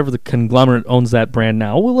 or whatever the conglomerate owns that brand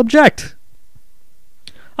now, will object.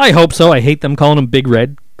 I hope so. I hate them calling him Big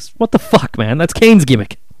Red. What the fuck, man? That's Kane's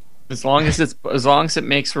gimmick. As long as it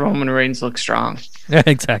makes Roman Reigns look strong. Yeah,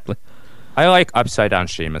 exactly. I like Upside Down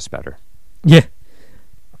Sheamus better. Yeah.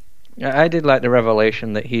 Yeah, I did like the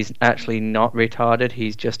revelation that he's actually not retarded.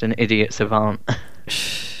 He's just an idiot savant.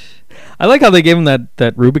 I like how they gave him that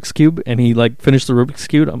Rubik's Cube, and he like finished the Rubik's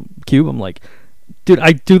Cube. I'm like, dude,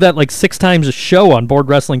 I do that like 6 times a show on Board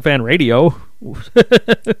Wrestling Fan Radio.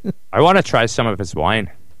 I want to try some of his wine.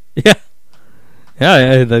 Yeah.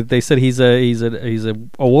 Yeah, they said he's a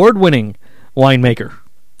award-winning winemaker.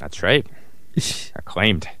 That's right.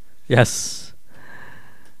 Acclaimed. Yes.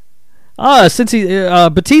 Since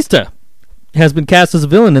Batista has been cast as a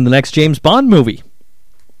villain in the next James Bond movie.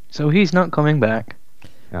 So he's not coming back.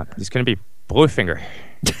 Yeah, he's going to be Bluefinger.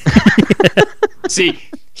 See,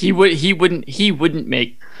 he wouldn't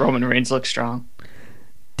make Roman Reigns look strong.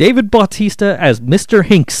 David Bautista as Mr.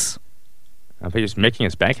 Hinks. I think he's making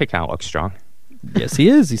his bank account look strong. Yes, he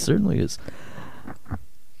is. He certainly is.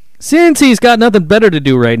 Since he's got nothing better to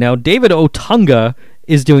do right now, David Otunga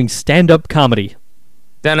is doing stand-up comedy.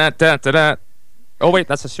 Da-da-da-da-da. Oh, wait,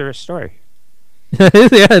 that's a serious story. Yeah,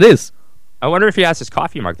 it is. I wonder if he has his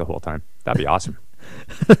coffee mug the whole time. That'd be awesome.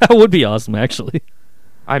 That would be awesome, actually.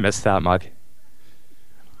 I missed that mug.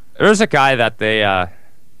 There's a guy that they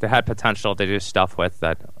had potential to do stuff with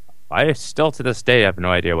that I still to this day have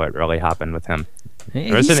no idea what really happened with him.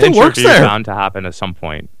 There's an interview bound to happen at some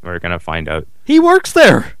point. We're gonna find out. He works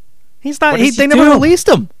there. He's not. They never released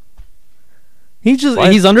him.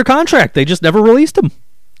 He's under contract. They just never released him,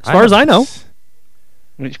 as far as I know.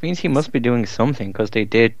 Which means he must be doing something, because they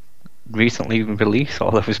did recently release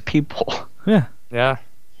all of his people. Yeah. Yeah.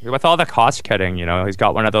 With all the cost cutting, he's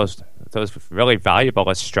got one of those really valuable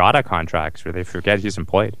Estrada contracts where they forget he's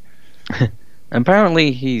employed.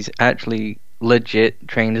 Apparently, he's actually legit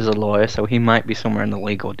trained as a lawyer, so he might be somewhere in the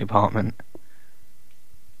legal department.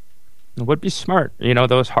 It would be smart.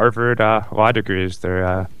 Those Harvard law degrees,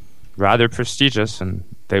 they're rather prestigious, and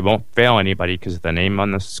they won't fail anybody because of the name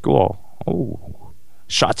on the school. Oh,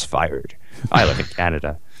 shots fired. I live in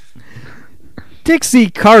Canada. Dixie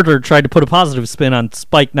Carter tried to put a positive spin on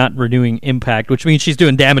Spike not renewing Impact, which means she's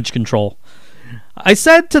doing damage control. I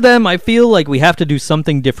said to them, I feel like we have to do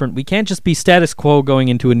something different. We can't just be status quo going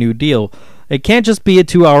into a new deal. It can't just be a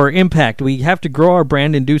 2-hour Impact. We have to grow our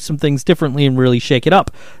brand and do some things differently and really shake it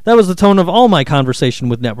up. That was the tone of all my conversation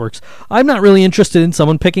with networks. I'm not really interested in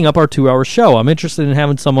someone picking up our 2-hour show. I'm interested in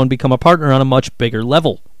having someone become a partner on a much bigger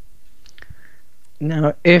level.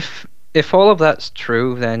 Now, if all of that's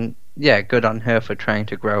true, then yeah, good on her for trying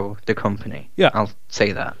to grow the company. Yeah. I'll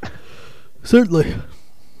say that. Certainly.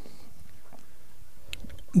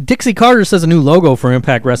 Dixie Carter says a new logo for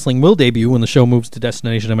Impact Wrestling will debut when the show moves to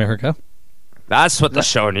Destination America. That's what the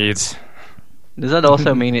show needs. Does that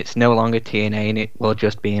also mean it's no longer TNA and it will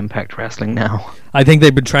just be Impact Wrestling now? I think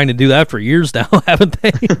they've been trying to do that for years now, haven't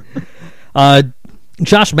they?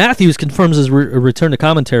 Josh Matthews confirms his return to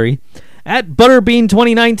commentary. At Butterbean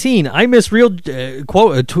 2019, I miss real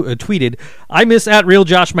tweeted, I miss at real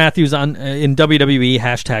Josh Matthews in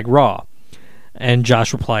WWE #Raw. And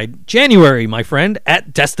Josh replied, January, my friend,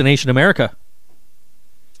 at Destination America.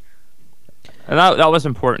 And that was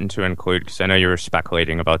important to include, because I know you were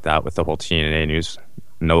speculating about that with the whole TNA news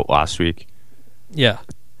note last week. Yeah.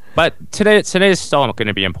 But today is still going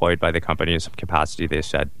to be employed by the company in some capacity, they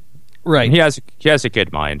said. Right. And he has a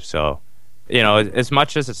good mind, so as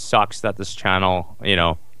much as it sucks that this channel,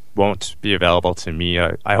 won't be available to me,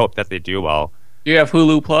 I hope that they do well. Do you have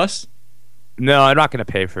Hulu Plus? No, I'm not going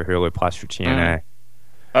to pay for Hulu Plus for TNA.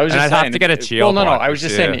 I was just saying, have to get a Geo. Well, no. I was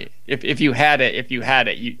just saying, if you had it,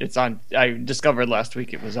 it's on. I discovered last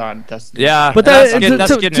week it was on. Yeah, but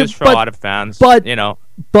that's good news for a lot of fans. But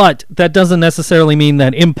that doesn't necessarily mean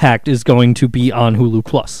that Impact is going to be on Hulu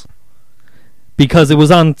Plus, because it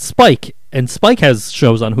was on Spike, and Spike has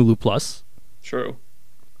shows on Hulu Plus. True.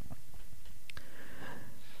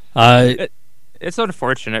 It's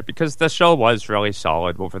unfortunate because the show was really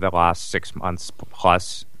solid over the last 6 months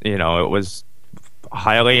plus. It was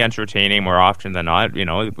highly entertaining more often than not,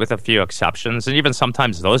 with a few exceptions. And even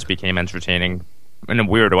sometimes those became entertaining in a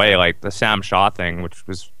weird way, like the Sam Shaw thing, which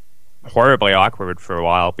was horribly awkward for a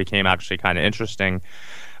while, became actually kind of interesting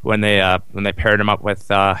when they paired him up with,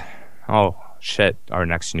 our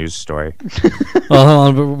next news story. Well,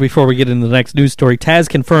 hold on, before we get into the next news story, Taz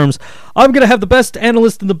confirms, I'm going to have the best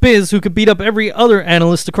analyst in the biz who could beat up every other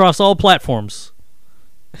analyst across all platforms.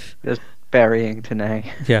 Just burying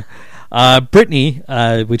Tenay. Yeah. Brittany,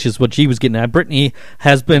 which is what she was getting at, Brittany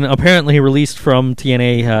has been apparently released from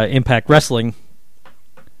TNA Impact Wrestling.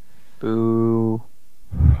 Boo.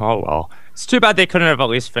 Oh, well. It's too bad they couldn't have at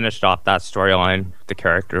least finished off that storyline, the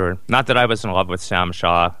character. Not that I was in love with Sam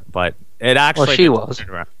Shaw, but it actually... Well, she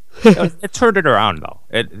was. It turned it around, though.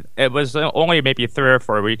 It was only maybe 3 or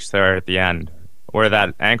 4 weeks there at the end where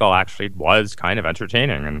that angle actually was kind of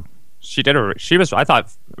entertaining, and she was, I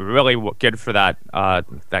thought, really good for that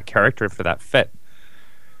character, for that fit.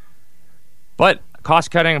 But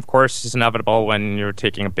cost cutting, of course, is inevitable when you're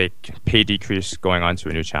taking a big pay decrease going on to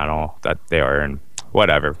a new channel that they are, and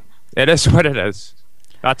whatever. It is what it is.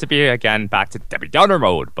 Not to be, again, back to Debbie Downer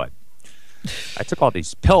mode, but I took all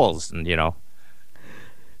these pills, and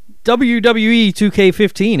WWE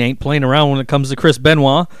 2K15 ain't playing around when it comes to Chris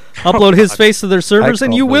Benoit. Upload his face to their servers,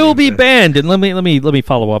 and you will be banned. And let me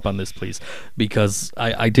follow up on this, please, because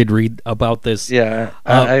I did read about this. Yeah,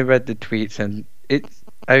 I read the tweets, and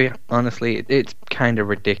honestly, it's kind of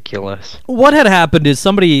ridiculous. What had happened is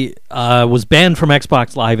somebody was banned from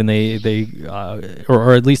Xbox Live, and they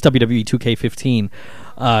or at least WWE 2K15.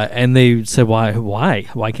 And they said, why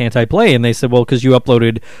can't I play? And they said, well, because you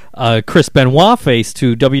uploaded Chris Benoit face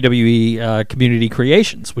to WWE Community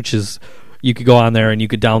Creations, which is, you could go on there and you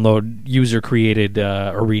could download user-created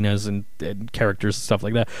arenas and characters and stuff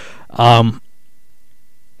like that.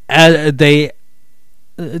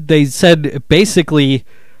 They said, basically,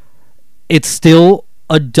 it's still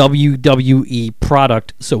a WWE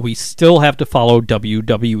product, so we still have to follow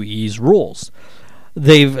WWE's rules.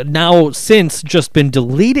 They've now since just been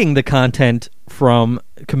deleting the content from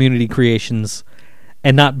Community Creations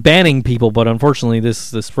and not banning people, but unfortunately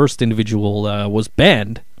this first individual was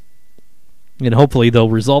banned. And hopefully they'll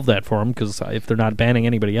resolve that for him, because if they're not banning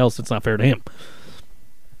anybody else, it's not fair to him.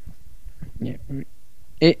 Yeah,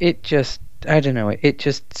 it just, I don't know, it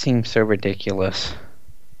just seems so ridiculous.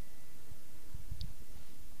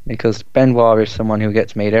 Because Benoit is someone who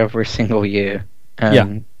gets made every single year.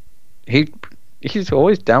 And he's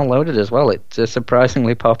always downloaded as well. It's a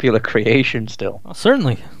surprisingly popular creation still.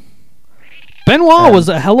 Certainly. Benoit was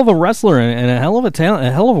a hell of a wrestler and a hell of a talent,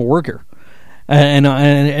 a hell of a worker. And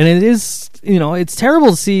it is, it's terrible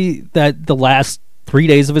to see that the last 3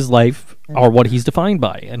 days of his life are what he's defined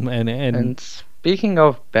by. And speaking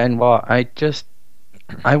of Benoit,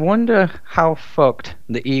 I wonder how fucked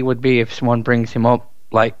the E would be if someone brings him up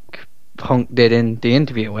like Punk did in the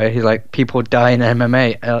interview, where he's like, people die in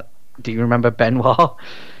MMA. Do you remember Benoit?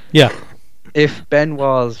 Yeah. If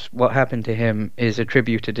Benoit's, what happened to him is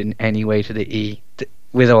attributed in any way to the E,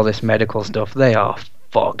 with all this medical stuff, they are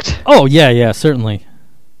fucked. Oh, yeah, certainly.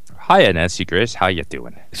 Hiya, Nancy Grace. How you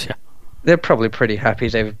doing? Yeah. They're probably pretty happy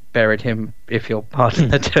they've buried him, if you'll pardon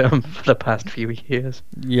the term, for the past few years.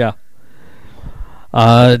 Yeah.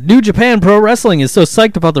 New Japan Pro Wrestling is so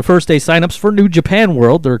psyched about their first day signups for New Japan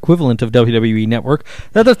World, their equivalent of WWE Network,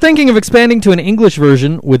 that they're thinking of expanding to an English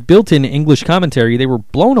version with built-in English commentary. They were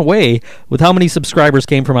blown away with how many subscribers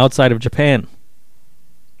came from outside of Japan.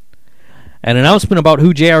 An announcement about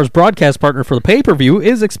who JR's broadcast partner for the pay-per-view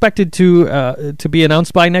is expected to be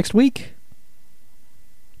announced by next week.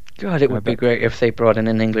 God, it would be great if they brought in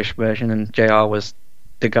an English version and JR was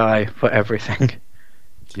the guy for everything.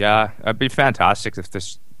 Yeah, it'd be fantastic if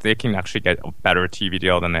they can actually get a better TV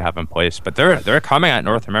deal than they have in place. But they're coming at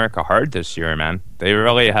North America hard this year, man. They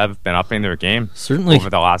really have been upping their game. Certainly over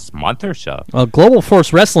the last month or so. Global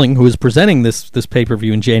Force Wrestling, who is presenting this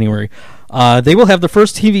pay-per-view in January, they will have the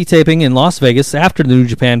first TV taping in Las Vegas after the New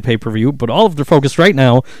Japan pay-per-view, but all of their focus right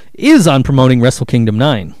now is on promoting Wrestle Kingdom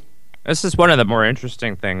 9. This is one of the more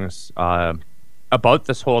interesting things about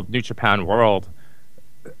this whole New Japan World,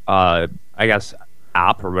 I guess,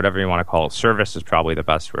 app or whatever you want to call it. Service is probably the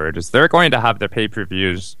best word. Is they're going to have their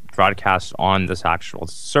pay-per-views broadcast on this actual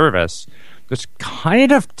service, which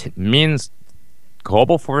kind of means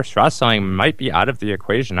Global Force Wrestling might be out of the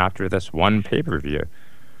equation after this one pay-per-view.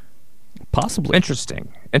 Possibly.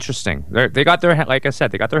 Interesting. They got their, like I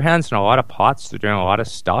said, they got their hands in a lot of pots. They're doing a lot of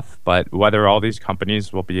stuff, but whether all these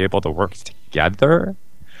companies will be able to work together,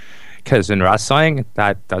 because in wrestling,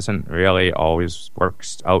 that doesn't really always work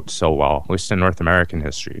out so well, at least in North American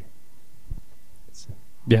history.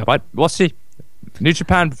 Yeah. But we'll see. New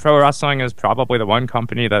Japan Pro Wrestling is probably the one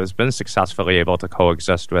company that has been successfully able to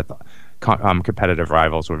coexist with competitive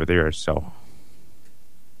rivals over the years. So,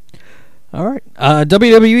 all right.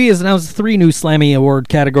 WWE has announced 3 new Slammy Award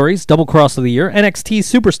categories: Double Cross of the Year, NXT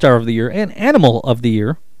Superstar of the Year, and Animal of the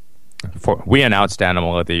Year. We announced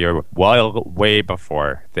Animal of the Year way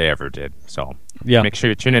before they ever did. So make sure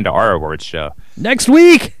you tune into our awards show next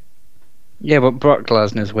week. Yeah, but Brock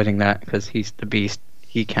Lesnar's winning that because he's the beast.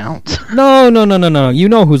 He counts. No. You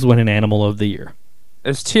know who's winning Animal of the Year.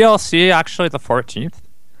 Is TLC actually the 14th?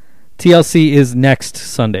 TLC is next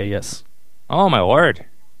Sunday, yes. Oh, my lord.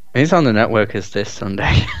 He's on the network as this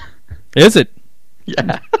Sunday. Is it?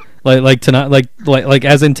 Yeah. Like tonight, like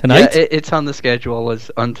as in tonight? Yeah, it's on the schedule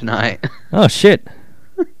as on tonight. Oh, shit.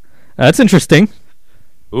 That's interesting.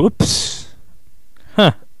 Oops.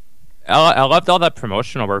 Huh. I loved all that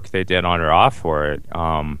promotional work they did on Raw for it.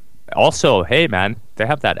 Also, hey, man, they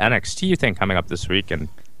have that NXT thing coming up this week, and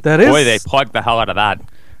boy, they plugged the hell out of that.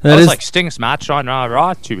 That was like Sting's match on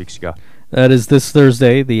Raw 2 weeks ago. That is this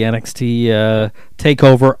Thursday, the NXT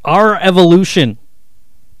TakeOver Our Evolution.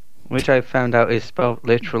 which I found out is spelled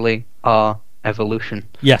literally R evolution.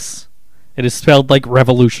 Yes, it is spelled like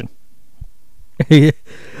revolution.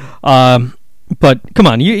 But come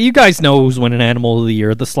on, you guys know who's winning Animal of the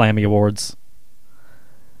Year at the Slammy Awards.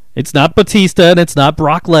 It's not Batista and it's not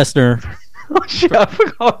Brock Lesnar. Oh shit, I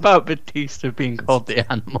forgot about Batista being called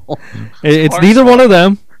the animal. It's neither one of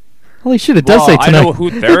them. Holy shit, it does say tonight. I know who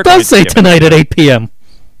they're it does say tonight at 8 p.m.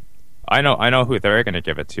 I know who they're going to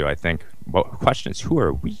give it to, I think. Well, the question is, who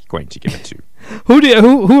are we going to give it to?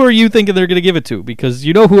 Who are you thinking they're going to give it to? Because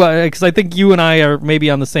you know who because I think you and I are maybe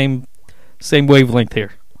on the same wavelength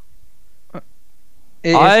here.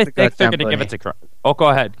 I think they're going to give it to... Oh, go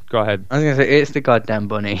ahead. I was going to say, it's the goddamn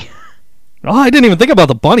bunny. Oh, I didn't even think about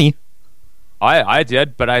the bunny. I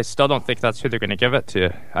did, but I still don't think that's who they're going to give it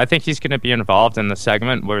to. I think he's going to be involved in the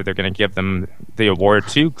segment where they're going to give them the award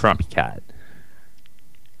to Grumpy Cat.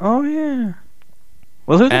 Oh, yeah.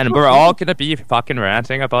 Well, and we're all going to be fucking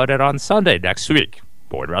ranting about it on Sunday next week.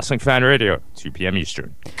 Board Wrestling Fan Radio, 2 p.m.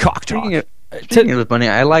 Eastern. Cock talk. Speaking of the bunny,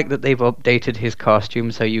 I like that they've updated his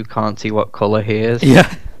costume so you can't see what color he is.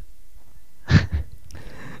 Yeah.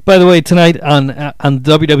 By the way, tonight on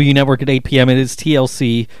WWE Network at 8 p.m. it is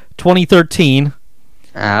TLC 2013.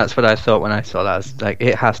 That's what I thought when I saw that. I was like,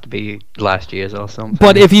 it has to be last year's or something.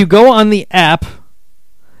 But if you go on the app,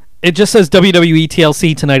 it just says WWE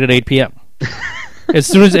TLC tonight at 8 p.m. as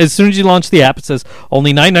soon as you launch the app, it says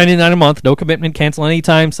only $9.99 a month, no commitment, cancel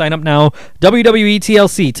anytime, sign up now. WWE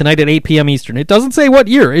TLC tonight at 8 p.m. Eastern. It doesn't say what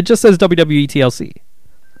year. It just says WWE TLC.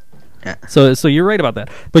 Yeah. So you're right about that.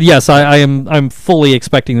 But yes, I'm fully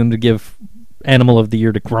expecting them to give Animal of the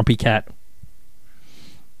Year to Grumpy Cat.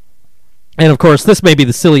 And of course, this may be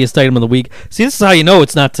the silliest item of the week. See, this is how you know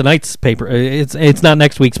it's not tonight's paper. It's not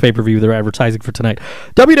next week's pay-per-view. They're advertising for tonight.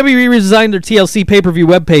 WWE redesigned their TLC pay-per-view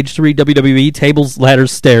webpage to read WWE Tables,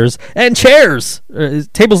 Ladders, Stairs, and Chairs.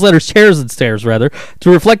 Tables, Ladders, Chairs, and Stairs, rather, to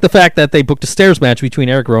reflect the fact that they booked a stairs match between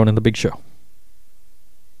Eric Rowan and The Big Show.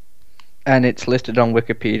 And it's listed on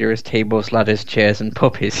Wikipedia as tables, ladders, chairs, and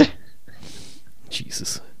puppies.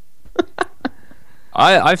 Jesus.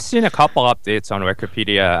 I've seen a couple updates on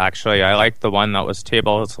Wikipedia, actually. I like the one that was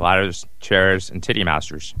tables, ladders, chairs, and titty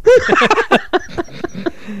masters.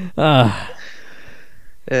 Yeah,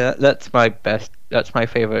 that's my best. That's my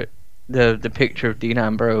favorite. The picture of Dean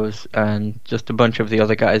Ambrose and just a bunch of the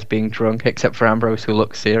other guys being drunk, except for Ambrose, who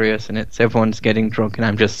looks serious, and it's everyone's getting drunk, and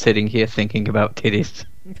I'm just sitting here thinking about titties.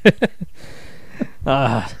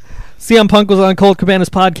 CM Punk was on Colt Cabana's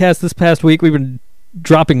podcast this past week. We've been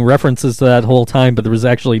dropping references to that whole time, but there was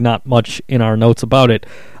actually not much in our notes about it.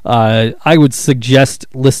 I would suggest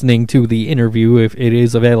listening to the interview if it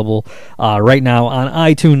is available right now on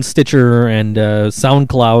iTunes, Stitcher, and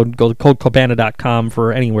SoundCloud. Go to ColtCabana.com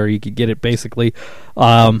for anywhere you could get it, basically.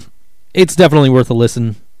 It's definitely worth a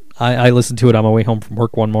listen. I listened to it on my way home from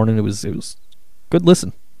work one morning. It was good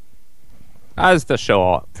listen. As the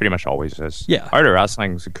show pretty much always is. Yeah. Art of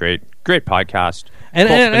Wrestling is a great podcast. And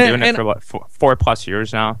Colt's been doing it for, what, 4+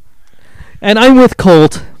 years now? And I'm with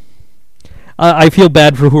Colt. I feel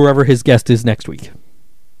bad for whoever his guest is next week.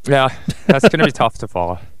 Yeah, that's going to be tough to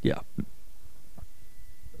follow. Yeah.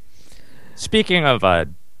 Speaking of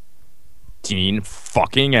Dean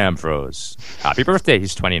fucking Ambrose, happy birthday,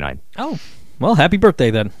 he's 29. Oh, well, happy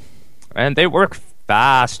birthday then. And they work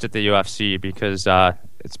fast at the UFC because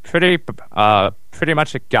it's pretty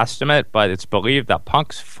much a guesstimate, but it's believed that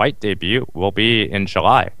Punk's fight debut will be in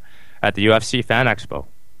July at the UFC Fan Expo.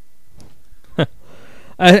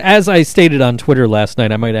 As I stated on Twitter last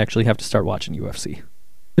night, I might actually have to start watching UFC.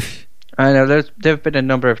 I know there've been a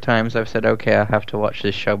number of times I've said, okay, I have to watch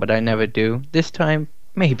this show, but I never do. This time,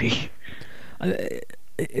 maybe.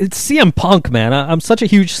 It's CM Punk, man. I'm such a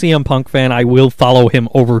huge CM Punk fan. I will follow him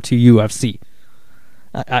over to UFC.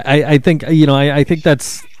 I think I think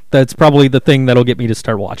that's probably the thing that'll get me to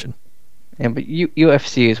start watching. Yeah, but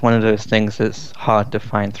UFC is one of those things that's hard to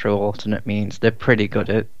find through alternate means. They're pretty good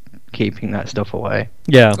at keeping that stuff away.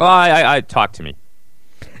 Yeah. Well, I talk to me.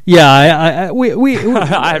 Yeah, we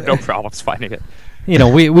I have no problems finding it.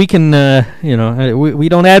 We can we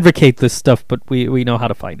don't advocate this stuff, but we know how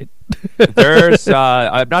to find it. There's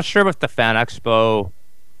I'm not sure with the Fan Expo.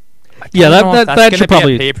 Yeah, that should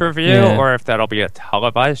probably be a pay-per-view or if that'll be a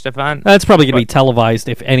televised event. That's probably going to be televised,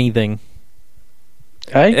 if anything.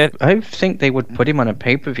 I think they would put him on a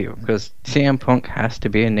pay-per-view because CM Punk has to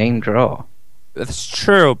be a name draw. That's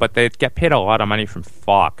true, but they get paid a lot of money from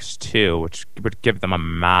Fox too, which would give them a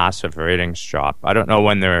massive ratings drop. I don't know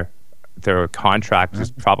when their contract is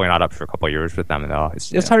probably not up for a couple of years with them though.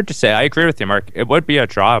 It's hard to say. I agree with you, Mark. It would be a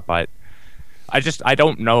draw, but I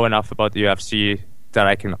don't know enough about the UFC that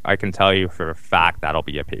I can tell you for a fact that'll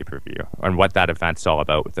be a pay-per-view. And what that event's all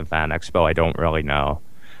about with the Fan Expo, I don't really know.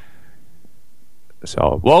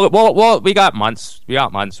 So, well, we got months.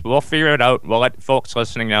 We'll figure it out. We'll let folks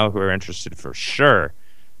listening know who are interested for sure.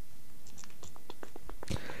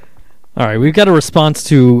 All right, we've got a response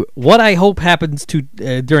to what I hope happens to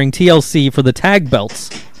during TLC for the tag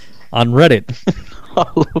belts on Reddit.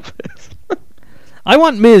 All of this. I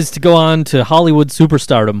want Miz to go on to Hollywood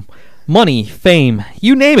superstardom, money, fame,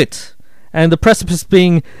 you name it, and the precipice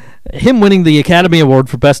being him winning the Academy Award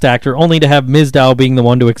for Best Actor, only to have Mizdow being the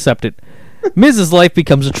one to accept it. Miz's life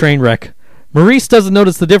becomes a train wreck. Maurice doesn't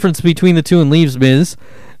notice the difference between the two and leaves Miz.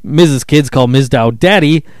 Miz's kids call Mizdow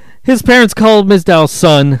Daddy. His parents call Mizdow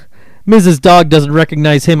Son. Miz's dog doesn't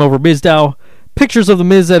recognize him over Mizdow. Pictures of the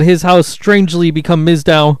Miz at his house strangely become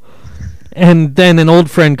Mizdow. And then an old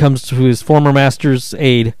friend comes to his former master's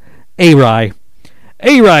aid, A-Rai.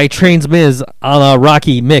 A-Rai trains Miz a la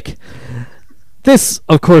Rocky Mick. This,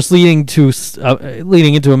 of course, leading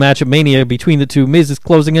into a match at Mania between the two. Miz is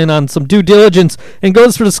closing in on some due diligence and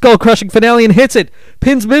goes for the skull-crushing finale and hits it.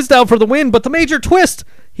 Pins Mizdow for the win, but the major twist!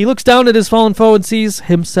 He looks down at his fallen foe and sees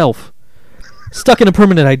himself. Stuck in a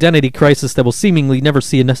permanent identity crisis that will seemingly never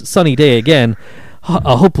see a sunny day again,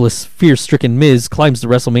 a hopeless, fear-stricken Miz climbs the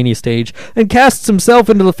WrestleMania stage and casts himself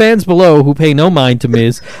into the fans below, who pay no mind to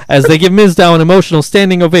Miz as they give Mizdow an emotional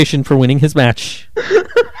standing ovation for winning his match.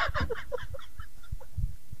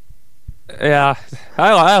 Yeah,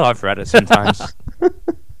 I love Reddit sometimes.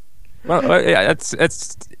 Well, yeah, it's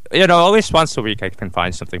at least once a week I can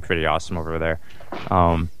find something pretty awesome over there.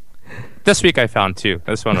 This week I found two.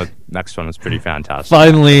 Next one was pretty fantastic.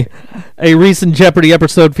 Finally, a recent Jeopardy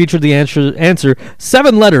episode featured the answer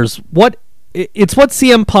 7 letters. It's what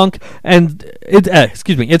CM Punk and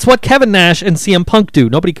it's what Kevin Nash and CM Punk do.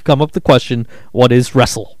 Nobody could come up with the question, what is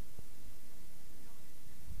wrestle?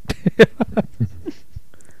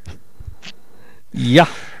 Yeah.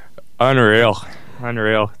 Unreal.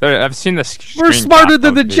 I've seen this. We're smarter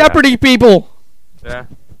than the Jeopardy people. Yeah.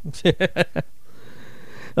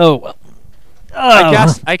 Oh, well.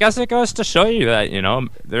 I guess it goes to show you that,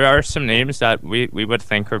 there are some names that we would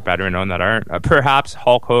think are better known that aren't. Perhaps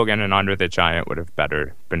Hulk Hogan and Andre the Giant would have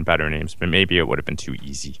been better names, but maybe it would have been too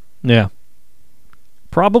easy. Yeah.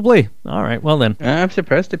 Probably. All right, well then. I'm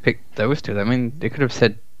surprised they picked those two. I mean, they could have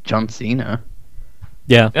said John Cena.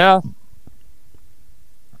 Yeah. Yeah.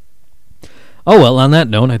 Oh, well, on that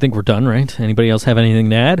note, I think we're done, right? Anybody else have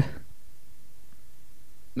anything to add?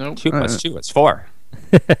 Nope. 2 + 2 is 4.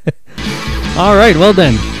 All right, well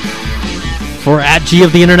then. For at G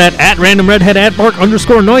of the Internet, at Random Redhead, at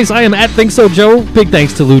Mark_Noise, I am at Think So Joe. Big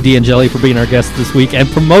thanks to Lou D'Angeli for being our guest this week and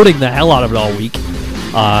promoting the hell out of it all week.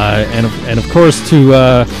 And of course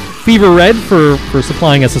to Fever Red for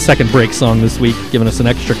supplying us a second break song this week, giving us an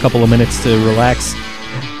extra couple of minutes to relax.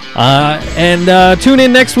 And tune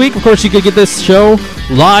in next week. Of course, you could get this show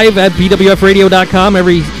live at bwfradio.com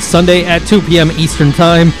every Sunday at 2 p.m. Eastern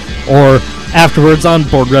Time, or afterwards on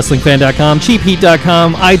BoardWrestlingFan.com,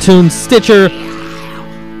 CheapHeat.com, iTunes, Stitcher.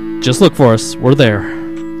 Just look for us. We're there.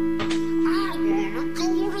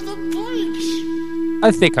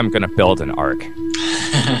 I think I'm going to build an ark.